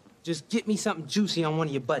 Look, just get me something juicy on one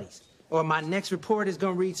of your buddies. Or my next report is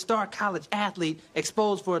gonna read star college athlete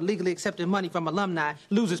exposed for illegally accepting money from alumni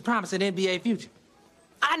loses promising NBA future.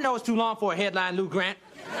 I know it's too long for a headline, Lou Grant.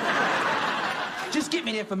 Just give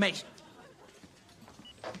me the information.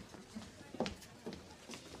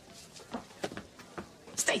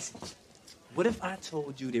 Stacy, what if I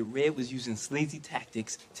told you that Red was using sleazy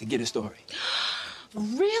tactics to get a story?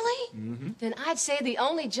 Really? Mm-hmm. Then I'd say the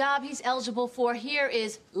only job he's eligible for here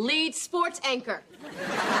is lead sports anchor.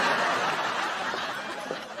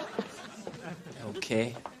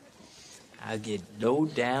 Okay. I'll get low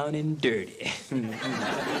down and dirty.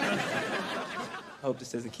 Hope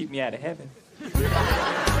this doesn't keep me out of heaven.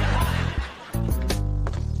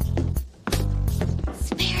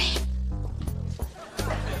 Spirit.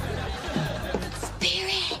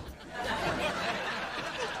 Spirit.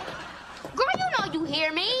 Girl, you know you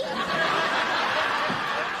hear me.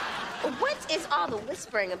 What is all the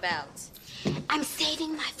whispering about? I'm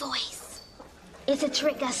saving my voice. It's a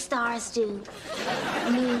trick us stars do.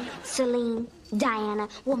 Me, Celine, Diana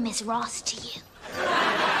will Miss Ross to you.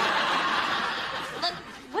 Look,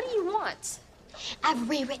 what do you want? I've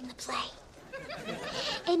rewritten the play.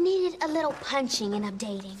 It needed a little punching and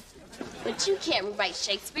updating. But you can't rewrite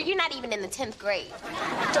Shakespeare. You're not even in the 10th grade.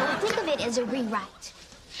 Don't think of it as a rewrite.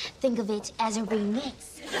 Think of it as a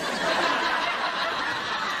remix.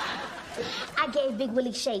 I gave Big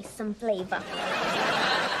Willie Chase some flavor.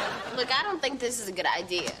 Look, I don't think this is a good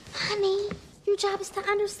idea. Honey, your job is to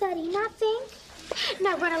understudy, not think.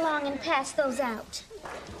 Now run along and pass those out.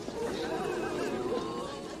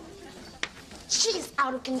 She's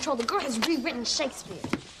out of control. The girl has rewritten Shakespeare.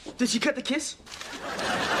 Did she cut the kiss?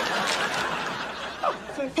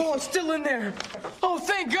 Oh, it's still in there. Oh,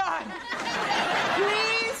 thank God.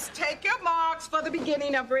 Please take your marks for the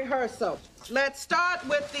beginning of rehearsal. Let's start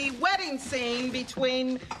with the wedding scene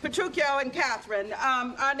between Petruchio and Catherine.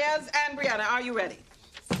 Inez and Brianna, are you ready?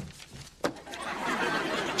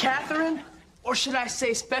 Catherine? Or should I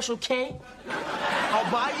say Special K? I'll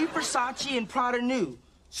buy you Versace and Prada new.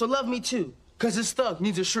 So love me too, because this thug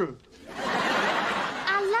needs a shrew.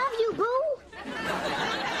 I love you, boo.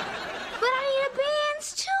 But I need a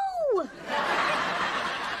bands too.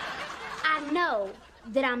 I know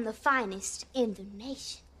that I'm the finest in the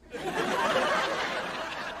nation.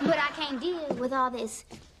 But I can't deal with all this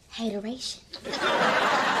hateration.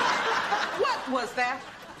 What was that?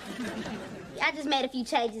 I just made a few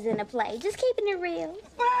changes in the play. Just keeping it real.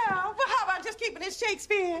 Well, how about just keeping it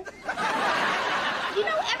Shakespeare? You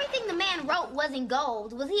know, everything the man wrote wasn't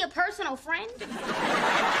gold. Was he a personal friend?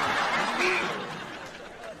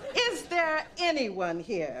 Is there anyone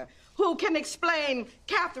here who can explain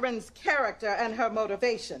Catherine's character and her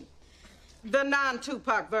motivation? The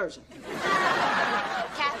non-Tupac version.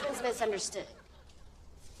 Catherine's misunderstood.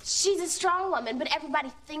 She's a strong woman, but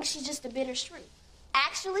everybody thinks she's just a bitter shrew.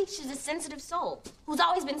 Actually, she's a sensitive soul who's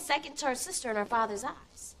always been second to her sister in her father's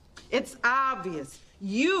eyes. It's obvious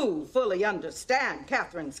you fully understand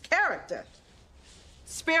Catherine's character.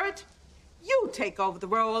 Spirit, you take over the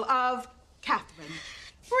role of Catherine.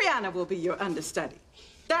 Brianna will be your understudy.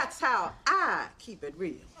 That's how I keep it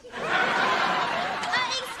real.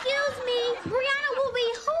 Excuse me, Brianna will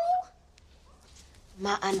be who?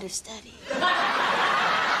 My understudy.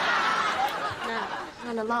 Now,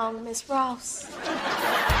 run along, Miss Ross.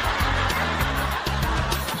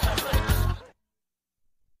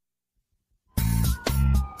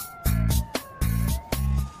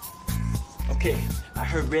 Okay, I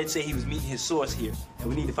heard Red say he was meeting his source here, and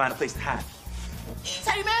we need to find a place to hide.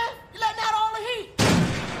 Say, man, you letting out all the heat.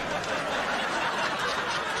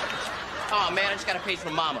 Oh, man, I just got a page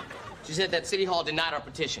from Mama. She said that City Hall denied our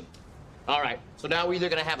petition. All right, so now we're either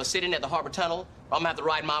gonna have a sit-in at the Harbor Tunnel, or I'm gonna have to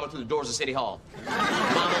ride Mama through the doors of City Hall.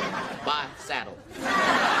 Mama, bye, saddle.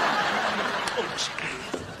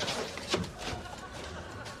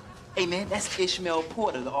 Hey, man, that's Ishmael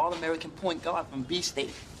Porter, the All-American point guard from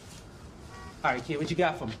B-State. All right, kid, what you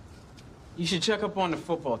got for me? You should check up on the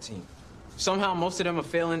football team. Somehow most of them are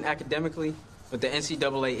failing academically, but the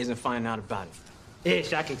NCAA isn't finding out about it.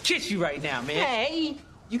 Ish, I can kiss you right now, man. Hey,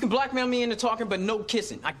 you can blackmail me into talking, but no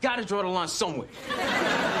kissing. I gotta draw the line somewhere.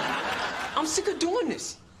 I'm sick of doing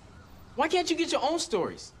this. Why can't you get your own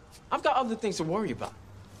stories? I've got other things to worry about.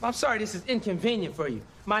 I'm sorry this is inconvenient for you.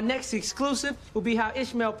 My next exclusive will be how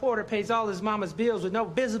Ishmael Porter pays all his mama's bills with no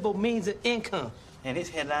visible means of income. And his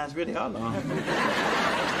headlines really are long.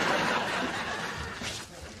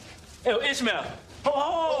 Hey, Ishmael.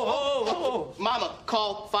 Oh. Mama,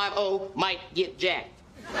 call 50, might get jacked.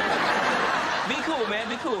 Be cool, man,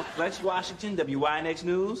 be cool. Fletch Washington, WYNX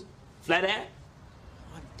News, Flat App.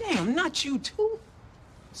 Damn, not you too.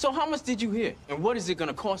 So how much did you hear? And what is it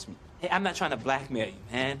gonna cost me? Hey, I'm not trying to blackmail you,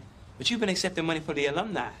 man. But you've been accepting money for the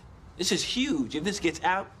alumni. This is huge. If this gets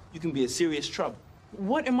out, you can be in serious trouble.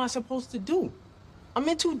 What am I supposed to do? I'm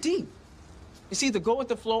in too deep. It's either go with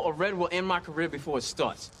the flow or Red will end my career before it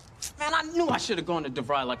starts. Man, I knew I should have gone to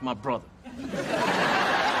DeVry like my brother.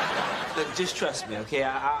 Look, just trust me, okay?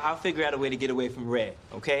 I'll figure out a way to get away from Red,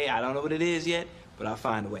 okay? I don't know what it is yet, but I'll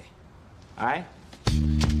find a way. All right?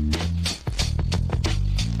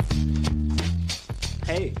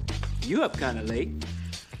 Hey, you up kind of late.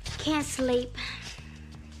 Can't sleep.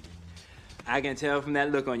 I can tell from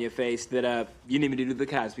that look on your face that you need me to do the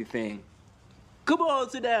Cosby thing. Come on,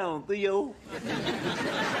 sit down, Theo.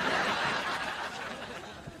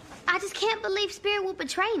 I just can't believe Spirit will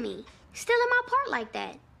betray me. Stealing my part like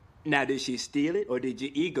that. Now, did she steal it or did your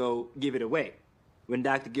ego give it away? When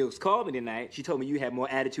Dr. Gilks called me tonight, she told me you had more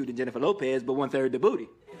attitude than Jennifer Lopez, but 1/3 the booty.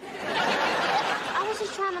 I was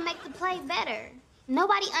just trying to make the play better.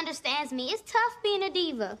 Nobody understands me. It's tough being a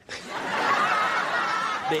diva.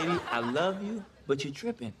 Baby, I love you, but you're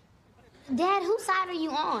tripping. Dad, whose side are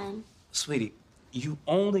you on? Sweetie, you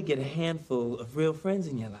only get a handful of real friends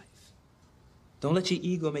in your life. Don't let your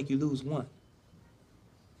ego make you lose one.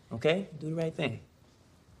 Okay? Do the right thing.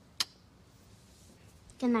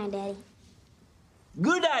 Good night, Daddy.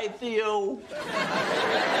 Good night, Theo.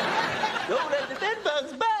 Don't let the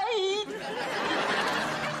bedbugs bite.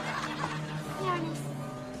 Ernest.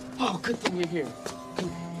 Oh, good thing you're here. Come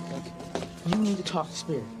here. Look, you need to talk to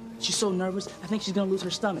Spirit. She's so nervous, I think she's gonna lose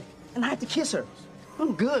her stomach. And I have to kiss her.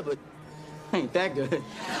 I'm good, but ain't that good.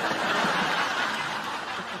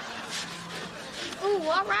 Ooh,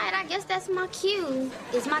 all right. I guess that's my cue.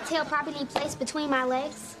 Is my tail properly placed between my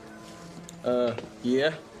legs?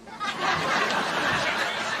 Yeah.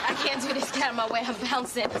 I can't do this. Get out of my way. I'm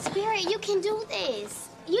bouncing. Spirit, you can do this.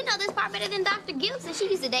 You know this part better than Dr. Gilks, and she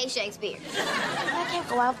used to date Shakespeare. I can't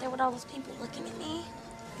go out there with all those people looking at me.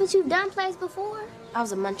 But you've done plays before. I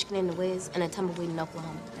was a munchkin in the Wiz and a tumbleweed in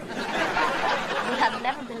Oklahoma. But I've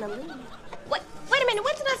never been a lead. Wait a minute.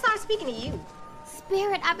 When did I start speaking to you?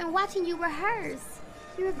 Spirit, I've been watching you rehearse.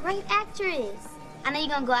 You're a great actress. I know you're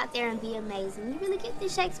gonna go out there and be amazing. You really get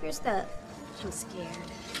this Shakespeare stuff. I'm scared.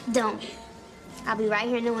 Don't. I'll be right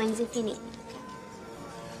here in the wings if you need me.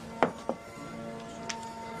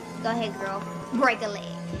 Go ahead, girl. Break a leg.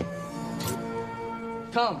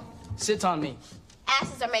 Come, sit on me.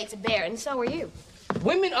 Asses are made to bear, and so are you.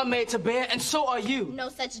 Women are made to bear, and so are you. No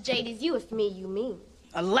such jade as you, if me you mean.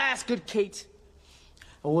 Alas, good Kate,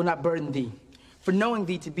 I will not burden thee, for knowing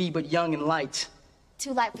thee to be but young and light.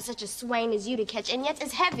 Too light for such a swain as you to catch, and yet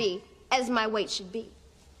as heavy as my weight should be.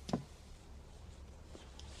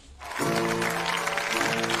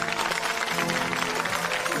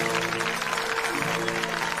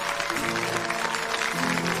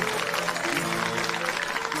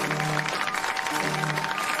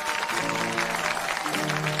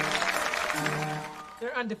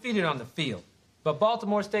 They're undefeated on the field, but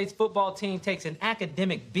Baltimore State's football team takes an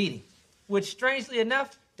academic beating, which, strangely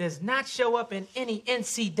enough, does not show up in any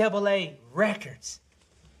NCAA records.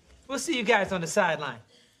 We'll see you guys on the sideline.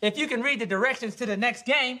 If you can read the directions to the next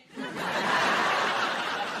game.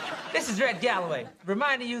 This is Red Galloway,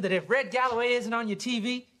 reminding you that if Red Galloway isn't on your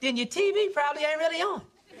TV, then your TV probably ain't really on.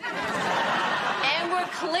 And we're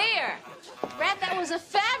clear. Red, that was a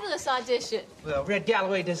fabulous audition. Well, Red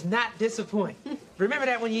Galloway does not disappoint. Remember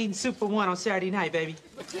that when you're eating soup for one on Saturday night, baby.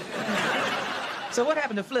 So what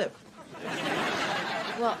happened to Flip?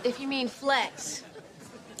 Well, if you mean Flex,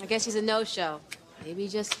 I guess he's a no-show. Maybe he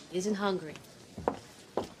just isn't hungry.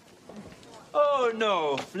 Oh,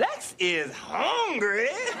 no. Flex is hungry.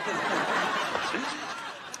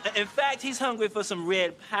 In fact, he's hungry for some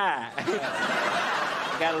red pie.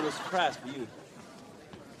 I got a little surprise for you.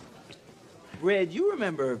 Red, you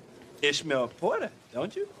remember Ishmael Porter,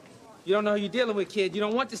 don't you? You don't know who you're dealing with, kid. You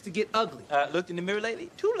don't want this to get ugly. Looked in the mirror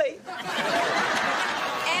lately? Too late.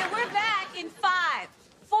 And we're back in 5,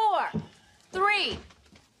 4, 3.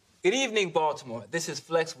 Good evening, Baltimore. This is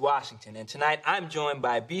Flex Washington, and tonight I'm joined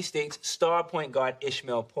by B-State's star point guard,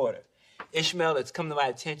 Ishmael Porter. Ishmael, it's come to my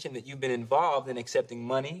attention that you've been involved in accepting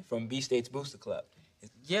money from B-State's Booster Club.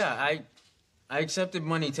 Yeah, I accepted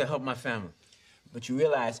money to help my family. But you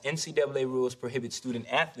realize NCAA rules prohibit student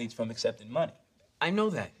athletes from accepting money. I know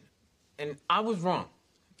that. And I was wrong.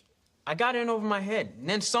 I got in over my head, and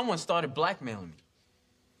then someone started blackmailing me.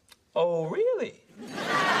 Oh, really?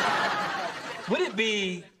 Would it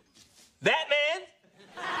be that man?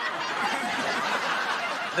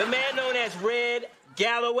 The man known as Red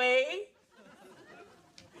Galloway?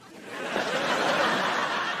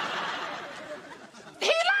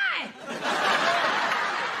 He lied!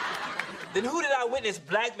 Then who did I witness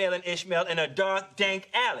blackmailing Ishmael in a dark, dank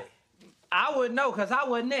alley? I wouldn't know, because I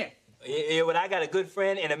wasn't there. Yeah, but I got a good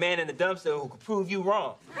friend and a man in the dumpster who could prove you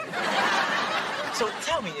wrong. So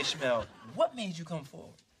tell me, Ishmael, what made you come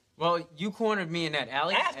forward? Well, you cornered me in that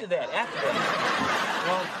alley. After that.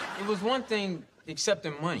 Well, it was one thing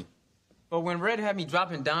accepting money. But when Red had me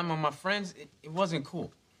dropping dime on my friends, it wasn't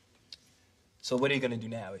cool. So what are you gonna do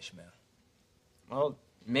now, Ishmael? Well,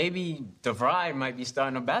 maybe DeVry might be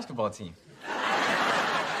starting a basketball team.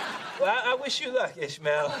 Well, I wish you luck,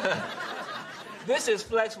 Ishmael. This is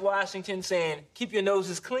Flex Washington saying, keep your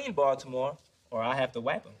noses clean, Baltimore, or I'll have to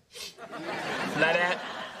wipe them. Flat out.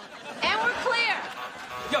 And we're clear.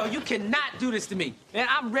 Yo, you cannot do this to me. Man,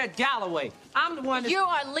 I'm Red Galloway. I'm the one that's... You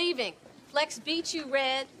are leaving. Flex beat you,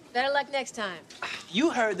 Red. Better luck next time. You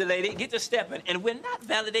heard the lady. Get to stepping, and we're not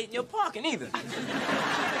validating your parking either.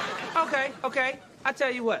 Okay. I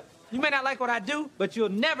tell you what. You may not like what I do, but you'll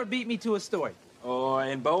never beat me to a story. Or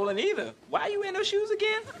in bowling either. Why are you in those shoes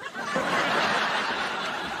again?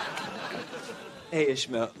 Hey,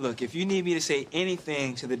 Ishmael, look, if you need me to say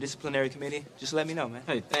anything to the disciplinary committee, just let me know, man.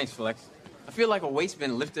 Hey, thanks, Flex. I feel like a weight's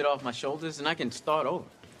been lifted off my shoulders, and I can start over.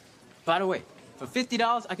 By the way, for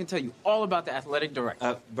 $50, I can tell you all about the athletic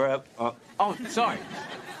director. Oh, sorry.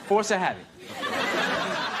 Force of habit.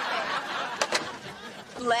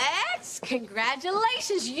 Flex,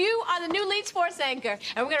 congratulations. You are the new lead sports anchor,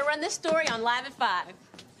 and we're going to run this story on Live at 5.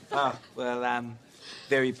 Oh, well, I'm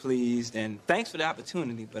very pleased, and thanks for the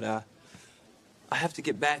opportunity, but I have to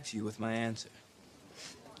get back to you with my answer.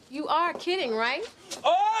 You are kidding, right?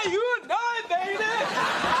 Oh, you know it, baby!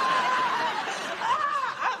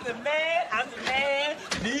 I'm the man,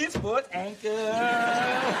 lead sports anchor.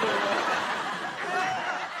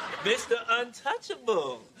 Mr.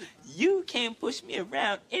 Untouchable, you can't push me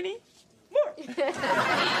around anymore. Yes,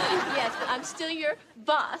 but I'm still your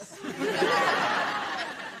boss.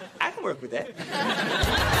 I can work with that.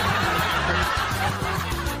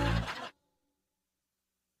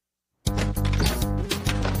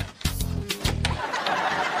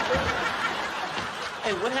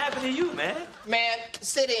 Hey, what happened to you, man? Man,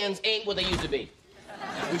 sit-ins ain't what they used to be.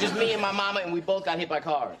 It was just me and my mama, and we both got hit by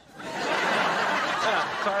cars.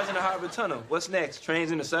 Cars in the Harbor Tunnel. What's next?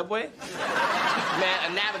 Trains in the subway?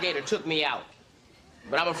 Man, a navigator took me out.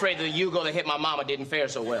 But I'm afraid the Yugo that hit my mama didn't fare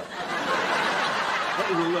so well.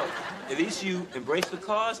 Hey, well, look. At least you embraced the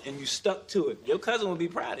cause and you stuck to it. Your cousin would be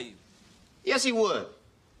proud of you. Yes, he would.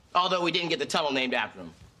 Although we didn't get the tunnel named after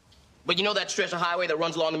him. But you know that stretch of highway that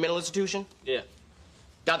runs along the mental institution? Yeah.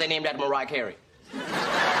 Got they named after Mariah Carey.